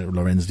host for the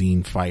Lorenz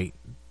Dean fight,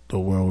 the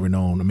world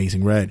renowned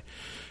Amazing Red.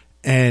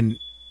 And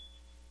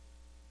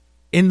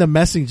in the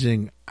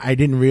messaging, I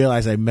didn't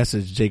realize I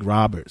messaged Jake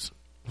Roberts.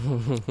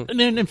 And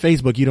then in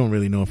Facebook, you don't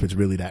really know if it's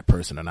really that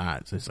person or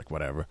not. So it's like,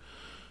 whatever.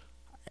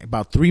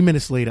 About 3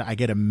 minutes later, I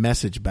get a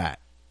message back.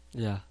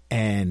 Yeah.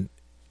 And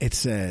it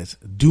says,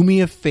 do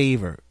me a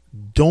favor.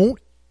 Don't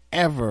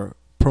ever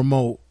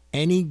promote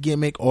any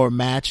gimmick or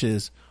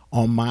matches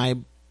on my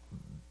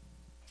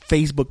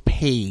Facebook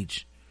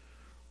page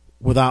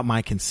without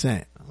my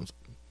consent. I was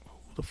like,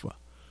 who the fuck?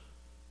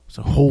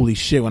 So holy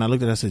shit, when I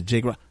looked at it, I said,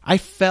 Jake, I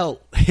felt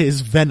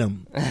his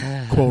venom,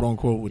 quote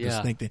unquote, with this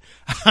thing.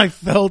 I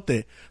felt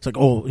it. It's like,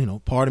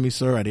 pardon me,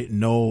 sir. I didn't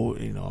know,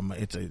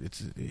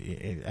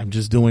 I'm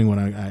just doing what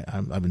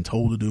I've been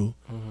told to do.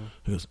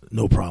 He goes,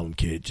 no problem,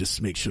 kid.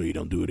 Just make sure you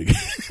don't do it again.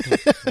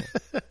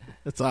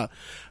 That's all.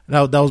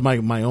 That was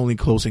my only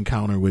close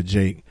encounter with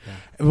Jake.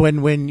 Yeah.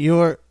 When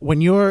you're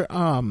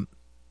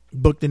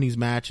booked in these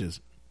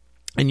matches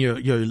and you're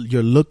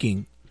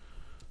looking,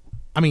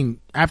 I mean,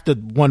 after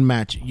one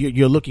match,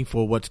 you're looking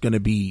for what's going to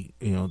be,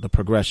 the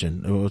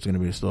progression, or what's going to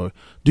be the story.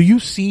 Do you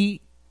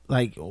see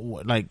what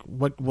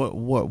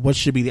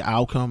should be the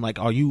outcome? Like,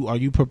 are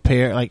you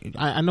prepared? Like,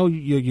 I know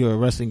you're a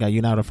wrestling guy.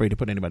 You're not afraid to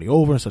put anybody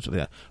over and such like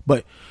that.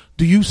 But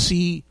do you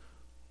see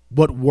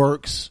what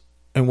works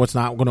and what's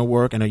not going to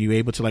work? And are you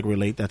able to like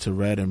relate that to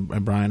Red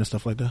and Brian and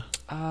stuff like that?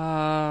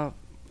 I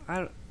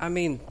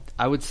mean,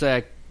 I would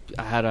say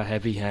I had a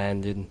heavy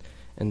hand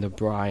in the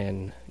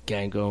Brian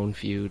Gangone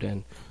feud,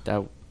 and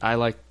that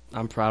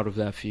I'm proud of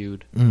that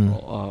feud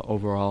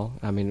overall.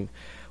 I mean,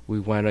 we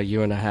went a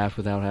year and a half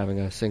without having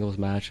a singles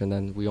match, and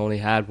then we only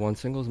had one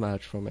singles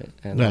match from it,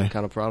 and I'm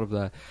kind of proud of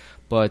that.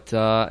 But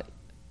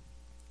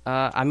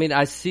I mean,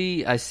 I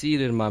see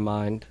it in my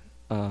mind.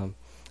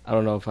 I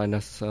don't know if I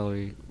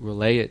necessarily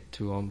relay it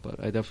to him, but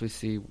I definitely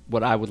see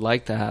what I would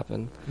like to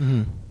happen.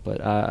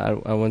 But I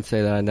wouldn't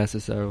say that I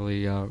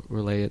necessarily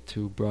relay it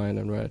to Brian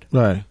and Red.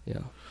 Right. Yeah.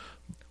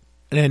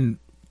 And then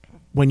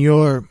when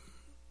you're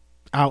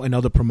out in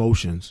other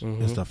promotions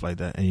and stuff like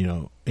that, and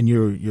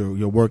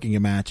you're working a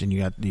match, and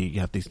you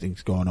have these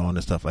things going on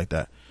and stuff like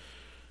that,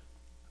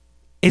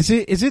 is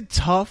it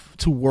tough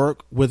to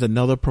work with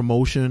another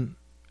promotion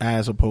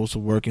as opposed to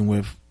working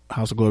with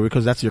House of Glory,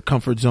 because that's your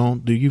comfort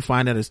zone? Do you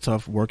find that it's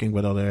tough working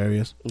with other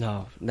areas?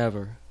 No,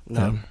 never.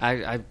 No,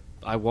 I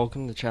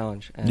welcome the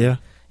challenge. And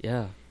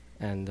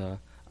and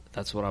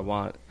that's what I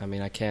want. I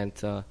mean, I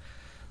can't.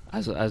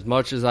 As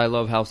much as I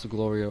love House of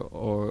Glory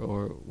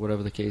or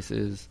whatever the case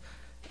is,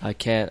 I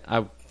can't.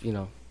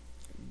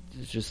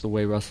 It's just the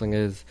way wrestling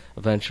is.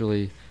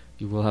 Eventually,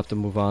 you will have to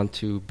move on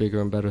to bigger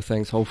and better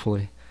things,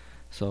 hopefully.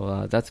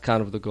 So that's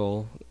kind of the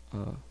goal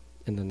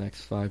in the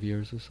next 5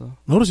 years or so.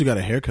 Notice you got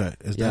a haircut.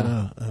 Is that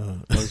I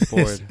was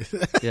bored.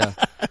 Yeah,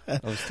 I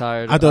was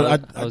tired. I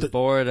was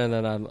bored, and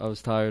then I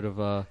was tired of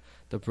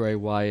the Bray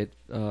Wyatt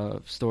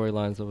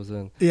storylines I was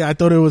in. Yeah, I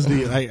thought it was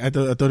I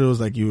thought it was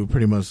like you were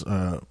pretty much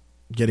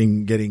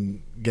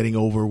getting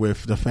over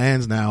with the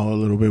fans now a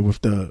little bit. With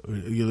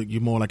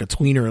you're more like a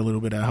tweener a little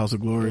bit at House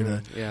of Glory.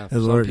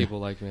 Some people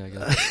like me, I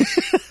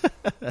guess.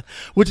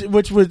 which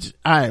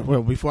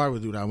before I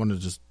would do that, I want to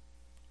just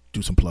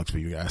do some plugs for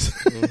you guys.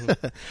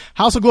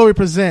 House of Glory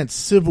presents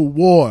Civil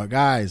War,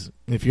 guys.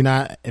 If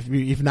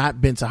you've not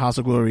been to House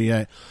of Glory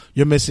yet,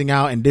 you're missing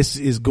out, and this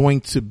is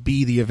going to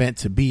be the event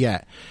to be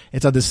at.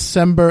 It's on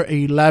December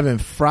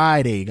 11th,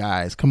 Friday,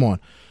 guys. Come on.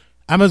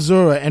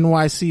 Amazura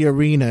NYC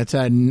Arena. It's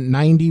at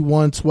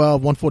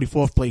 9112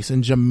 144th Place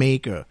in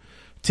Jamaica.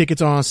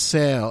 Tickets are on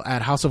sale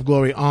at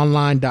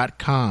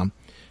houseofgloryonline.com.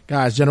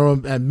 Guys,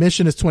 general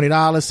admission is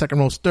 $20. Second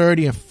row is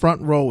 $30, and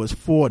front row is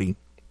 $40.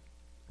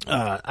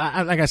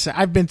 Like I said,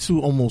 I've been to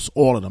almost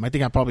all of them. I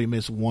think I probably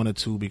missed one or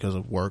two because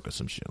of work or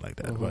some shit like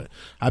that. But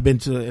I've been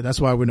to.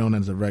 That's why we're known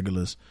as the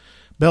regulars.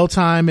 Bell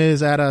time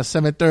is at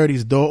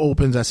 7:30. Door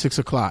opens at 6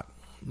 o'clock.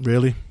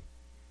 Really?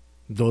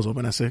 Doors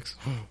open at 6?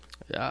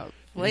 Yeah,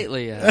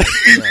 lately, yeah.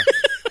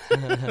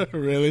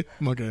 Really?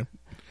 Okay.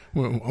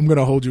 Well, I'm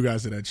gonna hold you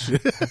guys to that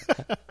shit.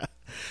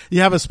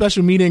 You have a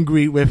special meet and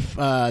greet with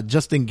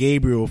Justin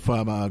Gabriel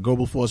from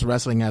Global Force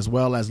Wrestling, as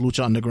well as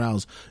Lucha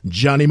Underground's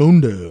Johnny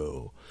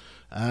Mundo.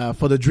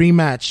 For the dream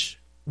match,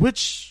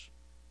 which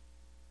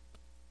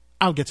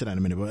I'll get to that in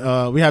a minute.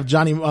 But we have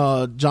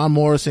John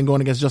Morrison going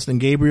against Justin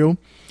Gabriel.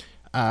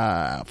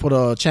 For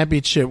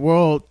the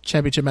World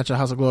Championship match at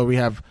House of Glory, we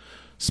have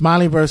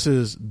Smiley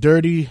versus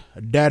Dirty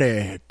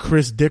Daddy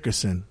Chris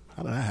Dickerson.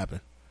 How did that happen?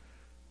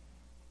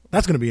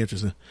 That's going to be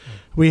interesting.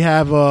 We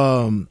have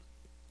your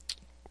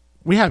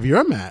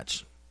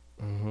match.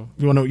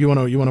 You want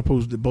to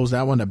pose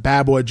that one? The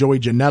Bad Boy Joey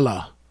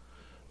Janela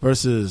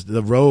versus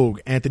the Rogue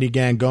Anthony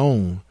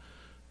Gangone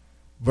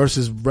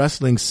versus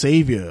Wrestling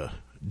Savior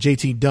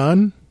JT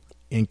Dunn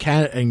and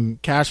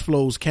Cash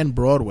Flow's Ken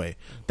Broadway.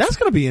 That's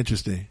going to be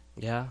interesting.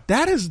 Yeah,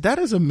 that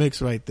is a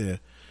mix right there.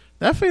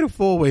 That Fatal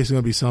 4-Way is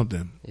going to be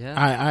something. Yeah,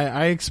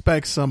 I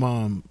expect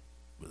some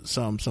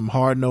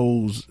hard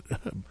nosed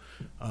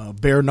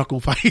bare knuckle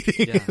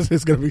fighting. Yeah.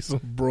 There's going to be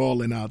some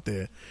brawling out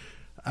there.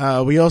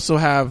 We also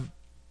have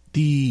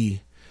the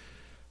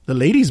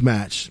ladies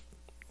match.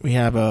 We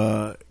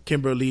have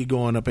Kimberly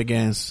going up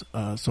against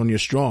Sonia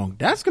Strong.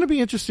 That's going to be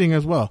interesting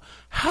as well.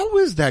 How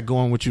is that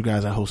going with you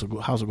guys at House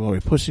of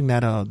Glory, pushing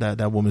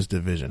that women's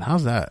division?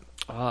 How's that?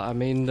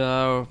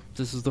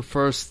 This is the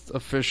first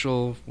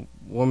official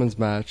women's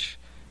match,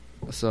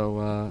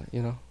 so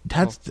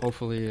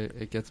hopefully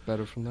it gets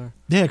better from there.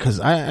 Yeah, because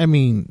I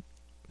mean,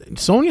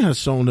 Sonya has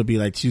shown to be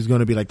like she's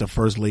going to be like the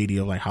first lady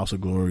of like House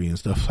of Glory and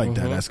stuff like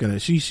that. That's gonna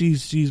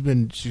she's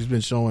been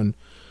showing.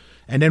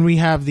 And then we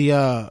have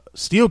the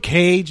steel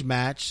cage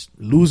match.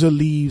 Loser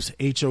leaves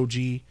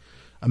HOG.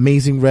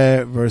 Amazing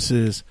Red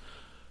versus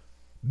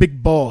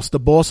Big Boss, the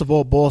boss of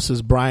all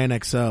bosses, Brian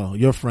XL,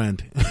 your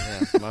friend.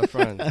 Yeah, my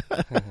friend.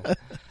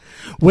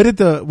 Where did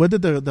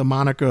the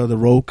moniker the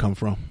Rogue come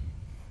from?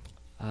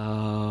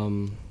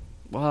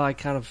 Well, I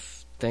kind of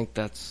think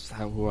that's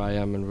who I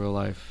am in real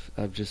life.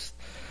 I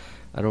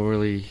don't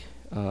really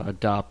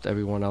adopt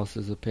everyone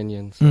else's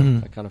opinions. So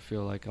I kind of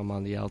feel like I'm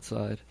on the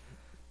outside.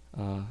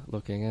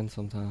 Looking in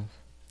sometimes.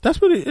 That's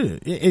what it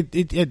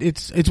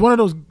is. It's one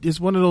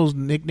of those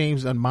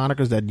nicknames and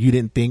monikers that you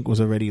didn't think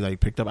was already like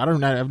picked up.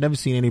 I've never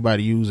seen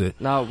anybody use it.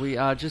 No, we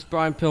just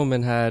Brian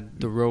Pillman had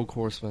the Rogue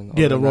Horseman.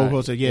 Yeah, the Rogue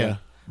Horseman. Yeah,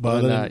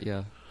 but that,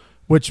 yeah.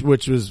 Which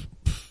was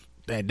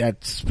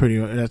that's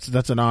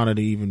an honor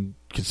to even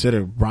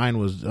consider. Brian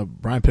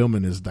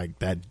Pillman is like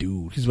that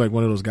dude. He's like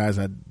one of those guys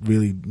that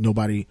really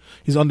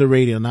he's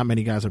underrated and not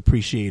many guys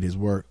appreciate his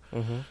work.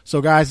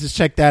 So guys, just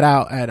check that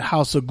out at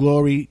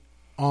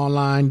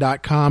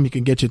houseofgloryonline.com. You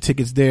can get your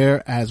tickets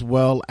there as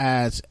well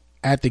as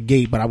at the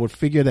gate, but I would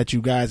figure that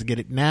you guys get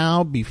it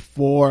now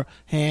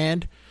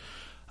beforehand.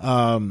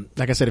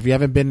 Like I said, if you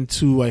haven't been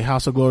to a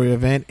House of Glory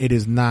event, it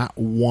is not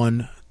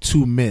one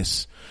to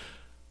miss.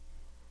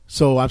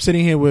 So I'm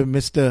sitting here with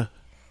Mr.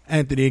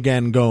 Anthony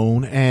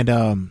Gangone,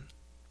 and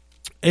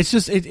it's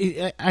just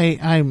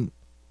I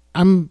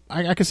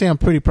can say I'm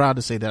pretty proud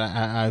to say that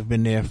I've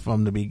been there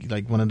from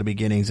one of the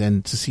beginnings,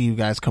 and to see you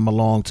guys come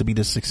along to be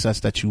the success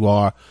that you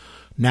are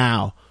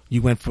now.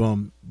 You went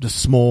from the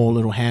small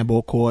little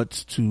handball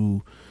courts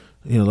to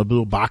the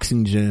little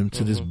boxing gym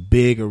to this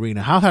big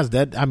arena. How has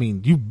that? I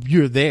mean,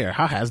 you're there.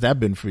 How has that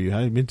been for you? How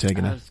have you been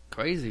taking it? That's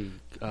crazy.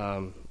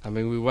 I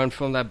mean, we went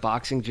from that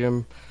boxing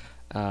gym,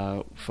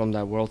 from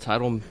that world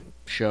title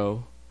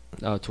show,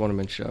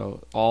 tournament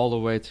show, all the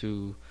way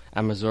to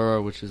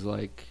Amazura, which is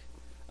like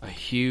a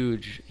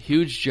huge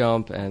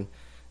jump, and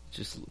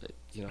just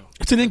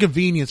it's an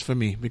inconvenience for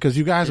me because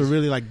you guys are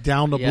really like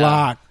down the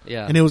block,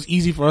 and it was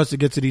easy for us to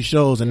get to these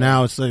shows, and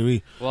now it's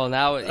like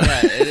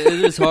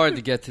it is hard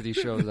to get to these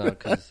shows now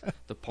because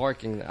the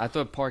parking. I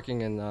thought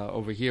parking in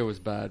over here was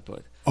bad,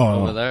 but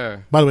over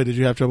there. By the way, did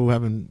you have trouble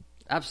having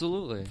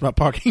absolutely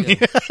parking?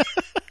 Yeah.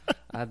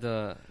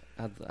 I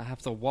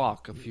have to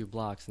walk a few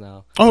blocks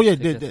now. Oh yeah,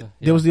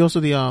 there was also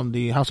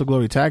the House of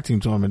Glory Tag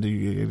Team Tournament. Do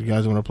you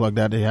guys want to plug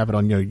that? They have it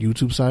on your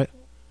YouTube site.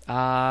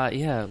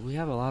 Yeah, we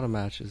have a lot of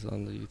matches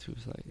on the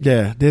YouTube site.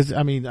 Yeah, there's.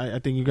 I mean, I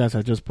think you guys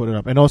have just put it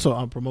up, and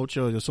also promote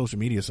your social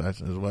media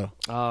sites as well.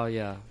 Oh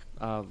yeah,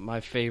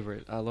 my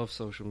favorite. I love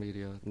social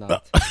media.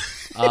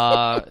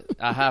 I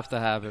have to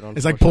have it on.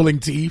 It's like pulling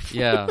teeth.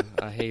 Yeah,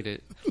 I hate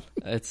it.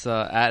 It's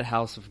at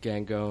House of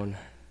Gangone.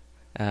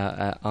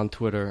 On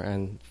Twitter,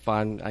 and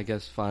find me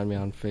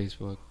on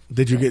Facebook.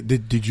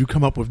 Did you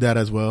come up with that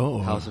as well?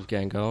 Or? House of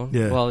Gangone?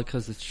 Yeah. Well,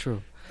 because it's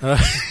true.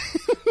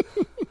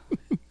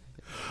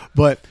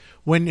 But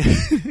when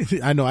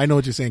I know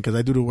what you're saying, because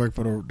I do the work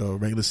for the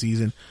regular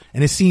season,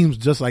 and it seems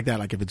just like that.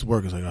 Like if it's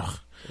work, it's like, ugh.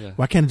 Yeah.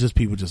 Why can't just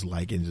people just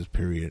like it and just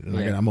period? And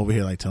like, Yeah. I'm over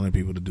here like telling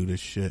people to do this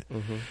shit.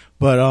 Mm-hmm.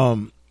 But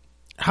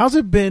how's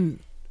it been?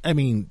 I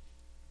mean,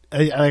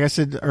 like I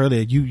said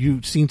earlier,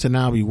 you seem to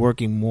now be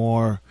working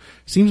more.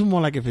 Seems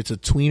more like if it's a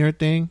tweener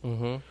thing.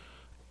 Mm-hmm.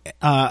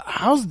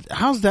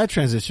 How's that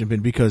transition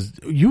been? Because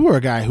you were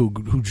a guy who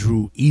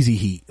drew easy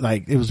heat.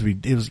 Like it was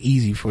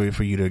easy for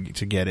you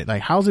to get it.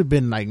 Like how's it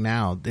been like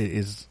now?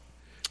 Is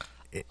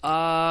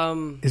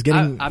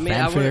getting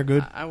fanfare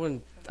good? I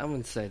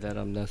wouldn't say that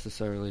I'm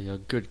necessarily a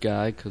good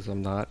guy because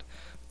I'm not.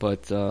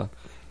 But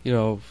you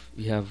know,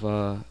 you have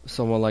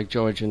someone like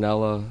Joey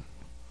Janela.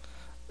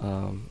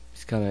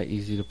 He's kind of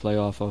easy to play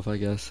off of, I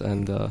guess,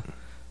 and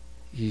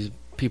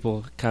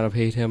people kind of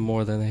hate him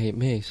more than they hate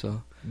me.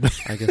 So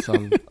I guess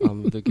I'm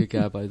the good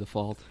guy by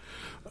default.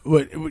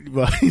 Well,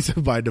 he's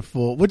by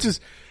default, which is,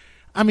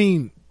 I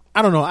mean,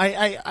 I don't know.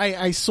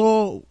 I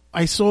saw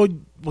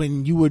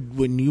when you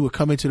would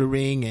come into the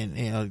ring and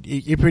you know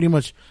you pretty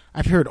much,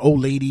 I've heard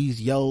old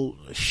ladies yell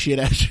shit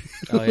at you.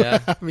 Oh yeah.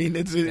 I mean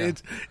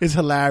it's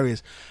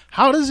hilarious.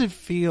 How does it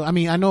feel? I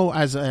mean, I know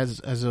as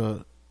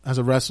a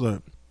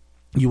wrestler,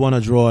 you want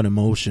to draw an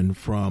emotion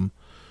from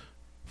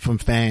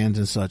fans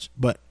and such,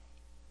 but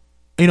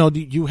you know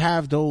you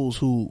have those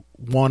who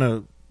want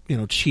to, you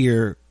know,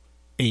 cheer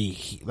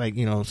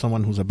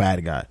someone who's a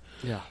bad guy.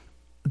 Yeah.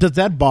 Does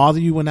that bother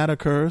you when that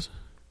occurs?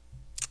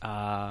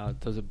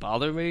 Does it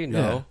bother me? No.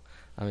 Yeah.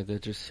 I mean, they're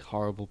just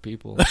horrible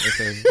people if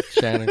they're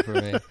chanting for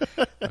me.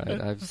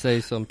 Right? I've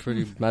say some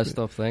pretty messed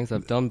up things.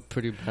 I've done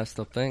pretty messed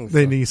up things.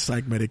 They need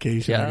psych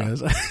medication, Yeah. I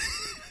guess.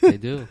 They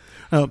do.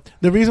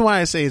 The reason why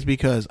I say is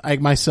because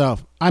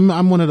myself,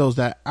 I'm one of those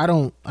that I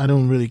don't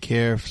really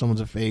care if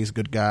someone's a face,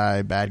 good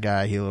guy, bad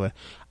guy, healer.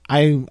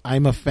 I'm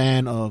a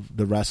fan of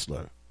the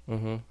wrestler,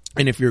 Mm-hmm.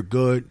 and if you're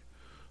good,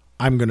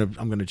 I'm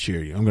gonna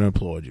cheer you. I'm gonna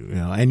applaud you. You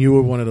know, and you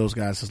were one of those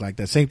guys that's like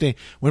that. Same thing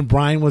when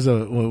Brian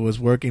was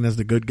working as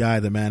the good guy,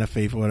 the man of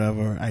faith or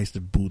whatever. I used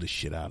to boo the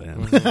shit out of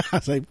him. Mm-hmm. I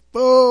was like,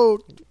 boo.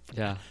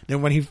 Yeah.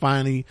 Then when he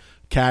finally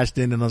cashed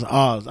in, and I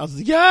was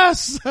like,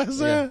 yes, that's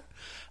it.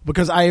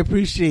 Because I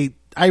appreciate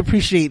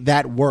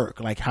that work,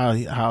 like how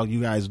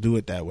you guys do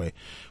it that way.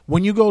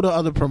 When you go to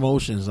other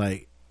promotions,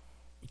 like,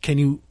 can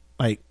you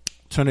like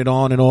turn it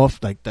on and off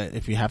like that?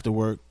 If you have to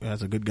work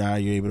as a good guy,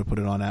 you're able to put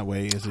it on that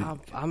way. Is it?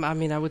 I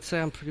mean, I would say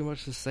I'm pretty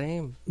much the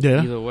same.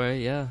 Yeah. Either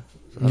way, yeah.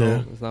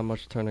 There's not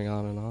much turning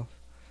on and off.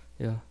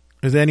 Yeah.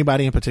 Is there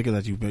anybody in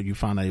particular that you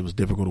found that it was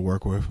difficult to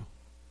work with?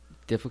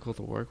 Difficult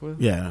to work with?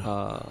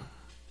 Yeah.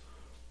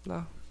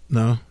 No.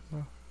 No.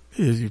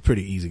 You're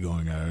pretty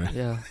easygoing guy, right?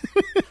 Yeah.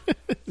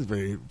 It's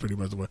pretty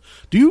much the way.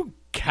 Do you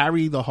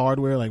carry the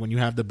hardware? Like when you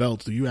have the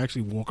belts, do you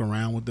actually walk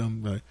around with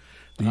them? Like,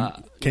 No.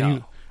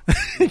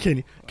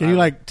 Can you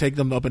like take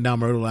them up and down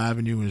Myrtle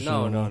Avenue and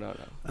show them? No.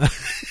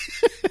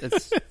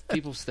 It's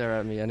people stare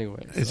at me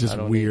anyway. So It's just I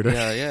don't weird.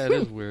 Yeah, it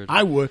is weird.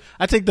 I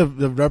take the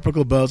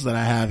replica belts that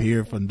I have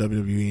here from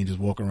WWE and just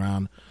walk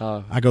around.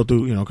 I go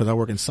through, you know, because I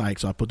work in psych,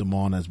 so I put them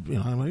on as, you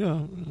know, I'm like,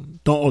 oh,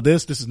 don't owe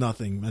this. This is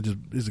nothing.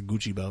 It's a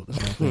Gucci belt.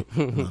 It's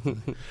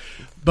nothing.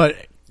 But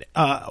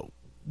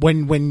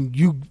when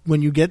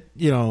you get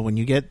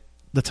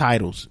the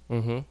titles,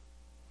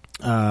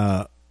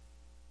 Mm-hmm.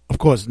 of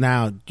course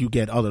now you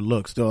get other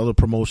looks. The other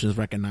promotions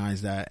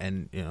recognize that,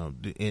 and you know,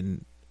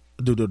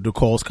 do the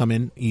calls come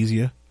in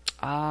easier?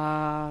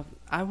 I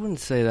wouldn't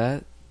say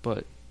that,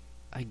 but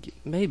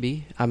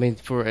maybe. I mean,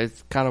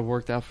 it's kind of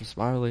worked out for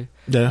Smiley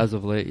as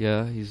of late.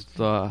 Yeah, he's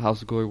the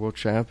House of Glory World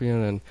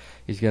Champion, and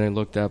he's getting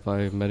looked at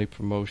by many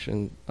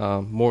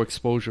more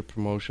exposure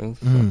promotions.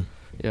 So,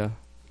 yeah.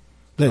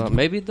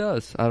 Maybe it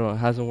does. I don't know. It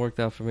hasn't worked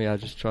out for me. I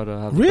just try to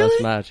have the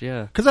best match.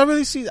 Yeah. Because I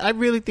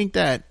really think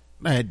that,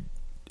 like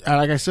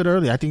I said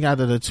earlier, I think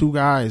out of the two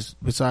guys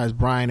besides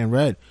Brian and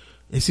Red,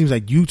 it seems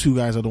like you two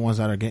guys are the ones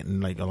that are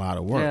getting like a lot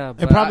of work. Yeah,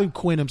 and probably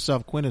Quinn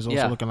himself. Quinn is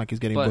also looking like he's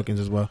getting bookings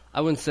as well.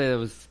 I wouldn't say it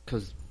was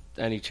because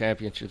any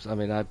championships. I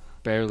mean, I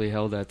barely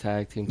held that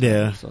tag team.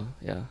 Yeah. So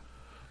yeah.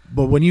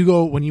 But when you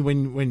go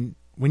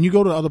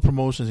to other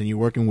promotions and you're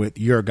working with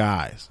your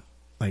guys,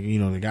 like, you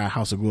know, the guy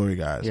House of Glory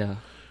guys. Yeah.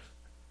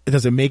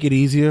 Does it make it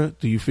easier?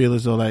 Do you feel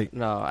as though like...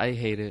 No, I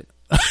hate it.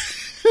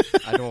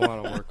 I don't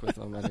want to work with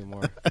them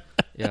anymore.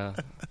 Yeah.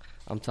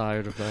 I'm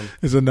tired of them.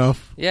 It's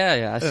enough.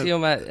 Yeah.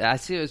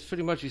 It's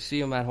pretty much you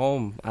see them at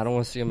home. I don't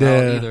want to see them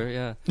out either.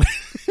 Yeah.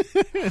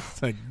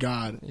 It's like,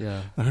 God.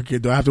 Yeah. Okay,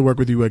 do I have to work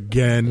with you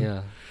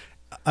again?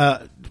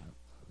 Yeah.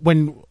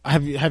 When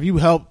have you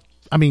helped?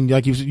 I mean,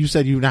 like you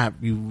said, you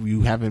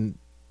haven't.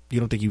 You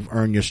don't think you've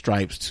earned your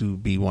stripes to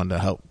be one to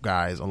help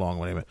guys along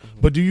with it.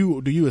 Mm-hmm. But do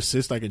you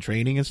assist like in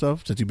training and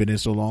stuff since you've been in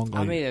so long?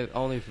 Like, I mean,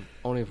 only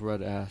if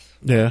Red asks.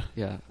 Yeah.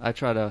 Yeah. I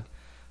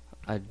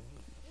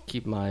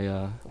keep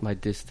my my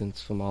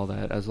distance from all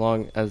that. As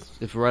long as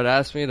if Red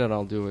asks me, then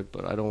I'll do it.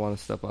 But I don't want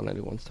to step on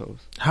anyone's toes.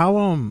 How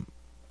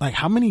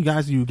many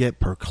guys do you get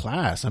per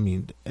class? I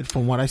mean,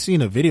 from what I see in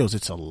the videos,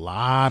 it's a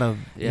lot of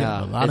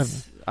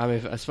I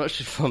mean,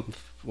 especially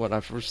when I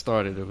first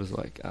started, it was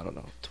like, I don't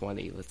know,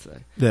 20, let's say.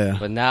 Yeah.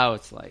 But now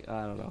it's like,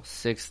 I don't know,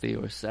 60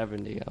 or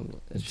 70.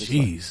 It's just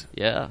Jeez. like,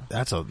 yeah.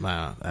 That's that's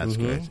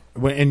Mhm.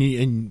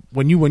 great.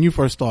 When you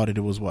first started,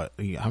 it was what?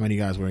 How many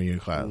guys were in your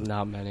class?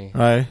 Not many.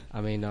 Right.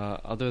 I mean,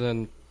 other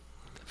than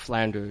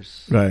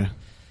Flanders, Right.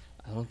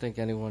 I don't think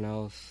anyone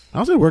else. I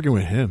was working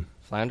with him.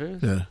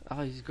 Flanders? Yeah.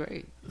 Oh, he's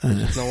great. There's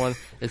just no one.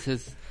 It's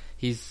his.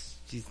 He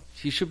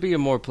should be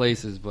in more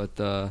places, but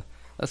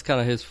that's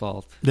kind of his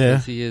fault. Yeah.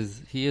 'Cause he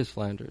is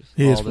Flanders.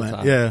 He all is the Flanders.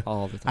 time. Yeah.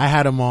 All the time. I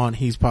had him on.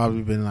 He's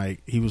probably been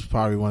like, he was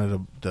probably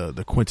one of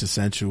the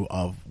quintessential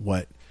of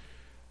what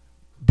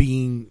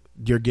being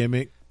your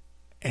gimmick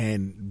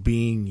and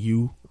being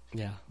you.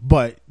 Yeah.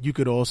 But you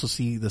could also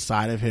see the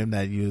side of him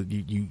that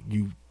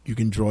you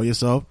can draw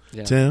yourself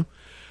Yeah. to him.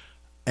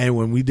 And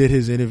when we did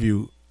his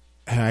interview,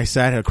 I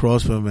sat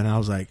across from him and I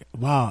was like,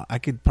 wow, I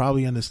could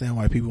probably understand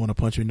why people want to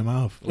punch you in the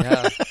mouth.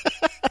 Yeah.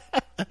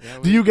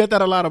 Do you get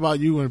that a lot about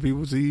you when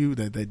people see you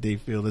that they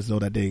feel as though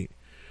that they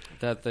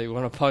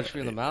want to punch me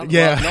in the mouth?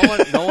 Yeah.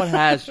 Well, no one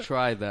has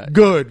tried that.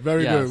 good,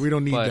 very Yes, good. We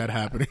don't need but- that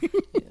happening.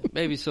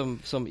 Maybe some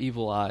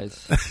evil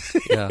eyes.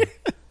 Yeah.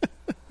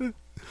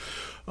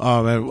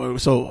 Oh man,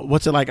 so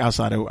what's it like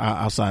outside of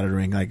the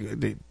ring? Like,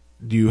 do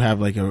you have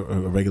like a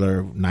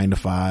regular 9 to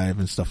 5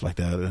 and stuff like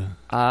that?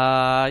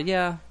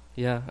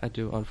 Yeah, I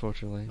do.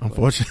 Unfortunately.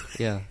 Unfortunately,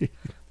 Yeah,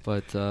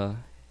 but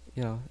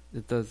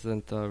it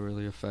doesn't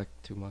really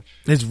affect too much.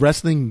 is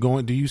wrestling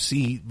going? Do you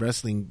see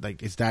wrestling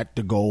like? Is that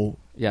the goal?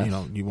 Yes.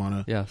 You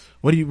want to. Yes.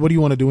 What do you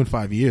want to do in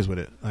 5 years with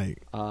it?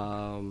 Like,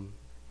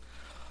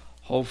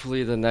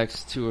 Hopefully the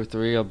next 2 or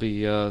 3 I'll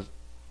be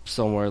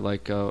somewhere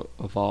like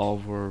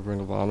Evolve or Ring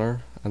of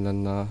Honor, and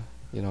then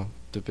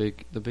the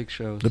big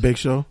shows. the big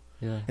show.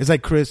 Yeah. It's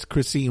like Chris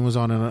Seaton was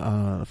on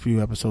a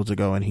few episodes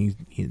ago, and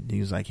he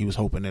was like he was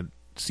hoping to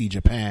see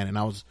Japan, and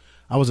I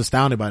was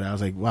astounded by that. I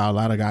was like, wow, a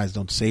lot of guys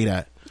don't say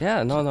that.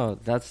 Yeah. No.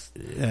 That's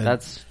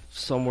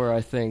somewhere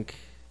I think.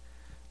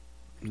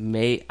 I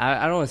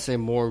don't want to say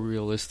more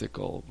realistic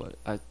goal, but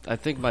I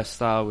think my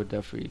style would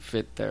definitely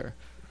fit there.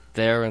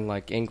 There and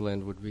like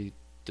England would be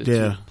the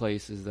two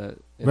places that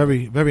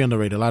very very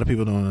underrated. A lot of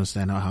people don't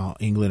understand how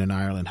England and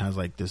Ireland has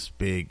like this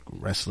big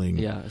wrestling.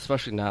 Yeah,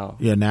 especially now.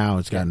 Yeah, now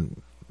it's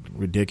gotten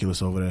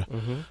ridiculous over there.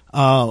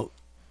 Mm-hmm.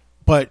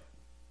 But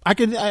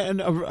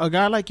a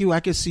guy like you, I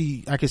could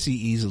see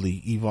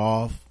easily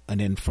evolve, and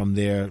then from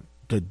there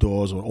the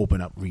doors will open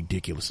up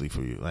ridiculously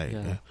for you. Like,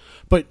 Yeah.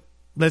 But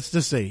let's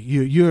just say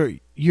you're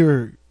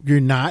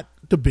not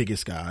the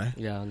biggest guy.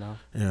 Yeah, no.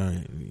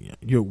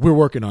 We're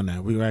working on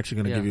that. We're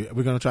actually going to Yeah.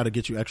 we're going to try to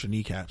get you extra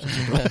kneecaps.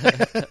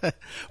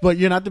 But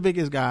you're not the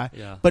biggest guy.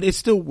 Yeah. But it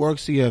still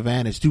works to your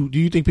advantage. Do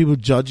you think people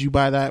judge you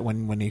by that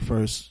when they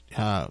first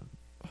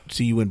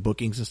see you in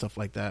bookings and stuff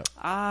like that?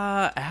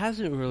 It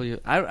hasn't really.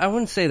 I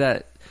wouldn't say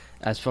that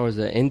as far as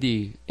the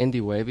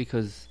indie way,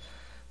 because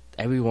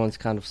everyone's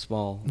kind of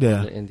small in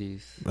the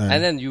indies. Right.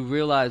 And then you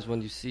realize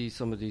when you see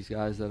some of these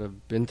guys that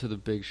have been to the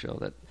big show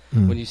that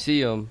when you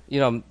see them,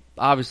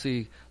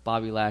 obviously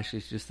Bobby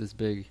Lashley's just as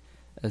big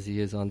as he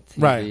is on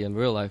TV in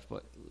real life,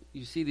 but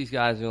you see these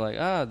guys and you're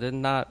like, they're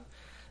not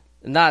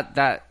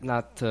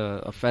to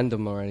offend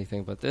them or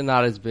anything, but they're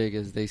not as big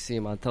as they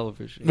seem on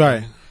television.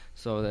 Right.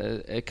 So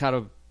it kind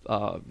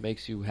of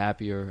makes you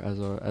happier as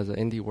an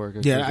indie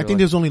worker. Yeah, I think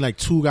there's only like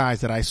 2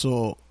 guys that I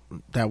saw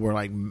that were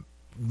like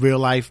real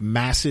life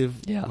massive.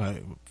 Yeah.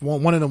 Like,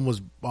 one of them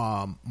was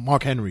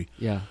Mark Henry.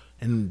 Yeah.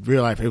 In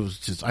real life, it was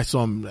just, I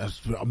saw him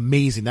as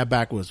amazing. That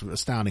back was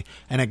astounding.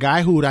 And a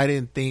guy who I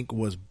didn't think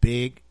was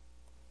big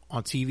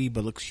on TV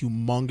but looks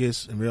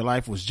humongous in real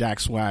life was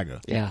Jack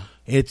Swagger. Yeah.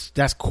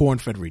 That's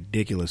corn-fed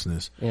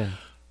ridiculousness. Yeah.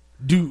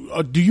 Do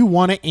you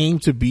want to aim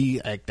to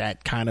be like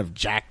that kind of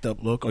jacked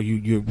up look, or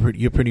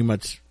you're pretty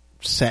much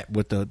set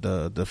with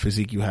the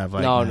physique you have?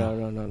 Like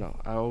No.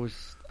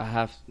 I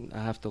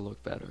have to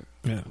look better.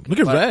 Yeah. Look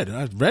at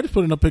Red. Red is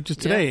putting up pictures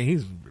today, and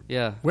he's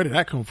where did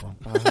that come from?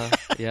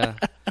 Yeah.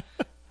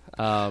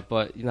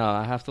 But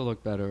I have to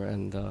look better,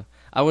 and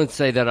I wouldn't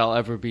say that I'll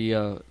ever be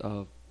a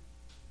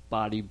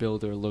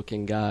bodybuilder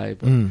looking guy,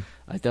 but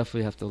I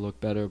definitely have to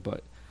look better.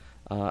 But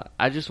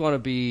I just want to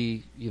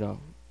be,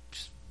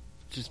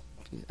 just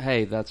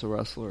hey, that's a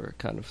wrestler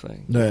kind of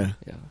thing. Yeah.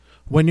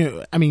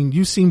 Yeah.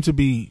 You seem to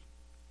be.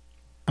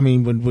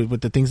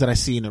 With the things that I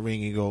see in the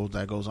ring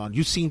that goes on,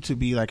 you seem to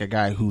be like a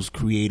guy who's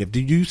creative.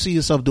 Do you see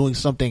yourself doing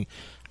something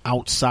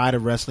outside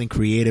of wrestling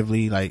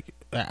creatively? Like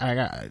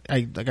I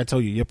tell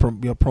you, your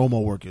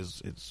promo work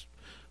is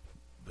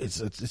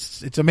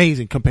it's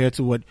amazing compared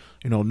to what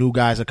new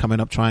guys are coming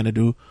up trying to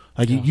do.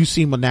 Like you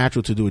seem a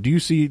natural to do it.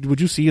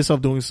 Would you see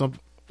yourself doing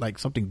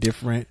something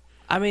different?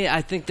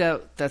 I think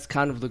that's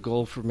kind of the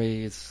goal for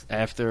me. Is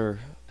after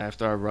I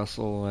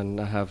wrestle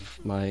and I have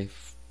my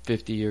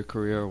 50-year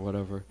career or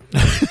whatever,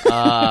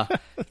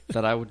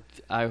 that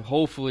I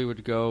hopefully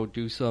would go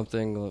do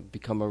something,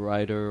 become a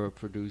writer or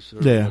producer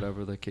or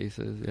whatever the case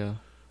is. Yeah.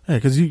 Yeah,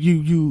 because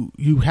you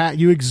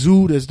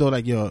exude as though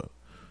like you're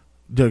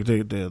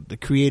the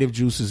creative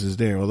juices is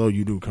there, although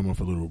you do come off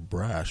a little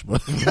brash,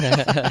 but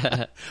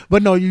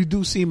but no, you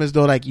do seem as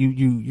though like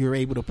you're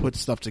able to put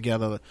stuff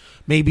together,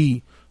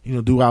 maybe, you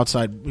know, do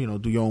outside, you know,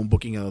 do your own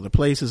booking at other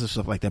places and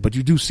stuff like that, but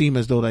you do seem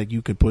as though like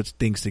you could put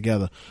things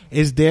together.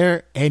 Is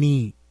there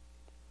any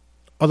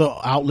other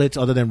outlets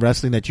other than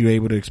wrestling that you're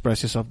able to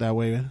express yourself that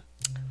way in?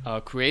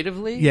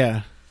 Creatively?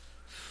 Yeah.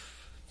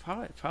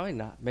 Probably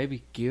not.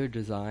 Maybe gear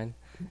design.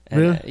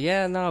 Really?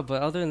 Yeah, no,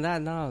 but other than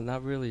that, no,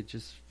 not really.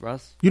 Just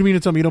Russ. You don't mean to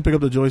tell me you don't pick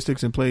up the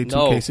joysticks and play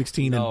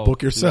 2K16 and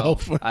book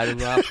yourself? No. I do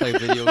not play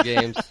video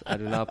games. I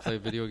do not play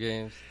video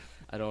games.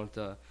 I don't.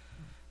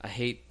 I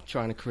hate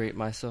trying to create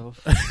myself.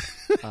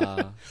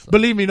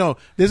 Believe me, no.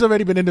 There's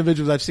already been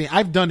individuals I've seen.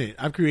 I've done it.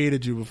 I've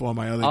created you before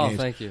my other games.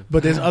 Oh, thank you.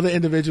 But there's other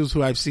individuals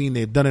who I've seen,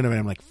 they've done it, and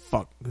I'm like,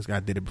 fuck, this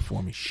guy did it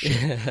before me.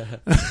 Shit.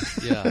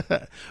 Yeah.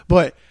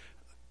 But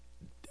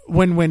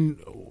when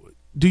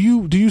do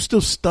you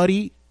still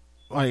study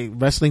like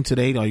wrestling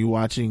today? Are you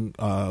watching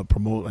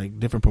like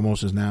different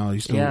promotions now? Are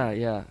you still?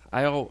 Yeah.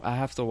 I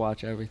have to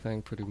watch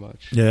everything pretty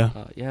much.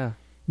 Yeah. Yeah.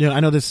 Yeah,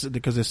 I know this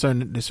because there's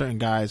certain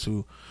guys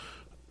who,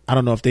 I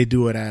don't know if they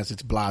do it as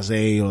it's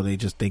blasé or they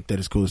just think that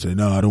it's cool to say,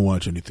 no, I don't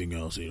watch anything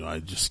else. You know, I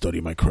just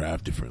study my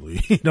craft differently.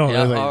 You know,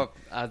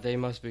 yeah, they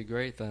must be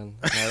great then.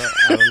 I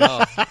don't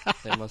know.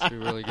 They must be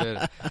really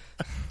good.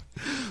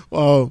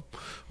 Well,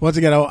 once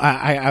again,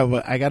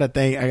 I gotta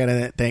thank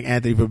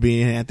Anthony for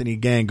being here. Anthony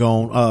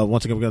Gangone.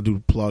 Once again, we're gonna do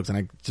plugs, and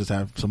I just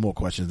have some more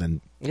questions,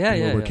 and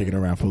we're kicking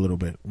around for a little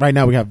bit. Right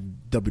now, we have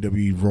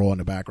WWE Raw in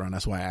the background.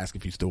 That's why I ask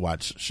if you still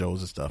watch shows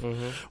and stuff.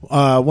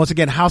 Mm-hmm. Once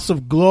again, House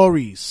of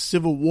Glory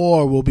Civil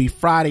War will be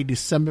Friday,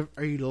 December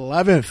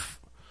 11th.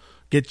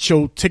 Get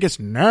your tickets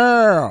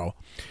now.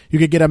 You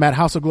can get them at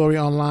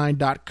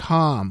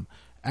houseofgloryonline.com,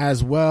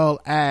 as well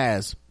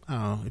as,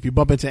 if you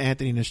bump into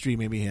Anthony in the street,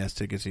 maybe he has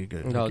tickets. He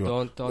could. No,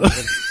 don't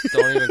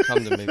even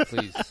come to me,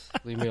 please.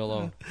 Leave me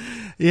alone.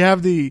 You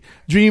have the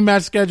dream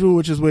match schedule,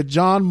 which is with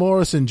John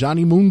Morrison,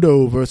 Johnny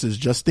Mundo versus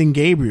Justin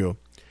Gabriel.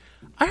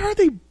 I heard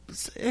it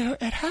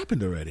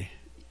happened already.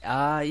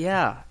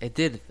 Yeah, it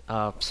did.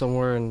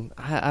 Somewhere in,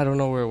 I don't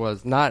know where it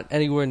was. Not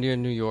anywhere near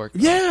New York.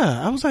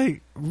 Yeah, I was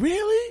like,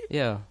 really?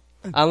 Yeah,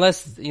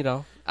 unless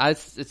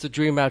it's a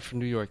dream match from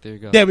New York. There you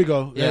go. There we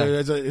go. Yeah,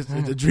 it's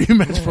a dream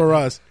match for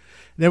us.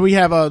 Then we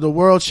have the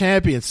world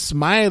champion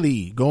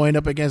Smiley going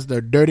up against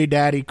the Dirty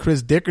Daddy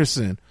Chris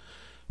Dickerson.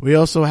 We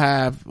also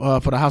have for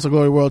the House of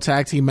Glory World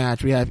Tag Team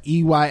match, we have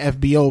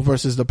EYFBO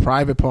versus the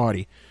Private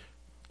Party.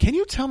 Can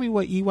you tell me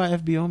what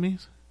EYFBO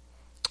means?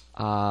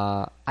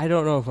 I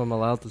don't know if I'm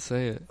allowed to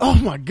say it. Oh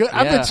my god! Yeah,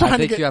 I've been trying I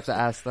think to get. You have to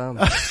ask them.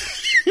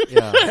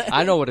 Yeah,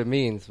 I know what it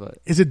means, but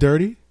is it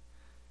dirty?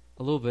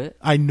 A little bit.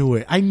 I knew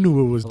it. I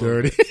knew it was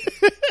dirty.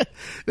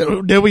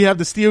 Then we have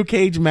the steel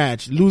cage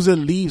match. Loser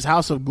leaves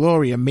House of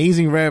Glory.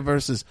 Amazing Red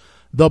versus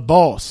the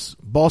Boss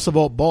of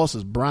all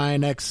bosses,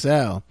 Brian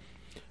XL.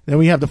 Then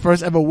we have the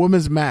first ever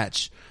women's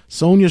match.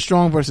 Sonya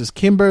Strong versus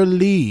Kimber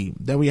Lee.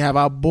 Then we have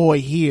our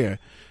boy here,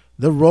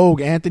 the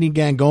Rogue Anthony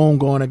Gangone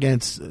going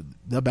against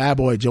the bad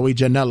boy Joey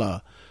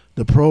Janela,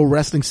 the pro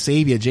wrestling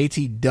savior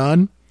JT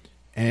Dunn,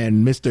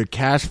 and Mr.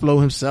 Cashflow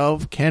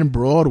himself, Ken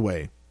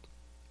Broadway.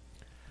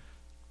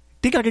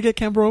 Think I could get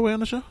Ken Broadway on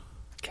the show?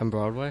 Ken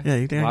Broadway? Yeah,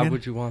 you think Why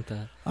would you want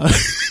that?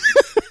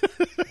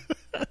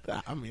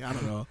 I mean, I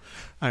don't know.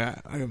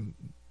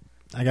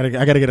 I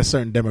gotta get a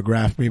certain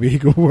demographic. Maybe he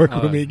could work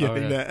with me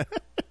getting that.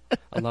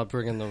 I'm not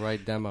bringing the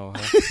right demo,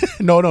 huh?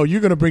 No,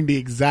 you're gonna bring the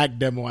exact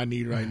demo I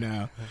need right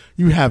now.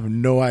 You have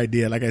no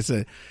idea. Like I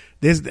said,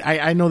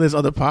 I know there's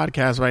other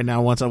podcasts right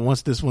now.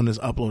 Once this one is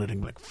uploaded,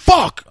 I'm like,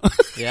 fuck.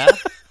 Yeah.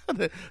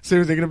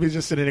 Seriously, they're gonna be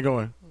just sitting there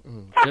going,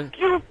 Fuck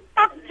you.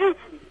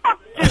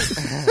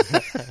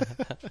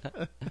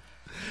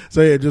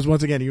 So yeah, just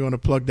once again, you want to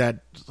plug that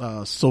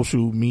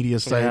social media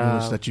site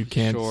that you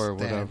can't stand.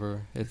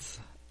 Whatever. It's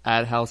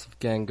at House of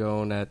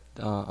Gangone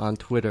on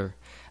Twitter,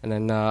 and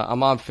then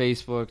I'm on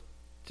Facebook.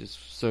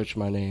 Just search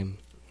my name.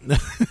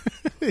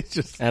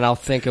 And I'll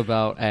think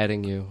about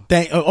adding you.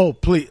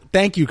 Please,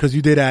 thank you, because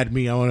you did add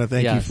me. I want to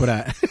thank you for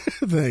that.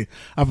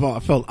 I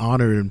felt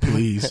honored and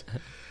pleased.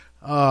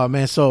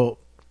 Man, so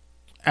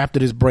after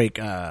this break,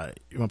 you want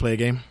to play a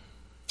game?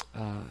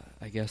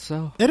 I guess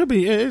so. It'll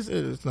be.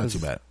 It's not too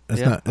bad.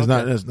 It's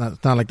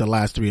not like the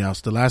last 3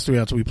 hours. The last 3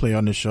 hours we play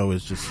on this show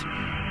is just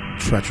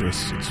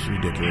treacherous. It's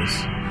ridiculous.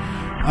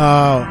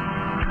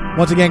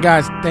 Once again,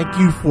 guys, thank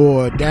you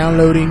for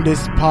downloading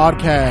this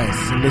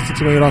podcast and listening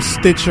to it on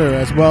Stitcher,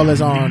 as well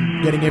as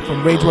on getting it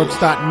from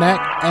RageWorks.net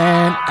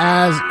and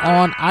as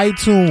on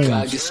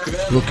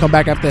iTunes. We'll come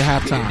back after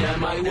halftime.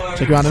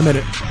 Check you out in a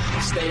minute.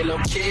 Stay low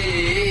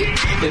key,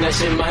 then that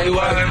shit might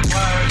work.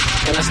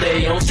 And I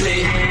stay on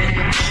fleek,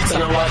 so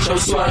I watch your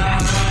swerve.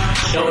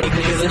 The only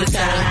niggas in the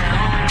town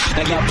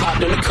that got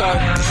popped in the car.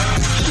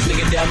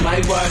 Nigga, that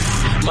might work.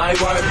 My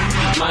word,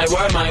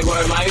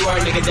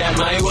 nigga, that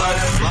might work.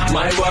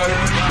 My word,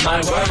 and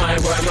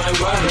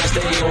I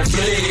stay on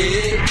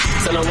fleek,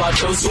 so I watch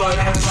your swerve.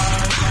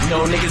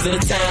 No niggas in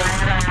the town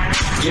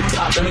get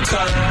popped in the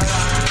car.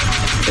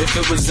 If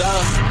it was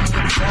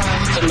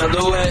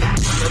another way,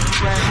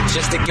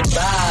 just to get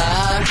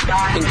by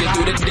and get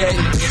through the day.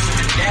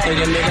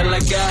 Nigga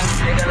like that,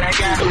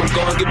 I'ma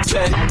go and get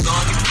paid.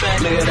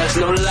 Nigga, that's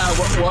no lie.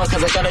 What?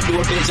 Cause I gotta do a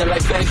bitch just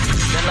like fake.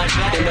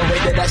 In the way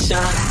that I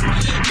shine,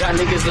 got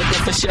niggas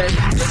looking for shade.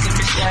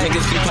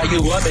 Niggas keep how you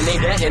up and they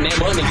dead, and they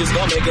more niggas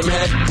gon' make them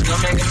mad.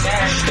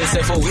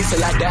 Except for we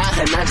till I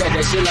die, and I jack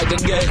that shit like a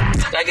gay.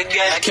 I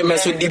can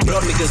mess with these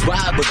broke niggas,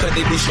 why? Because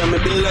they be showing me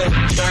below.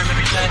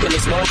 When they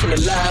smoke from the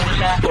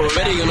live,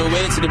 already on the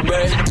way to the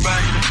bread.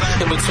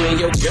 In between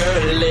your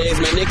girl legs,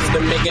 my niggas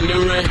been making the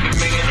rain.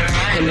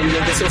 And the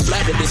niggas so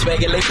flat that this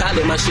regular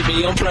college, my shit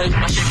be on plane.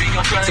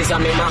 Since I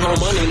made my home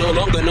money, no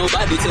longer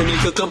nobody tell me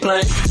could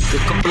complain.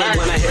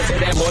 When I hit for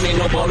that morning,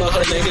 no baller,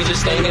 her niggas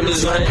just staying in the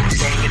zone.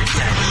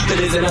 It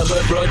isn't a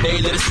good broad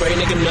day, let it spray,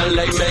 nigga, nothing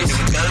like mace.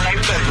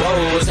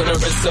 Whoa, it's on the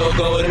wrist, so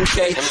golden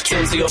cake.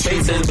 Turn to your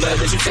face, it's blood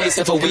that you taste.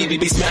 And for weed, we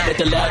be smacked at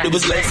the loud, it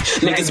was lace.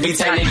 Niggas be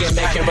tight, nigga,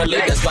 make it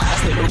relate. That's why I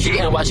stay low key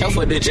and watch out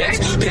for the jacks.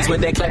 Pigs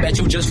with that clap at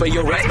you just for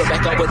your rest. But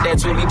back up with that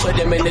tool, we put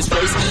them in this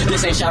place.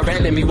 This ain't shot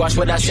red, let me watch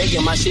what I say.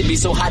 And my shit be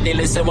so hot, they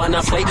listen when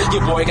I play.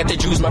 Your boy got the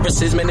juice, my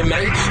wrist is minute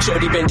made.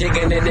 Shorty been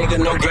digging that nigga,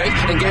 no great.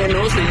 And getting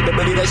no sleep, but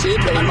believe that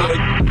shit play good.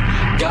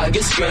 God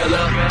get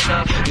skrilla,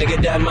 nigga,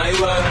 that might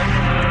work.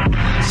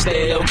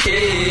 Stay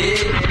okay,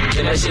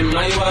 and that shit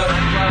might work.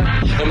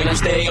 I mean, I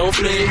stay on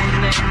fleek.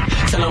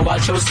 Tell them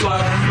watch your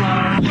swerve.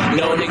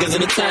 No niggas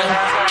in the town.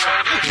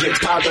 Get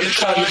popped on the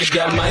car, nigga,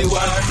 that might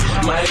work.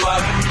 Might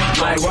work,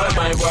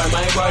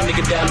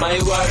 nigga, that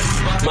might work.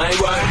 Might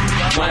work,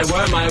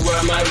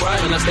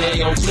 and I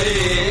stay on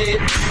fleek.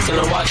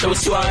 Tell them watch your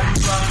swerve.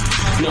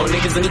 No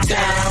niggas in the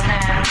town.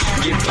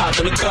 Get popped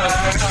on the car.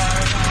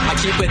 I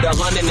keep it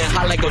 100 and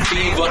hot like a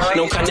fever.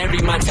 No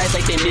canary, my tats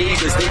like they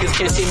niggas. Niggas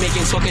can't see me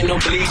ain't talking no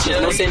bleachers.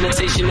 No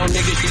sanitation, no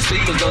niggas, she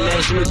sleepers. Don't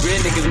national grid,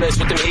 niggas mess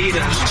with them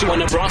heaters. She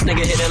want a Bronx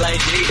nigga, hit it like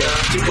Jeter.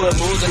 She put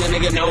moves on a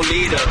nigga, no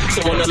leader.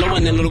 So on the low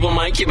and then the little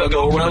might keep her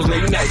go around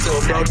late night. So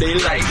bro,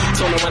 daylight.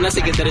 Told her when I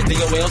say it that it's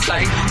nigga way on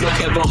sight. No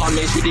Kevin Hart,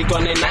 man, she dig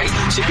on that night.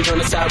 She be on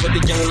the side with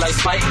the young light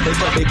spike. They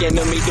public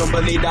enemy, don't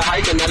believe the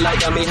hype. And I like,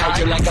 I mean,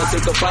 hype like I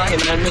took a fight.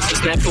 And I miss a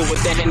snap fool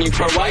with that Henny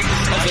Pro White.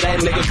 After that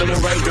nigga feeling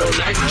right real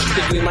nice.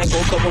 Think we might go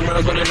a couple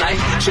rounds with a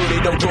knife. Shorty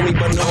don't throw me,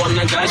 but no, I'm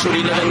not guy.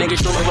 Shorty let a nigga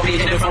show me what we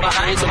hit it from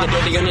behind. So I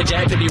dirty on the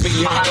jack, pretty big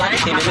on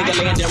highlight. And the nigga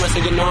laying down, so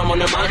you know I'm on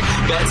the mind.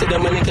 Back to the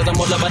money, cause I'm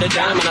all about the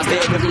dime. And I stay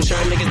away from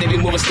sure niggas, they be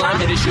moving slime.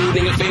 Hit his shoe,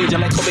 nigga fade,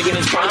 just like Kobe in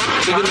his prime.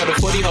 Nigga know the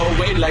 40 whole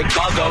way like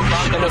Fargo.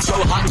 And the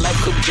flow hot like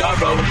Cook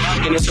Jarro.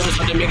 And as soon as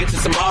I can make it to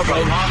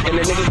tomorrow. And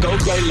the nigga go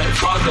crazy like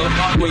Fargo.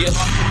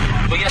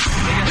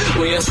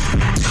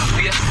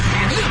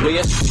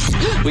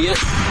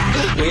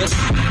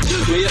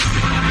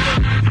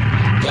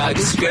 God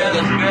get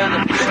skrilla,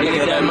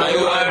 nigga, that might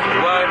work.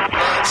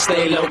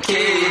 Stay low key,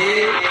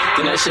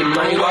 then that shit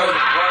might work.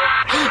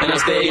 And I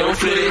stay on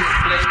fleek.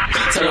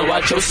 Tell them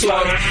watch your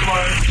swerve.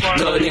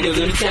 No niggas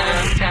in the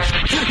town.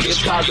 Get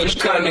popped on the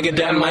car, nigga,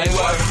 that might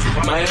work.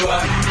 Nigga,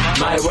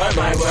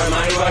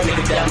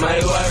 that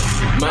might work.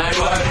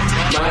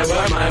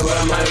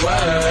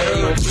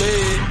 Stay on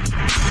fleek.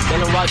 Tell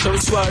them watch your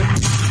swerve.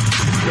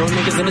 No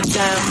niggas in the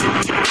town.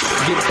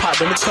 Get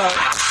popped on the car.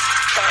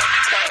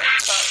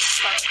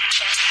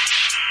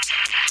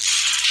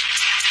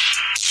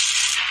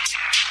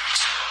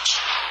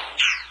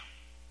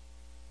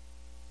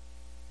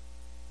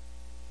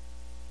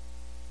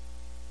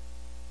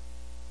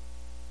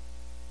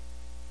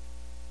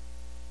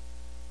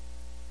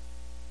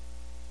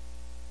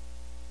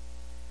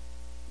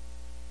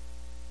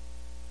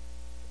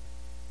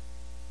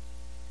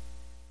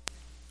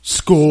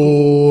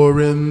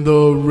 Score in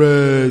the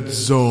red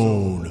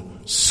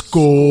zone.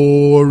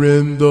 Score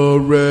in the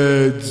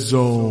red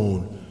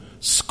zone.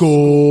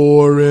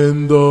 Score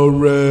in the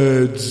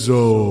red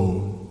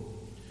zone.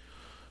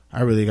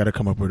 I really got to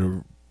come up with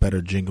a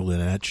better jingle than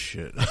that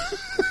shit.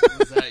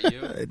 Was that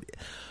you?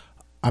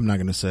 I'm not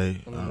gonna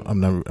say.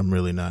 I'm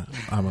really not.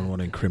 I don't want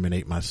to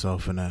incriminate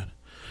myself in that.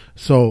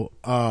 So,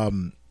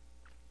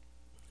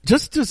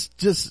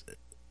 just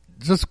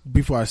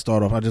before I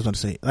start off, I just want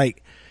to say,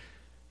 like,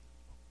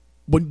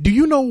 do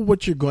you know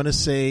what you're going to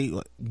say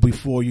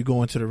before you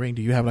go into the ring?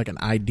 Do you have like an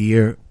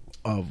idea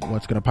of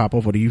what's going to pop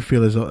off, or do you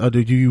feel do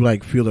you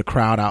like feel the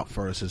crowd out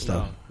first and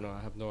stuff? No, I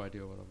have no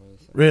idea what I'm going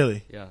to say.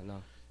 Really? Yeah,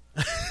 no.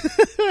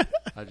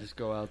 I just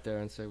go out there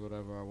and say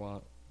whatever I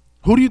want.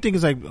 Who do you think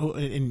is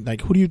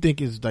who do you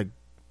think is like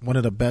one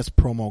of the best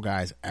promo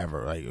guys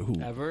ever? Like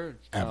who? Ever?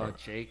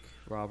 Jake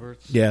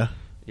Roberts. Yeah.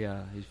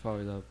 Yeah, he's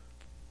probably the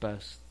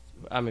best.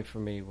 I mean, for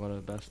me, one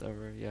of the best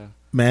ever. Yeah.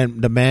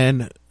 The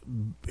man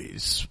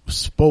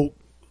spoke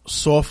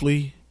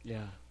softly.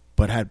 Yeah.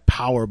 But had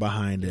power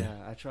behind it.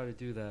 Yeah, I try to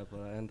do that,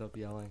 but I end up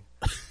yelling.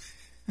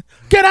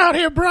 Get out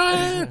here,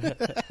 Brian!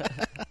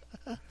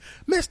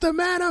 Mr.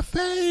 Man of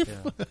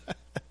Faith!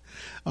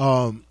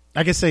 Yeah.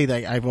 I can say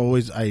that I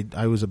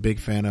was a big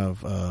fan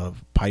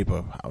of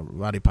Piper.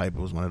 Roddy Piper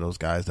was one of those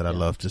guys that I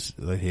love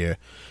to hear.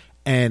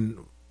 And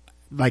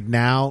like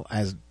now,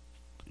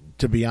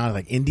 to be honest,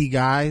 like indie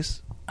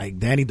guys, like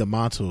Danny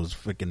DeMonto is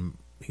freaking.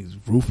 He's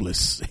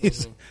ruthless.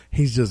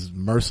 He's just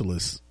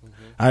merciless.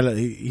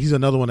 He's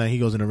another one that he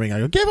goes in the ring. I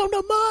go, give him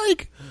the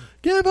mic.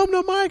 Give him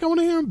the mic. I want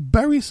to hear him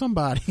bury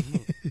somebody.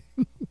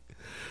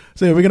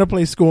 So we're gonna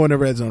play Score in the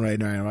Red Zone right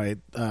now. Right.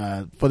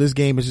 For this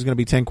game, it's just gonna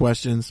be 10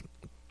 questions,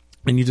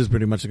 and you just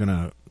pretty much are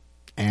gonna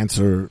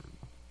answer.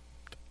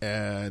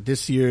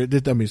 This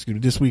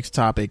week's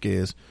topic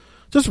is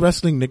just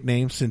wrestling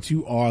nicknames. Since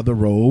you are the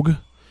Rogue,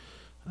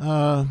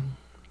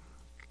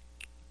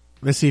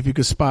 let's see if you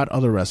can spot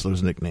other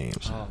wrestlers'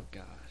 nicknames. Oh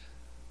God,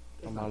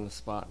 I'm on the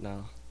spot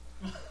now.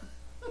 I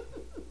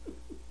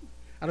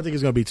don't think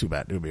it's gonna be too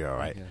bad. It'll be all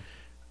right.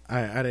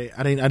 Okay.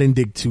 I didn't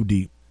dig too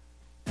deep.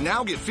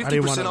 Now get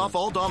 50% off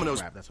all Domino's.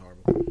 Crap, that's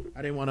horrible.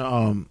 I didn't want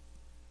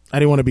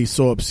to be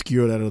so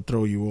obscure that it'll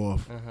throw you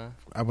off.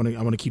 I want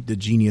to keep the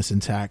genius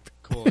intact.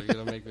 Cool, you're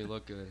gonna make me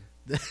look good.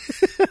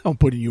 I'm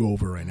putting you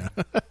over right now.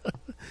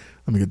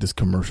 Let me get this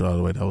commercial out of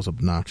the way. That was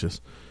obnoxious.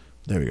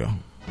 There we go. All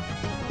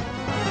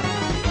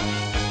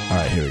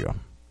right, here we go.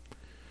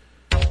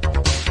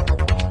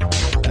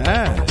 I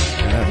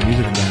have the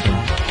music in the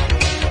background.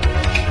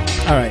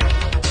 All right.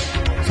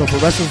 So for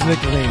wrestlers'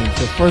 nicknames,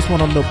 the first one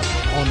on the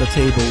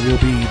table will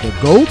be the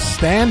Gold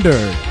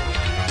Standard.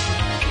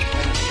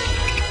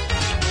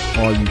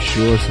 Are you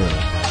sure, sir?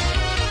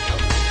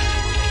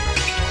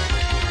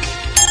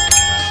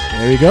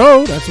 There you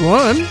go. That's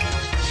one.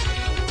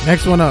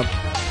 Next one up,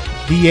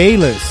 the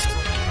A-List. Is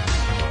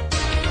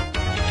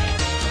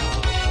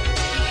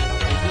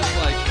this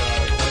like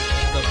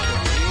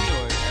WWE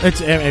or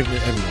It's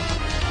everyone.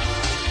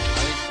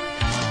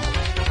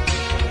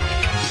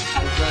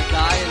 There's a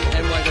guy in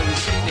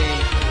NYWC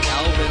named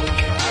Alvin.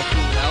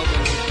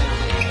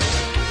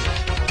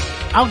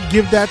 I'll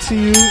give that to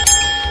you. What?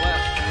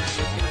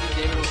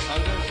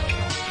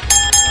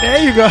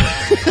 There you go.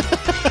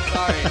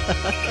 Sorry.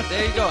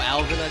 There you go,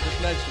 Alvin. I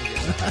just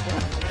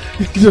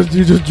mentioned you.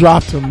 You just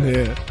dropped him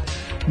there.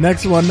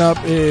 Next one up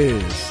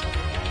is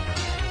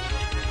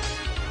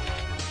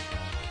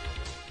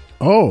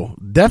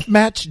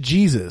Deathmatch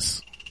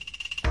Jesus.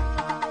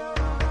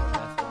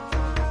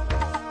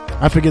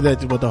 I figured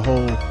that with the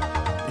whole,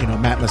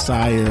 Matt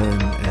Messiah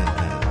and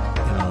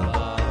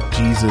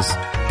Jesus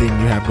thing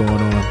you have going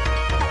on.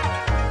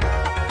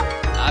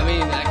 I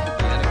mean, that could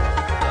be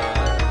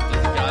anyone.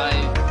 This guy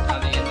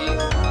on the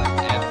Indies,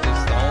 Anthony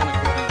Stone. It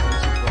could be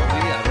Bruce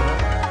Brody.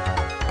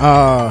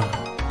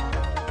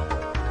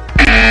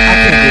 I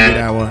can't give you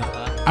that one.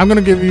 I'm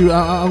gonna give you.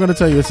 I'm gonna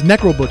tell you. It's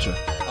Necro Butcher.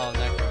 Oh,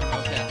 Necro.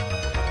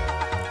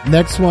 Okay.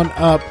 Next one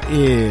up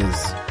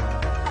is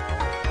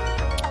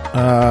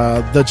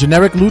the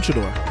generic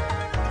luchador.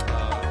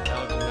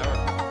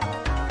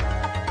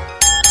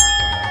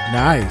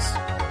 Nice.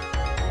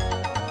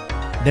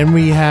 Then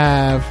we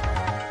have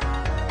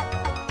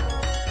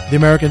the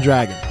American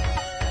Dragon.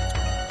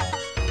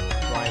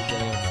 Brian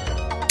Danielson.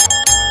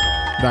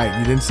 Right,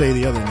 you didn't say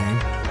the other name.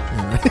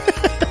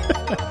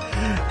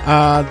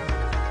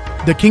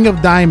 The King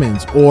of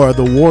Diamonds or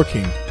the War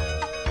King.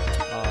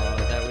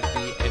 That would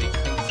be Eddie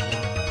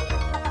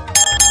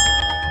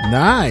Kingston.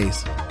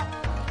 Nice.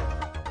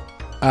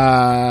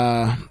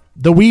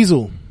 The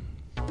Weasel.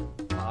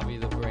 Bobby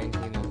the Brain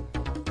Heenan.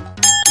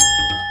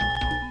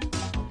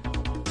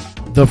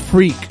 The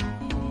Freak.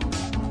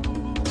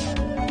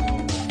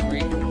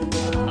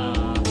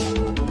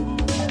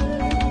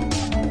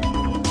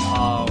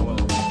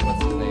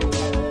 What's his name?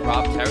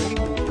 Rob Terry?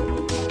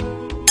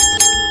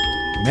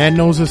 Man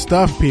knows his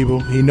stuff, people.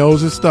 He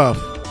knows his stuff.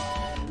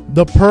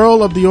 The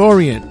Pearl of the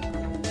Orient. Not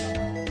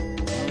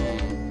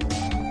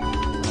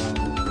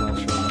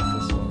sure about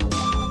this one.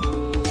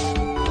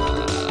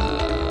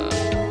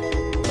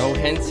 No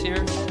hints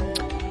here?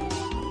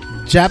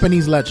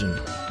 Japanese legend.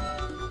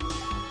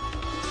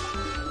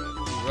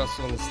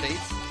 Russell in the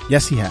States?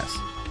 Yes, he has.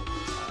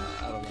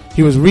 I don't know.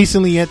 He was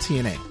recently at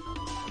TNA.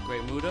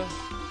 Great Muda?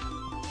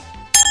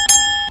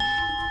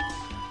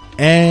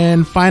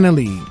 And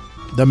finally,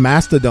 the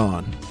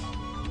Mastodon.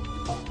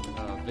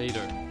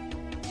 Vader.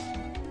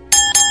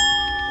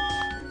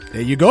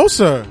 There you go,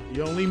 sir.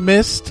 You only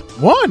missed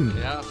one.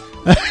 Yeah.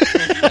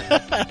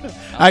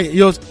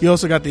 You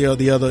also got the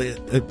other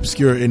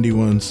obscure indie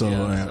one, so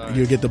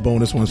you'll get the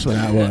bonus ones for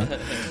that one.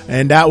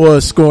 And that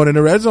was Scoring in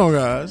the Red Zone,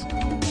 guys.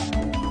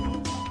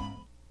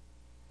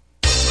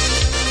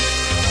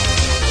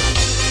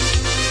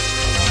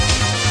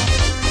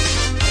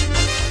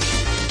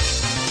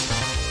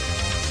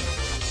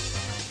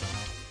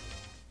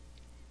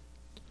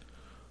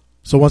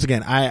 So once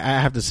again, I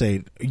have to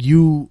say,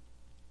 you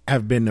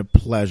have been a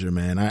pleasure,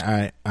 man.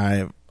 I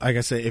like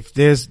I said, if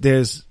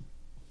there's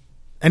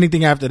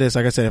anything after this,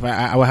 like I said, if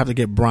I would have to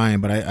get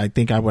Brian, but I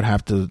think I would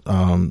have to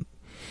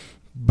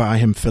buy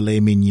him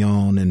filet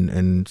mignon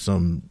and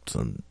some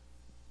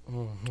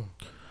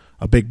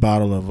a big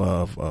bottle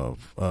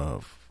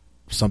of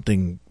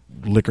something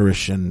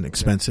licorice and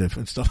expensive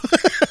and stuff.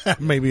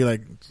 Maybe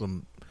like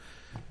some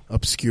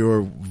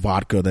obscure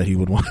vodka that he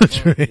would want to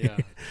drink. Yeah.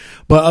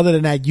 But other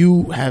than that,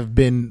 you have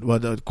been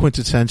the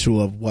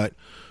quintessential of what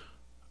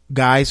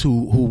guys who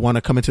want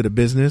to come into the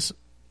business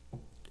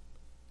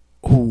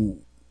who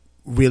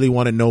really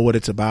want to know what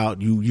it's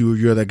about,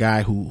 you're the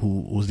guy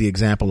who was the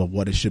example of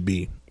what it should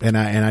be, and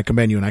I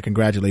commend you and I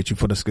congratulate you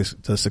for the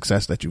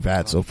success that you've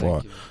had so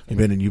far.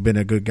 You've been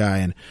a good guy,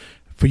 and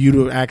for you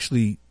to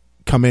actually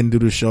come in and do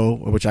the show,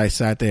 which I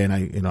sat there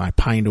and I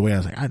pined away. I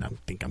was like, I don't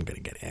think I'm gonna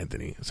get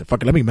Anthony. I said,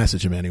 fuck it, let me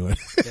message him anyway.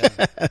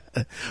 Yeah.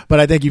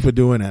 But I thank you for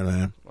doing that,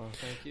 man. Well,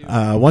 thank you.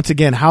 Once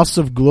again, House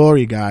of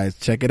Glory, guys,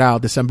 check it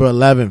out, December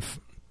 11th.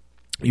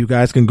 You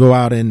guys can go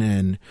out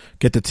and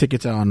get the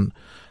tickets on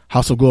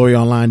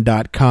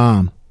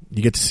houseofgloryonline.com.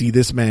 You get to see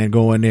this man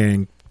go in there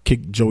and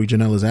kick Joey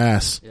Janela's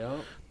ass. Yep.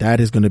 That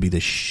is going to be the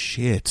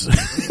shit.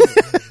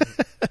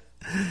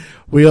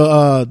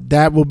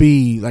 That will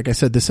be, like I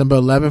said, December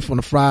 11th on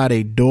a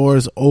Friday.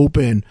 Doors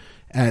open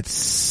at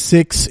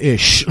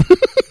 6-ish. Yes,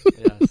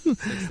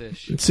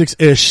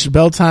 6-ish.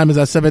 Bell time is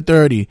at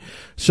 7:30.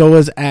 Show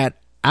is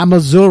at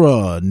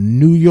Amazura,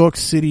 New York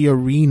City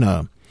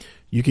Arena.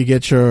 You can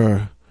get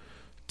your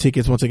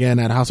tickets once again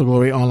at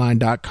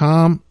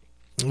houseofgloryonline.com.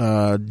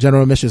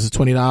 General admission is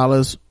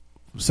 $20.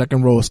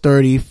 Second row is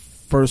 $30.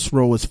 First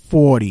row is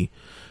 $40.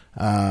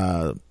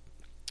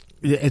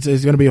 It's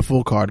going to be a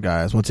full card,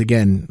 guys. Once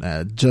again,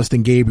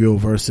 Justin Gabriel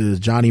versus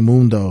Johnny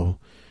Mundo.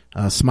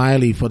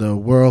 Smiley for the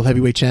World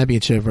Heavyweight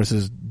Championship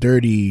versus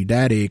Dirty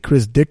Daddy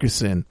Chris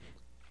Dickerson.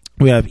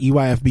 We have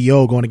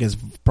EYFBO going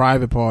against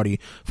Private Party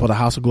for the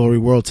House of Glory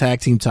World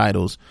Tag Team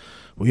titles.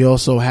 We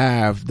also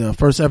have the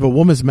first ever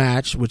women's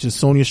match, which is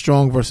Sonya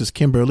Strong versus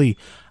Kimberly.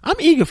 I'm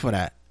eager for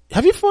that.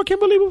 Have you fought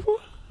Kimberly before?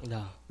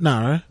 No.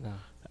 No, right? No.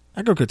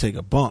 That girl could take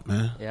a bump,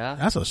 man. Yeah?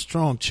 That's a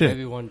strong chick.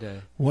 Maybe one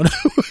day.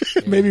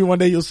 Maybe one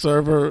day you'll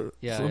serve her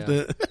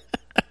something.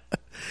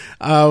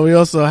 Yeah. We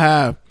also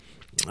have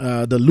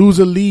the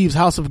loser leaves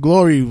House of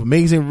Glory,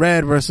 Amazing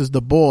Red versus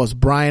the Boss,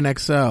 Brian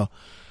XL.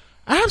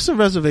 I have some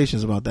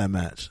reservations about that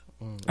match.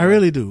 I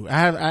really do.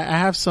 I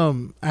have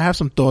some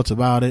thoughts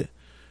about it.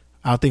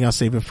 I think I'll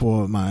save it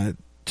for my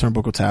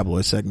Turnbuckle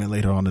Tabloid segment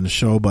later on in the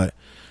show, but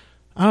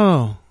I don't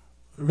know.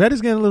 Red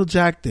is getting a little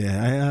jacked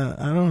there.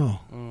 I don't know.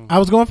 I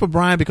was going for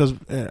Brian because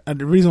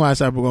the reason why I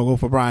said we're going to go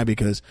for Brian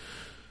because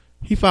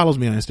he follows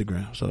me on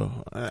Instagram. So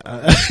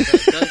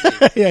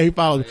yeah, he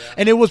follows me.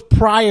 And it was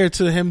prior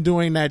to him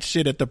doing that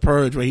shit at the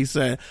Purge where he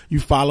said,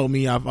 you follow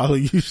me, I follow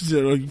you,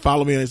 you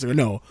follow me on Instagram.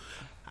 No,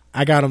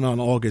 I got him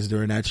on August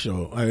during that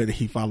show.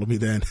 He followed me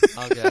then.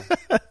 Okay.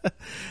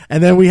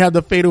 And then we have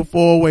the Fatal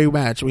 4-Way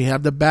match. We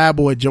have the bad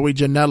boy, Joey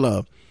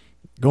Janela,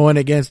 going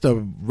against the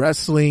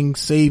wrestling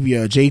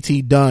savior,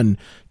 JT Dunn,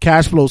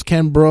 Cash Flow's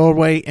Ken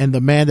Broadway, and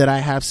the man that I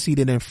have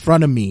seated in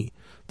front of me,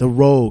 the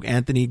Rogue,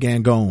 Anthony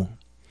Gangone.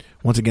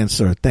 Once again,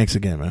 sir, thanks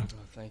again, man. Oh,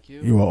 thank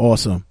you. You are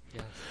awesome.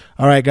 Yes.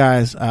 All right,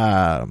 guys.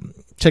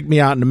 Check me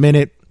out in a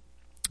minute.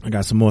 I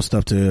got some more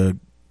stuff to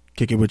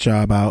kick it with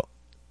y'all about.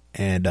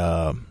 And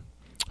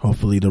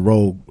hopefully the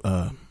Rogue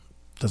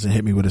doesn't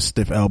hit me with a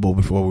stiff elbow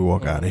before we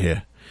walk out of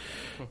here.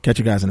 Catch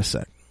you guys in a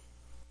sec.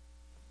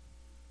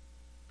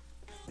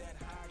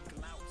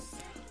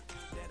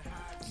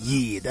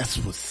 Yeah, that's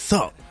what's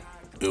up.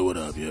 Yo, what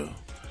up, yo?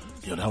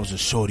 Yo, that was a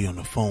shorty on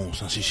the phone,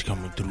 so she's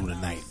coming through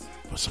tonight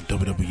for some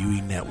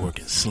WWE Network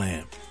and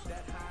Slam.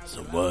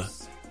 Some what?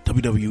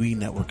 WWE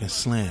Network and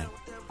Slam.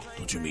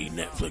 Don't you mean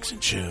Netflix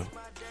and chill?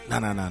 Nah.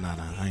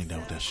 I ain't down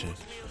with that shit.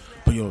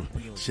 But yo,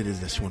 shit is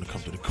that she want to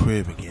come to the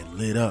crib and get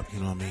lit up, you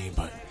know what I mean?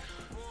 But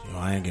yo,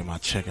 I ain't get my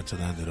check until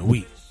the end of the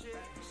week.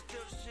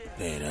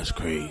 Man, that's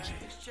crazy.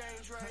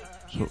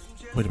 So,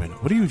 wait a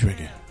minute, what are you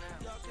drinking?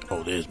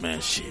 Oh, this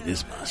man shit.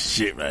 This my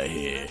shit right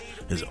here.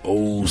 This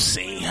old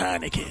Saint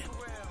Heineken.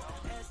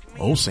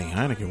 Old Saint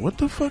Heineken? What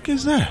the fuck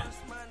is that?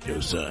 Yo,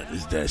 son,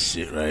 this that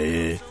shit right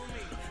here.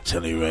 I'm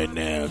telling you right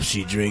now, if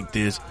she drink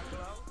this,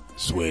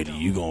 swear to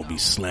you gonna be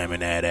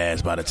slamming that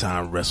ass by the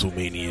time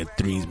WrestleMania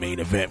 3's main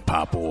event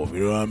pop off.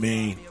 You know what I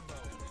mean?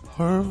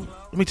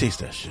 Let me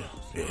taste that shit.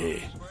 Yeah.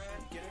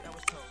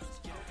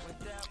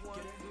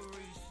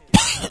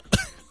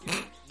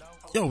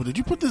 Yo, did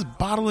you put this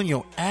bottle in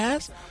your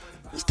ass?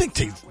 This thing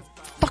tastes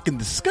fucking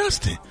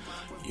disgusting.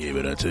 Yeah,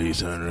 but I tell you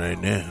something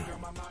right now.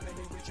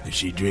 If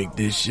she drink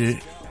this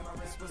shit,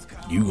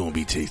 you gonna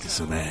be tasting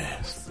some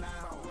ass.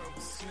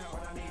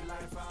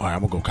 Alright,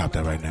 I'm gonna go cop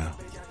that right now.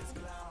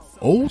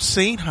 Old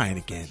Saint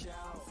Heineken.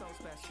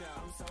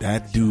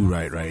 That dude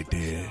right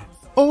there.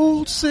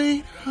 Old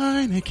Saint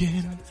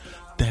Heineken.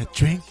 That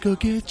drink will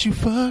get you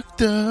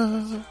fucked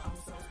up.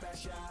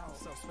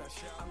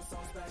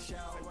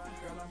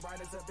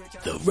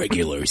 The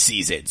regular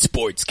season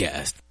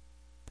sportscast.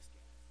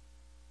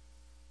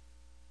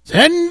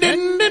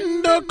 Sending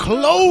in the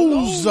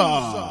closer.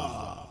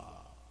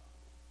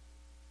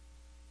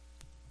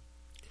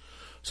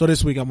 So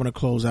this week I'm going to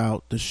close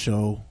out the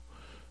show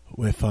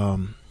with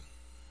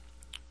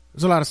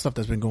there's a lot of stuff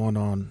that's been going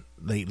on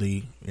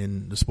lately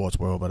in the sports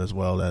world, but as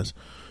well as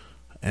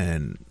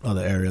in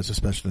other areas,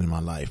 especially in my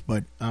life.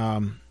 But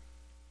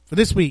for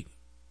this week,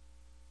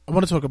 I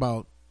want to talk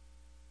about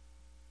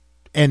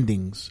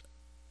endings.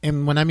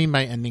 And when I mean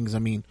by endings, I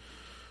mean,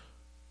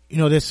 you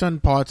know, there's certain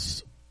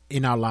parts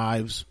in our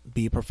lives,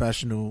 be it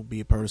professional,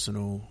 be it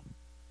personal,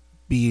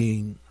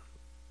 being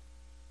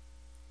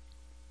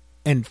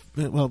and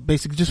well,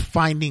 basically just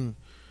finding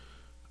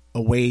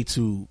a way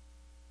to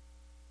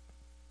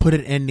put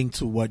an ending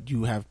to what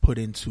you have put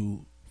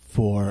into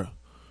for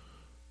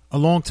a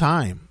long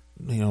time.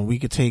 You know, we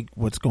could take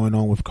what's going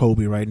on with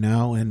Kobe right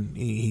now, and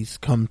he's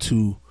come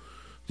to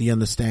the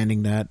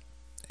understanding that,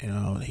 you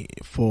know,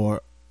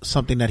 for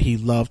something that he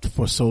loved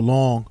for so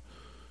long,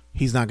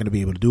 he's not going to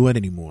be able to do it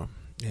anymore.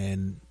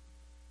 And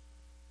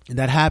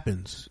that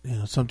happens. You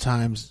know,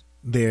 sometimes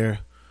there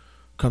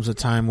comes a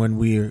time when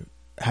we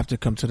have to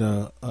come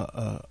to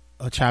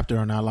a chapter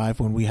in our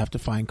life when we have to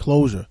find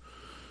closure.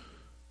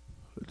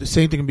 The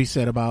same thing can be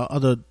said about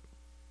other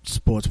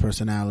sports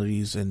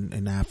personalities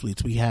and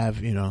athletes. We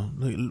have, you know,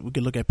 we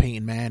could look at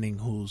Peyton Manning,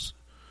 who's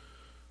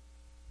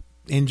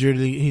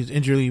he's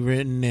injury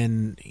ridden,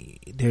 and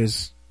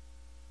there's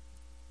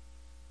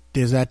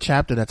that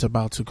chapter that's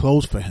about to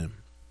close for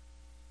him.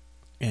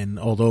 And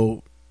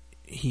although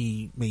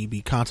he may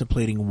be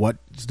contemplating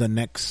what's the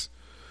next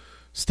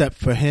step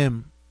for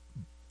him,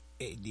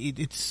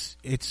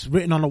 it's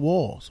written on the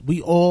walls.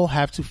 We all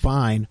have to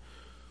find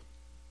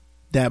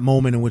that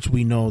moment in which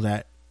we know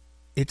that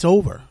it's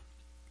over.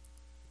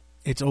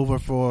 It's over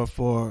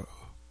for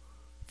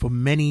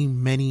many,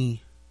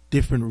 many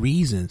different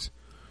reasons,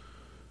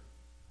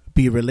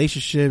 be it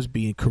relationships,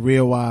 be it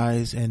career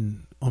wise,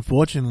 and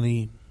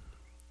unfortunately,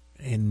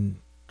 in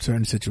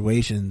certain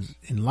situations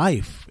in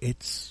life,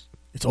 it's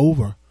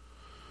over.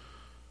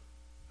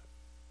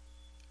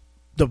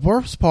 The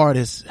worst part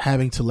is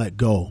having to let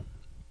go,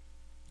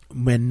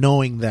 when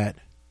knowing that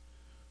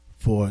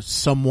for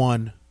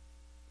someone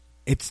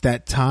it's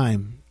that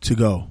time to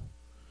go,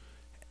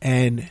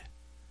 and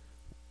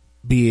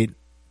be it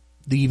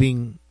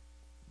leaving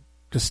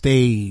the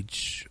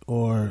stage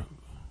or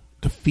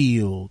the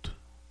field,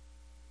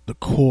 the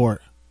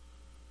court,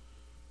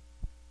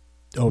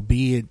 or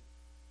be it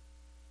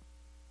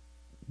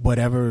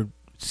whatever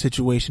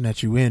situation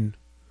that you're in,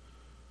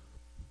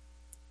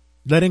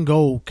 letting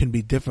go can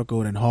be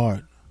difficult and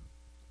hard,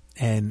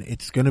 and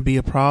it's going to be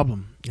a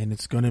problem, and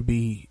it's going to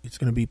be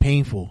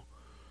painful.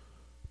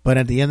 But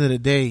at the end of the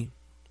day,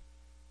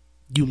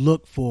 you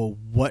look for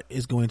what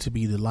is going to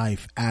be the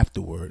life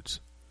afterwards.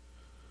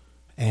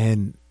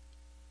 And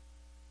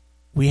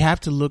we have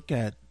to look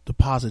at the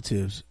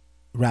positives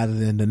rather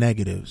than the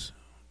negatives.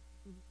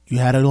 You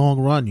had a long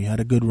run. You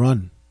had a good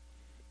run.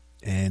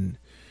 And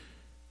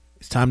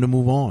it's time to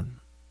move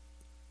on.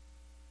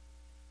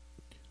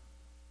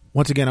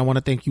 Once again, I want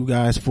to thank you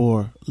guys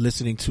for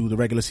listening to the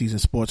regular season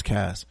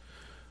Sportscast.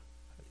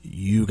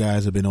 You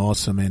guys have been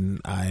awesome, and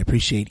I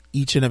appreciate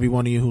each and every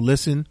one of you who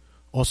listen.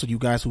 Also, you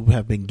guys who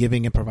have been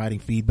giving and providing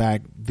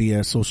feedback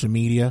via social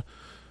media.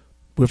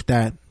 With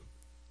that,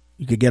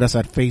 you could get us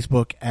at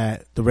Facebook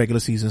at the Regular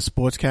Season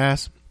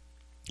Sportscast.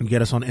 You can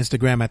get us on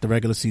Instagram at the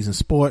Regular Season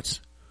Sports.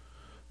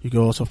 You can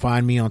also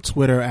find me on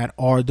Twitter at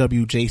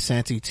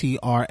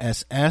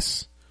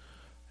RWJSantyTRSS.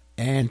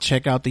 And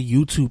check out the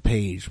YouTube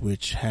page,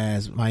 which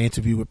has my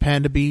interview with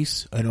Panda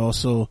Beast and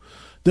also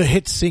the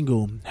hit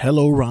single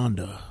Hello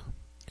Rhonda.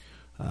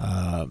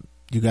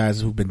 You guys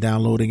who've been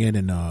downloading it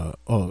and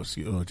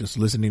just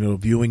listening or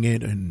viewing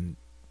it and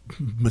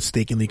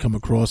mistakenly come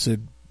across it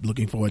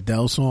looking for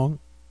Adele song,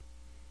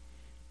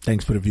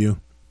 thanks for the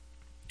view.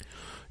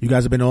 You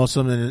guys have been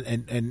awesome,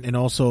 and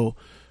also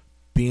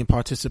being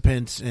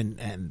participants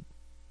and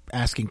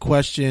asking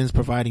questions,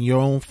 providing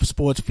your own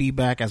sports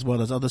feedback as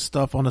well as other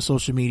stuff on the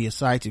social media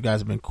sites. You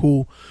guys have been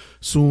cool.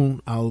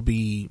 Soon I'll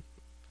be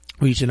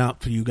reaching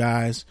out for you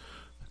guys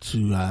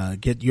to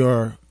get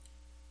your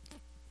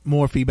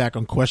more feedback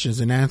on questions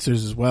and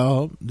answers as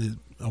well.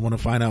 I want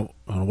to find out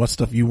what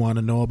stuff you want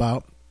to know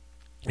about.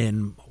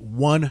 And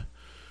I'm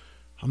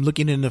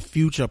looking in the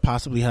future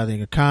possibly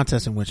having a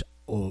contest in which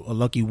a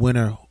lucky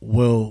winner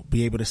will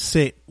be able to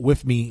sit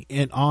with me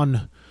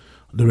on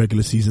the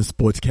regular season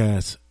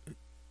Sportscast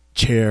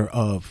chair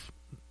of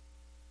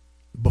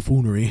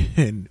buffoonery,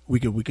 and we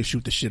could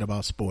shoot the shit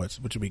about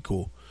sports, which would be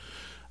cool.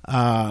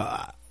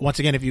 Once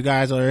again, if you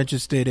guys are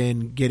interested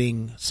in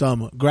getting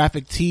some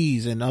graphic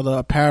tees and other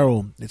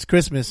apparel, it's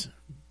Christmas.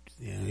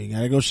 You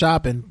gotta go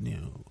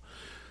shopping.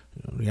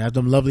 We have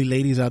them lovely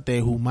ladies out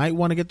there who might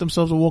want to get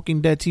themselves a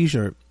Walking Dead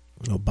t-shirt.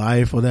 Buy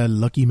it for that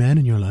lucky man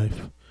in your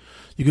life.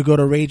 You could go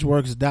to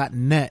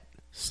rageworks.net/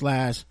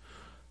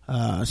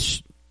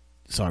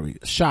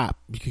 shop.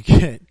 You could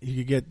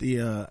get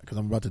the because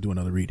I'm about to do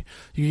another read.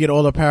 You can get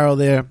all the apparel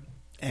there,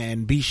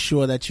 and be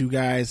sure that you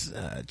guys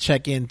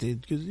check in,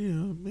 because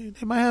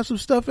they might have some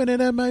stuff in it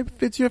that might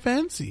fit your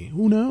fancy.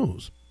 Who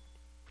knows?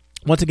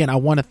 Once again, I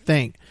want to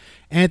thank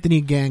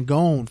Anthony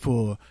Gangone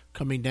for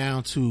coming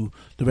down to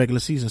the regular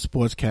season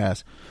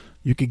Sportscast.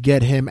 You could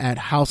get him at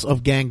House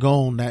of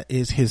Gangone. That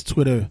is his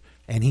Twitter,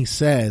 and he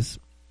says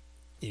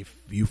if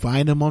you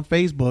find him on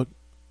Facebook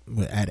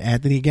at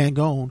Anthony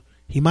Gangone,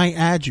 he might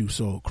add you.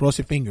 So cross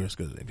your fingers,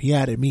 because if he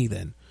added me,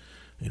 then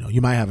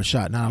you might have a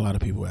shot. Not a lot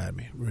of people add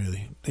me.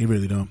 Really, they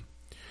really don't.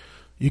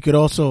 You could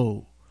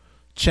also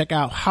check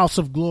out House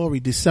of Glory,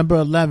 December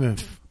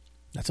 11th.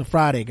 That's a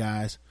Friday,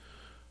 guys.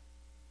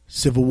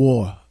 Civil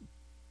War.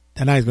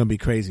 That night's gonna be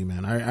crazy,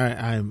 man.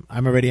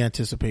 I'm already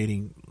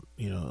anticipating,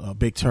 a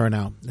big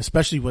turnout,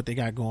 especially what they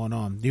got going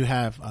on. You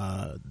have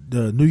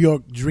the New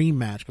York Dream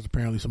match, because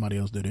apparently somebody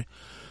else did it.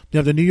 You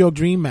have the New York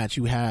Dream match.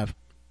 You have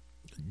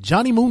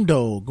Johnny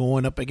Mundo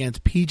going up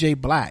against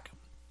PJ Black.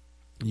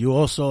 You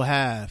also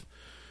have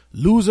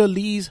Loser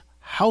Lee's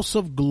House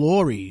of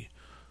Glory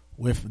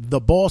with the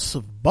boss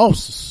of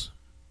bosses,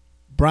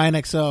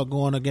 Brian XL,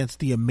 going against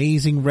the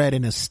Amazing Red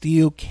in a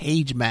steel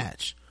cage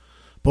match.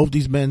 Both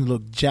these men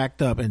look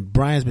jacked up, and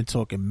Brian's been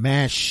talking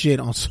mad shit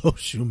on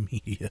social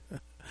media.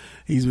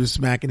 He's been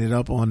smacking it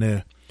up on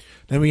there.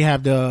 Then we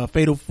have the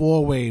Fatal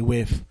 4-Way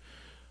with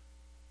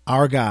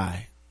our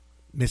guy,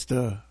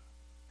 Mr.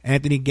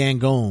 Anthony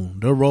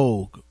Gangone, the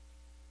Rogue,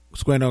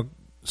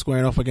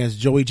 squaring off against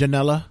Joey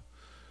Janela,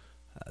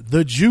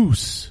 The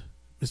Juice,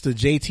 Mr.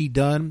 JT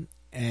Dunn,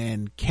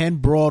 and Ken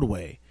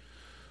Broadway.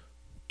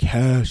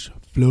 Cash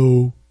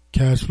Flow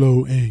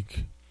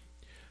Inc.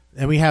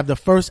 And we have the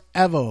first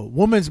ever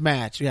women's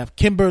match. We have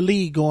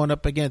Kimberly going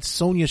up against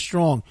Sonia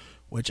Strong,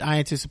 which I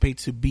anticipate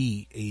to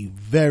be a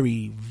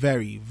very,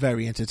 very,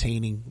 very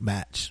entertaining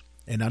match.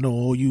 And I know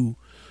all you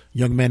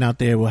young men out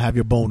there will have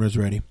your boners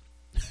ready.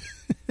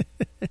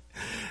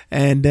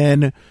 And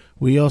then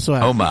we also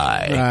have... Oh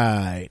my.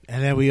 Right.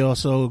 And then we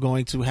also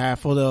going to have,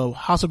 for the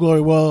House of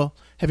Glory World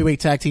Heavyweight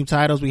Tag Team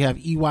titles, we have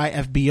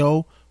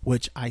EYFBO,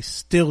 which I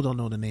still don't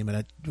know the name of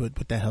that, what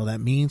the hell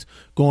that means,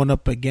 going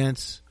up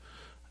against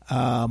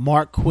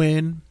Mark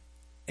Quinn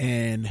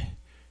and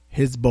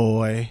his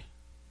boy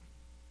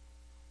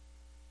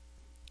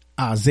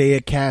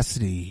Isaiah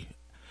Cassidy.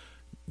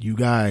 You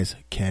guys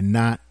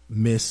cannot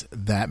miss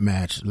that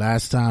match.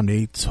 Last time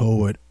they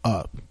tore it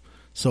up.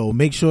 So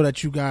make sure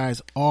that you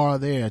guys are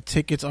there.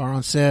 Tickets are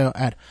on sale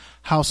at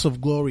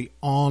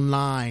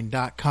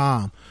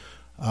houseofgloryonline.com.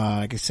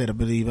 Like I said, I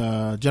believe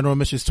general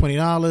admission is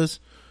 $20.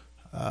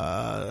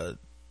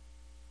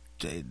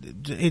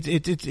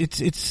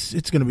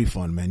 It's gonna be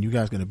fun, man. You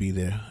guys gonna be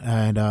there,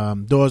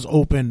 and doors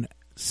open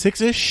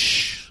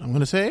 6ish, I'm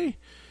gonna say,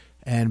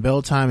 and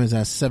bell time is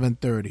at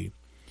 7:30.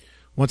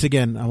 Once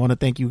again, I want to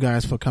thank you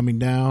guys for coming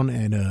down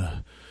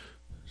and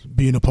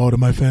being a part of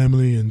my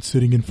family and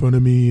sitting in front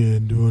of me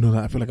and doing all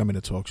that. I feel like I'm in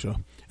a talk show.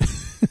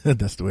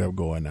 That's the way I'm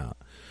going out.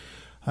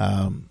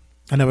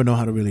 I never know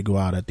how to really go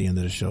out at the end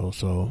of the show,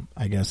 so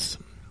I guess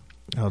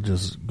I'll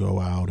just go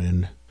out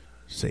and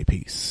say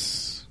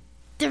peace.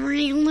 The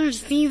regular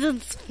season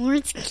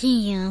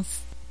Sportscast.